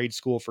grade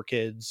school for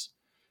kids.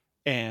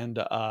 And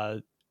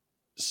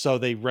so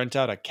they rent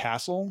out a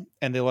castle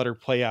and they let her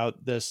play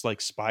out this like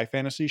spy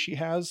fantasy she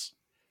has.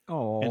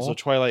 Oh, And so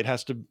Twilight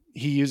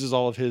he uses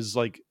all of his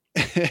like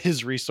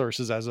his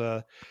resources as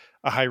a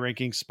high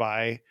ranking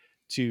spy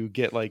to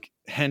get like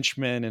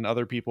henchmen and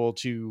other people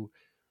to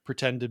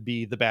pretend to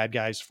be the bad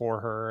guys for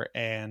her.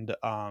 And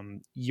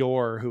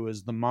Yor, who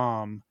is the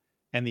mom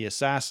and the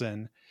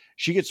assassin,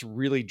 she gets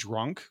really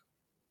drunk.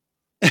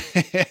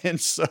 And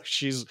so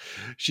she's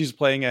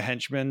playing a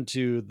henchman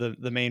to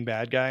the main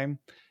bad guy.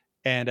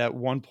 And at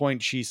one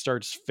point she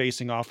starts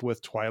facing off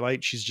with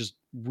Twilight. She's just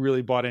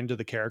really bought into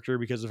the character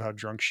because of how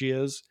drunk she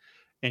is.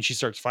 And she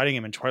starts fighting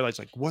him, and Twilight's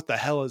like, what the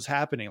hell is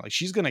happening? Like,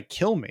 she's going to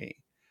kill me.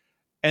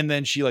 And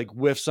then she like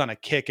whiffs on a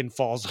kick and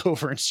falls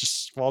over and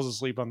just falls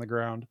asleep on the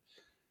ground.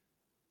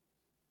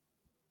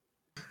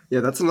 Yeah,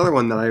 that's another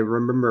one that I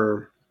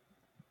remember.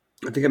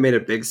 I think I made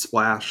a big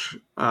splash,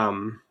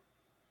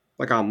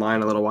 like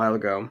online a little while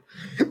ago,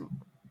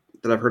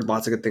 that I've heard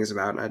lots of good things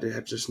about, and I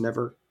have just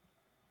never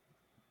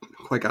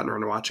quite gotten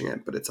around to watching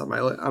it. But it's on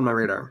my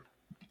radar.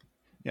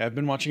 Yeah, I've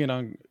been watching it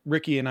on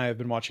Ricky and I have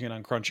been watching it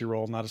on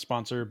Crunchyroll, not a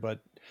sponsor, but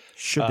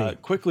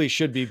Quickly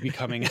should be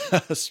becoming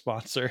a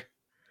sponsor.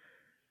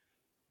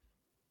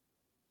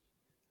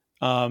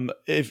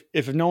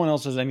 If no one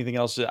else has anything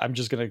else, I'm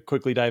just going to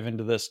quickly dive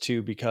into this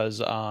too,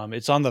 because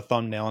it's on the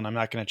thumbnail and I'm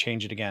not going to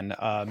change it again.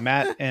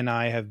 Matt and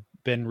I have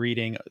been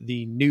reading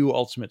the new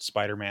Ultimate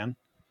Spider-Man,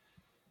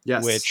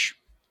 Yes. which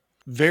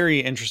very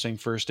interesting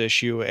first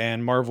issue,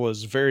 and Marvel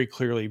is very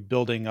clearly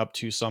building up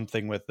to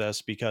something with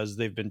this because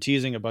they've been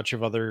teasing a bunch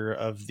of other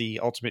of the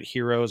Ultimate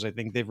heroes. I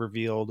think they've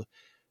revealed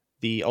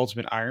the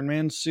Ultimate Iron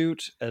Man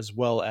suit as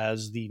well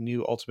as the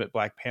new Ultimate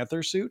Black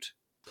Panther suit.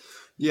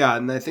 Yeah,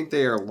 and I think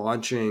they are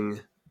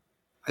launching.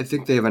 I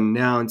think they've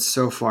announced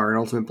so far an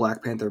Ultimate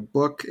Black Panther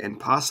book and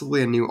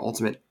possibly a new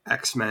Ultimate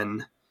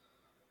X-Men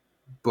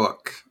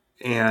book.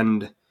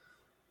 And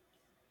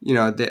you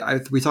know,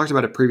 we talked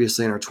about it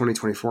previously in our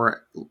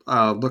 2024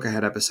 look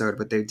ahead episode,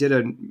 but they did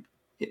a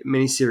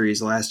mini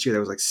series last year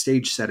that was like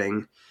stage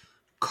setting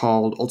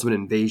called Ultimate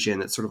Invasion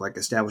that sort of like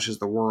establishes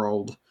the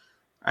world,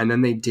 and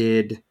then they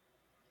did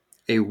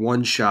a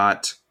one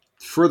shot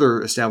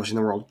further establishing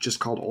the world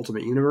just called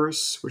Ultimate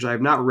Universe, which I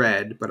have not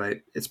read, but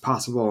it's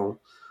possible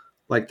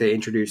like they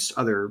introduced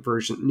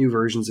new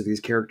versions of these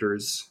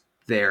characters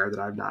there that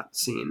I've not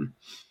seen.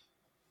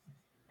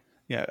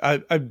 Yeah,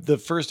 the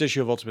first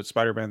issue of Ultimate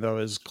Spider-Man, though,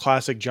 is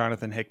classic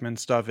Jonathan Hickman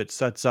stuff. It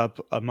sets up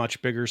a much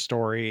bigger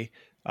story,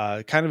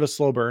 kind of a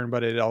slow burn,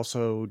 but it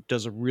also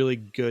does a really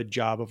good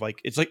job of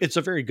it's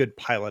a very good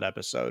pilot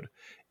episode.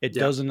 It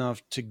does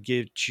enough to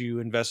get you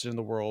invested in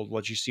the world,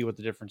 let you see what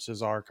the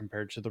differences are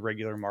compared to the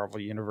regular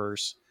Marvel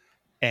universe,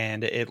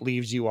 and it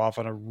leaves you off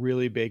on a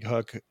really big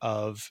hook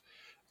of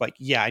like,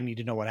 yeah, I need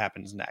to know what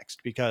happens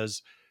next,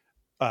 because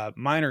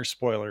minor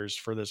spoilers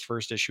for this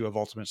first issue of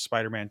Ultimate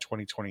Spider-Man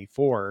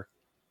 2024.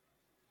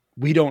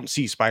 We don't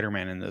see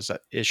Spider-Man in this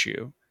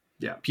issue.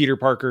 Yeah. Peter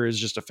Parker is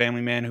just a family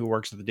man who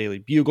works at the Daily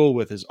Bugle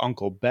with his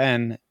uncle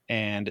Ben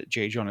and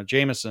J. Jonah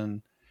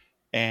Jameson.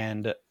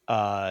 And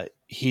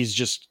he's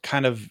just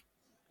kind of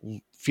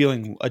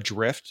feeling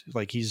adrift.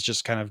 Like, he's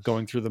just kind of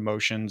going through the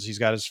motions. He's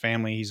got his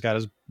family, he's got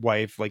his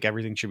wife, like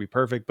everything should be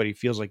perfect, but he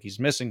feels like he's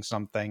missing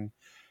something.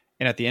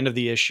 And at the end of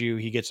the issue,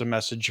 he gets a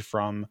message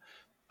from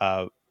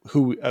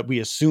who we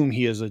assume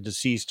he is a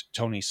deceased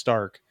Tony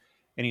Stark.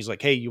 And he's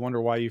like, hey, you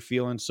wonder why you're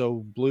feeling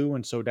so blue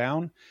and so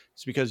down?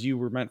 It's because you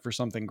were meant for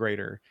something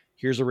greater.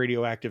 Here's a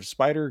radioactive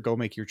spider. Go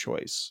make your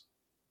choice.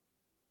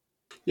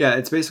 Yeah,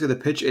 it's basically, the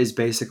pitch is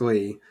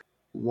basically,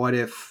 what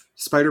if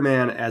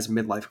Spider-Man as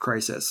midlife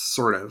crisis,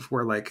 sort of,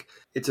 where like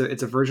it's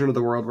a version of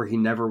the world where he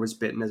never was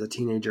bitten as a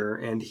teenager,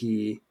 and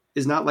he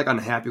is not like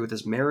unhappy with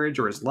his marriage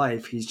or his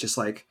life. He's just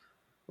like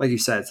you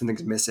said,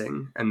 something's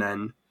missing, and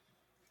then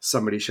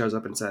somebody shows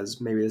up and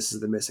says, maybe this is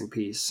the missing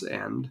piece.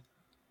 And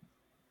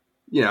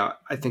you know,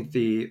 I think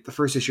the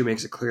first issue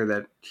makes it clear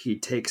that he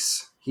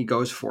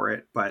goes for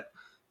it, but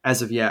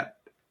as of yet,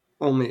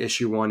 only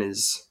issue 1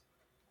 is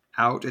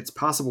out. It's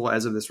possible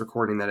as of this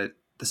recording that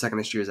the second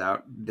issue is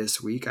out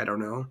this week. I don't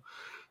know.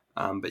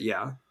 But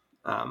yeah.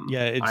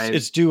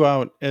 It's due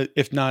out.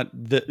 If not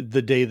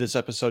the day this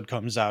episode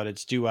comes out,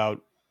 it's due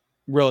out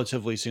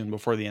relatively soon,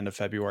 before the end of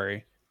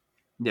February.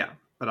 Yeah.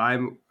 But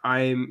I'm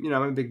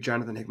a big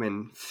Jonathan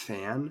Hickman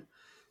fan,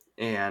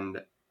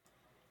 and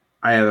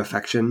I have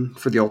affection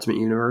for the Ultimate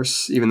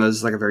Universe, even though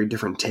it's like a very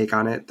different take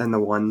on it than the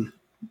one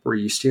we're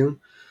used to.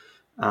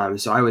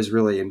 So I was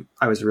really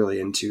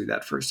into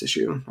that first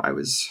issue. I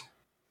was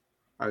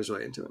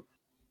really into it.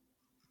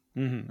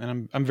 Mm-hmm.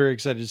 And I'm very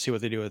excited to see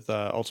what they do with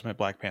Ultimate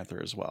Black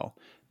Panther as well.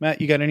 Matt,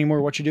 you got any more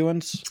what you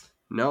doings?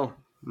 No.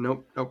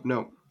 Nope.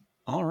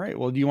 All right.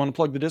 Well, do you want to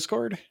plug the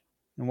Discord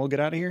and we'll get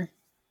out of here?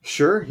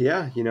 Sure.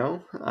 Yeah.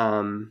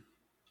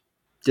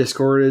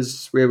 Discord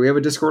is, we have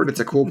a Discord. It's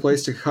a cool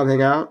place to come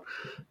hang out.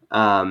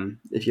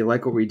 If you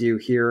like what we do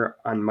here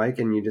on mic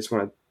and you just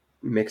want to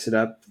mix it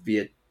up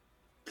via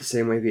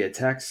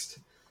text,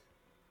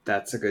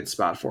 that's a good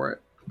spot for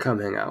it. Come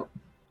hang out.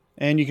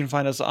 And you can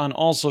find us on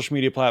all social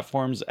media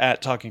platforms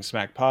at Talking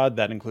Smack Pod.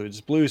 That includes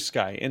Blue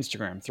Sky,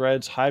 Instagram,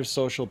 Threads, Hive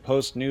Social,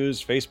 Post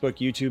News, Facebook,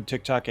 YouTube,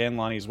 TikTok, and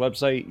Lonnie's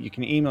website. You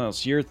can email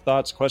us your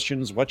thoughts,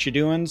 questions, what you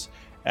doings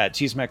at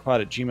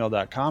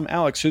tsmackpod@gmail.com.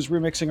 Alex, who's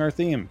remixing our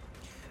theme?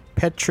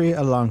 Petri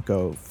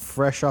Alanko,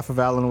 fresh off of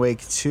Alan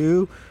Wake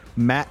 2.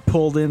 Matt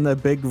pulled in the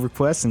big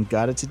request and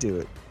got it to do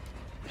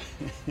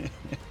it.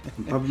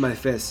 Up my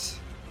fists.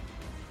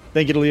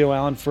 Thank you to Leo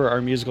Allen for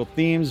our musical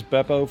themes,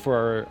 Beppo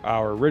for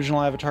our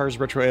original avatars,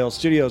 Retro AL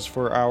Studios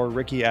for our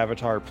Ricky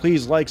avatar.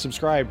 Please like,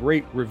 subscribe,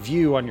 rate,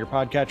 review on your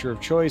podcatcher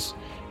of choice.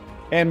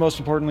 And most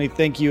importantly,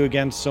 thank you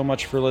again so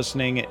much for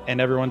listening.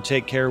 And everyone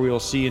take care. We will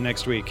see you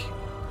next week.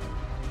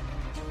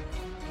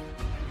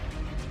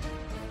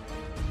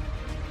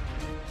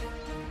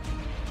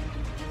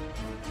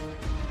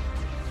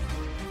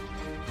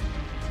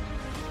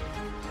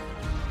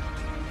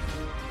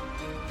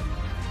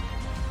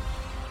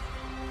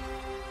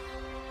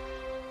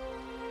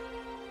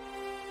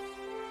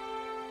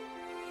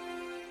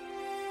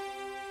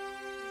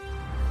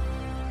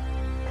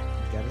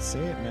 You gotta say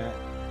it, Matt.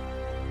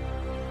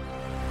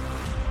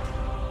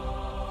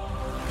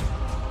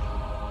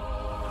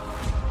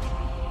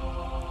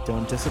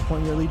 Don't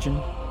disappoint your Legion.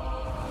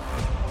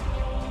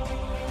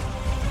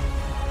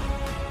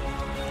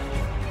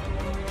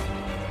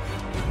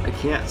 I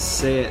can't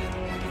say it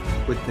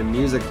with the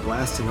music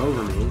blasting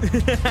over me.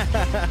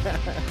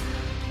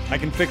 I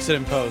can fix it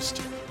in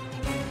post.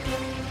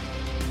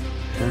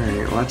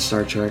 Alright, watch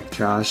Star Trek,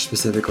 Josh,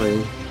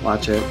 specifically.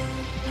 Watch it.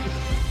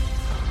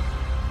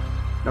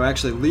 No,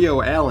 actually,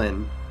 Leo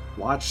Allen,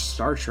 watch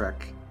Star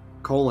Trek,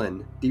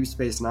 Deep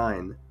Space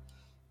Nine.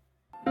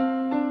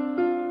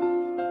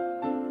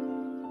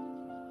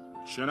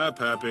 Shut up,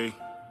 Happy.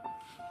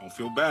 Don't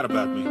feel bad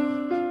about me.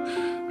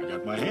 I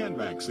got my hand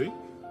back, see?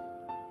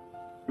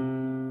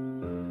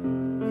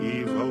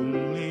 We've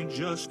only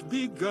just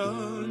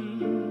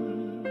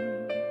begun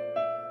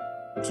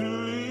to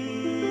live.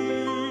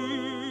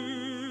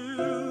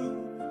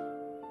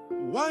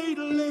 White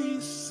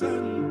lace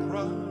and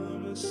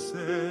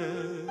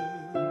promises,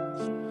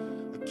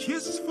 a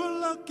kiss for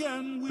luck,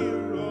 and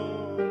we're all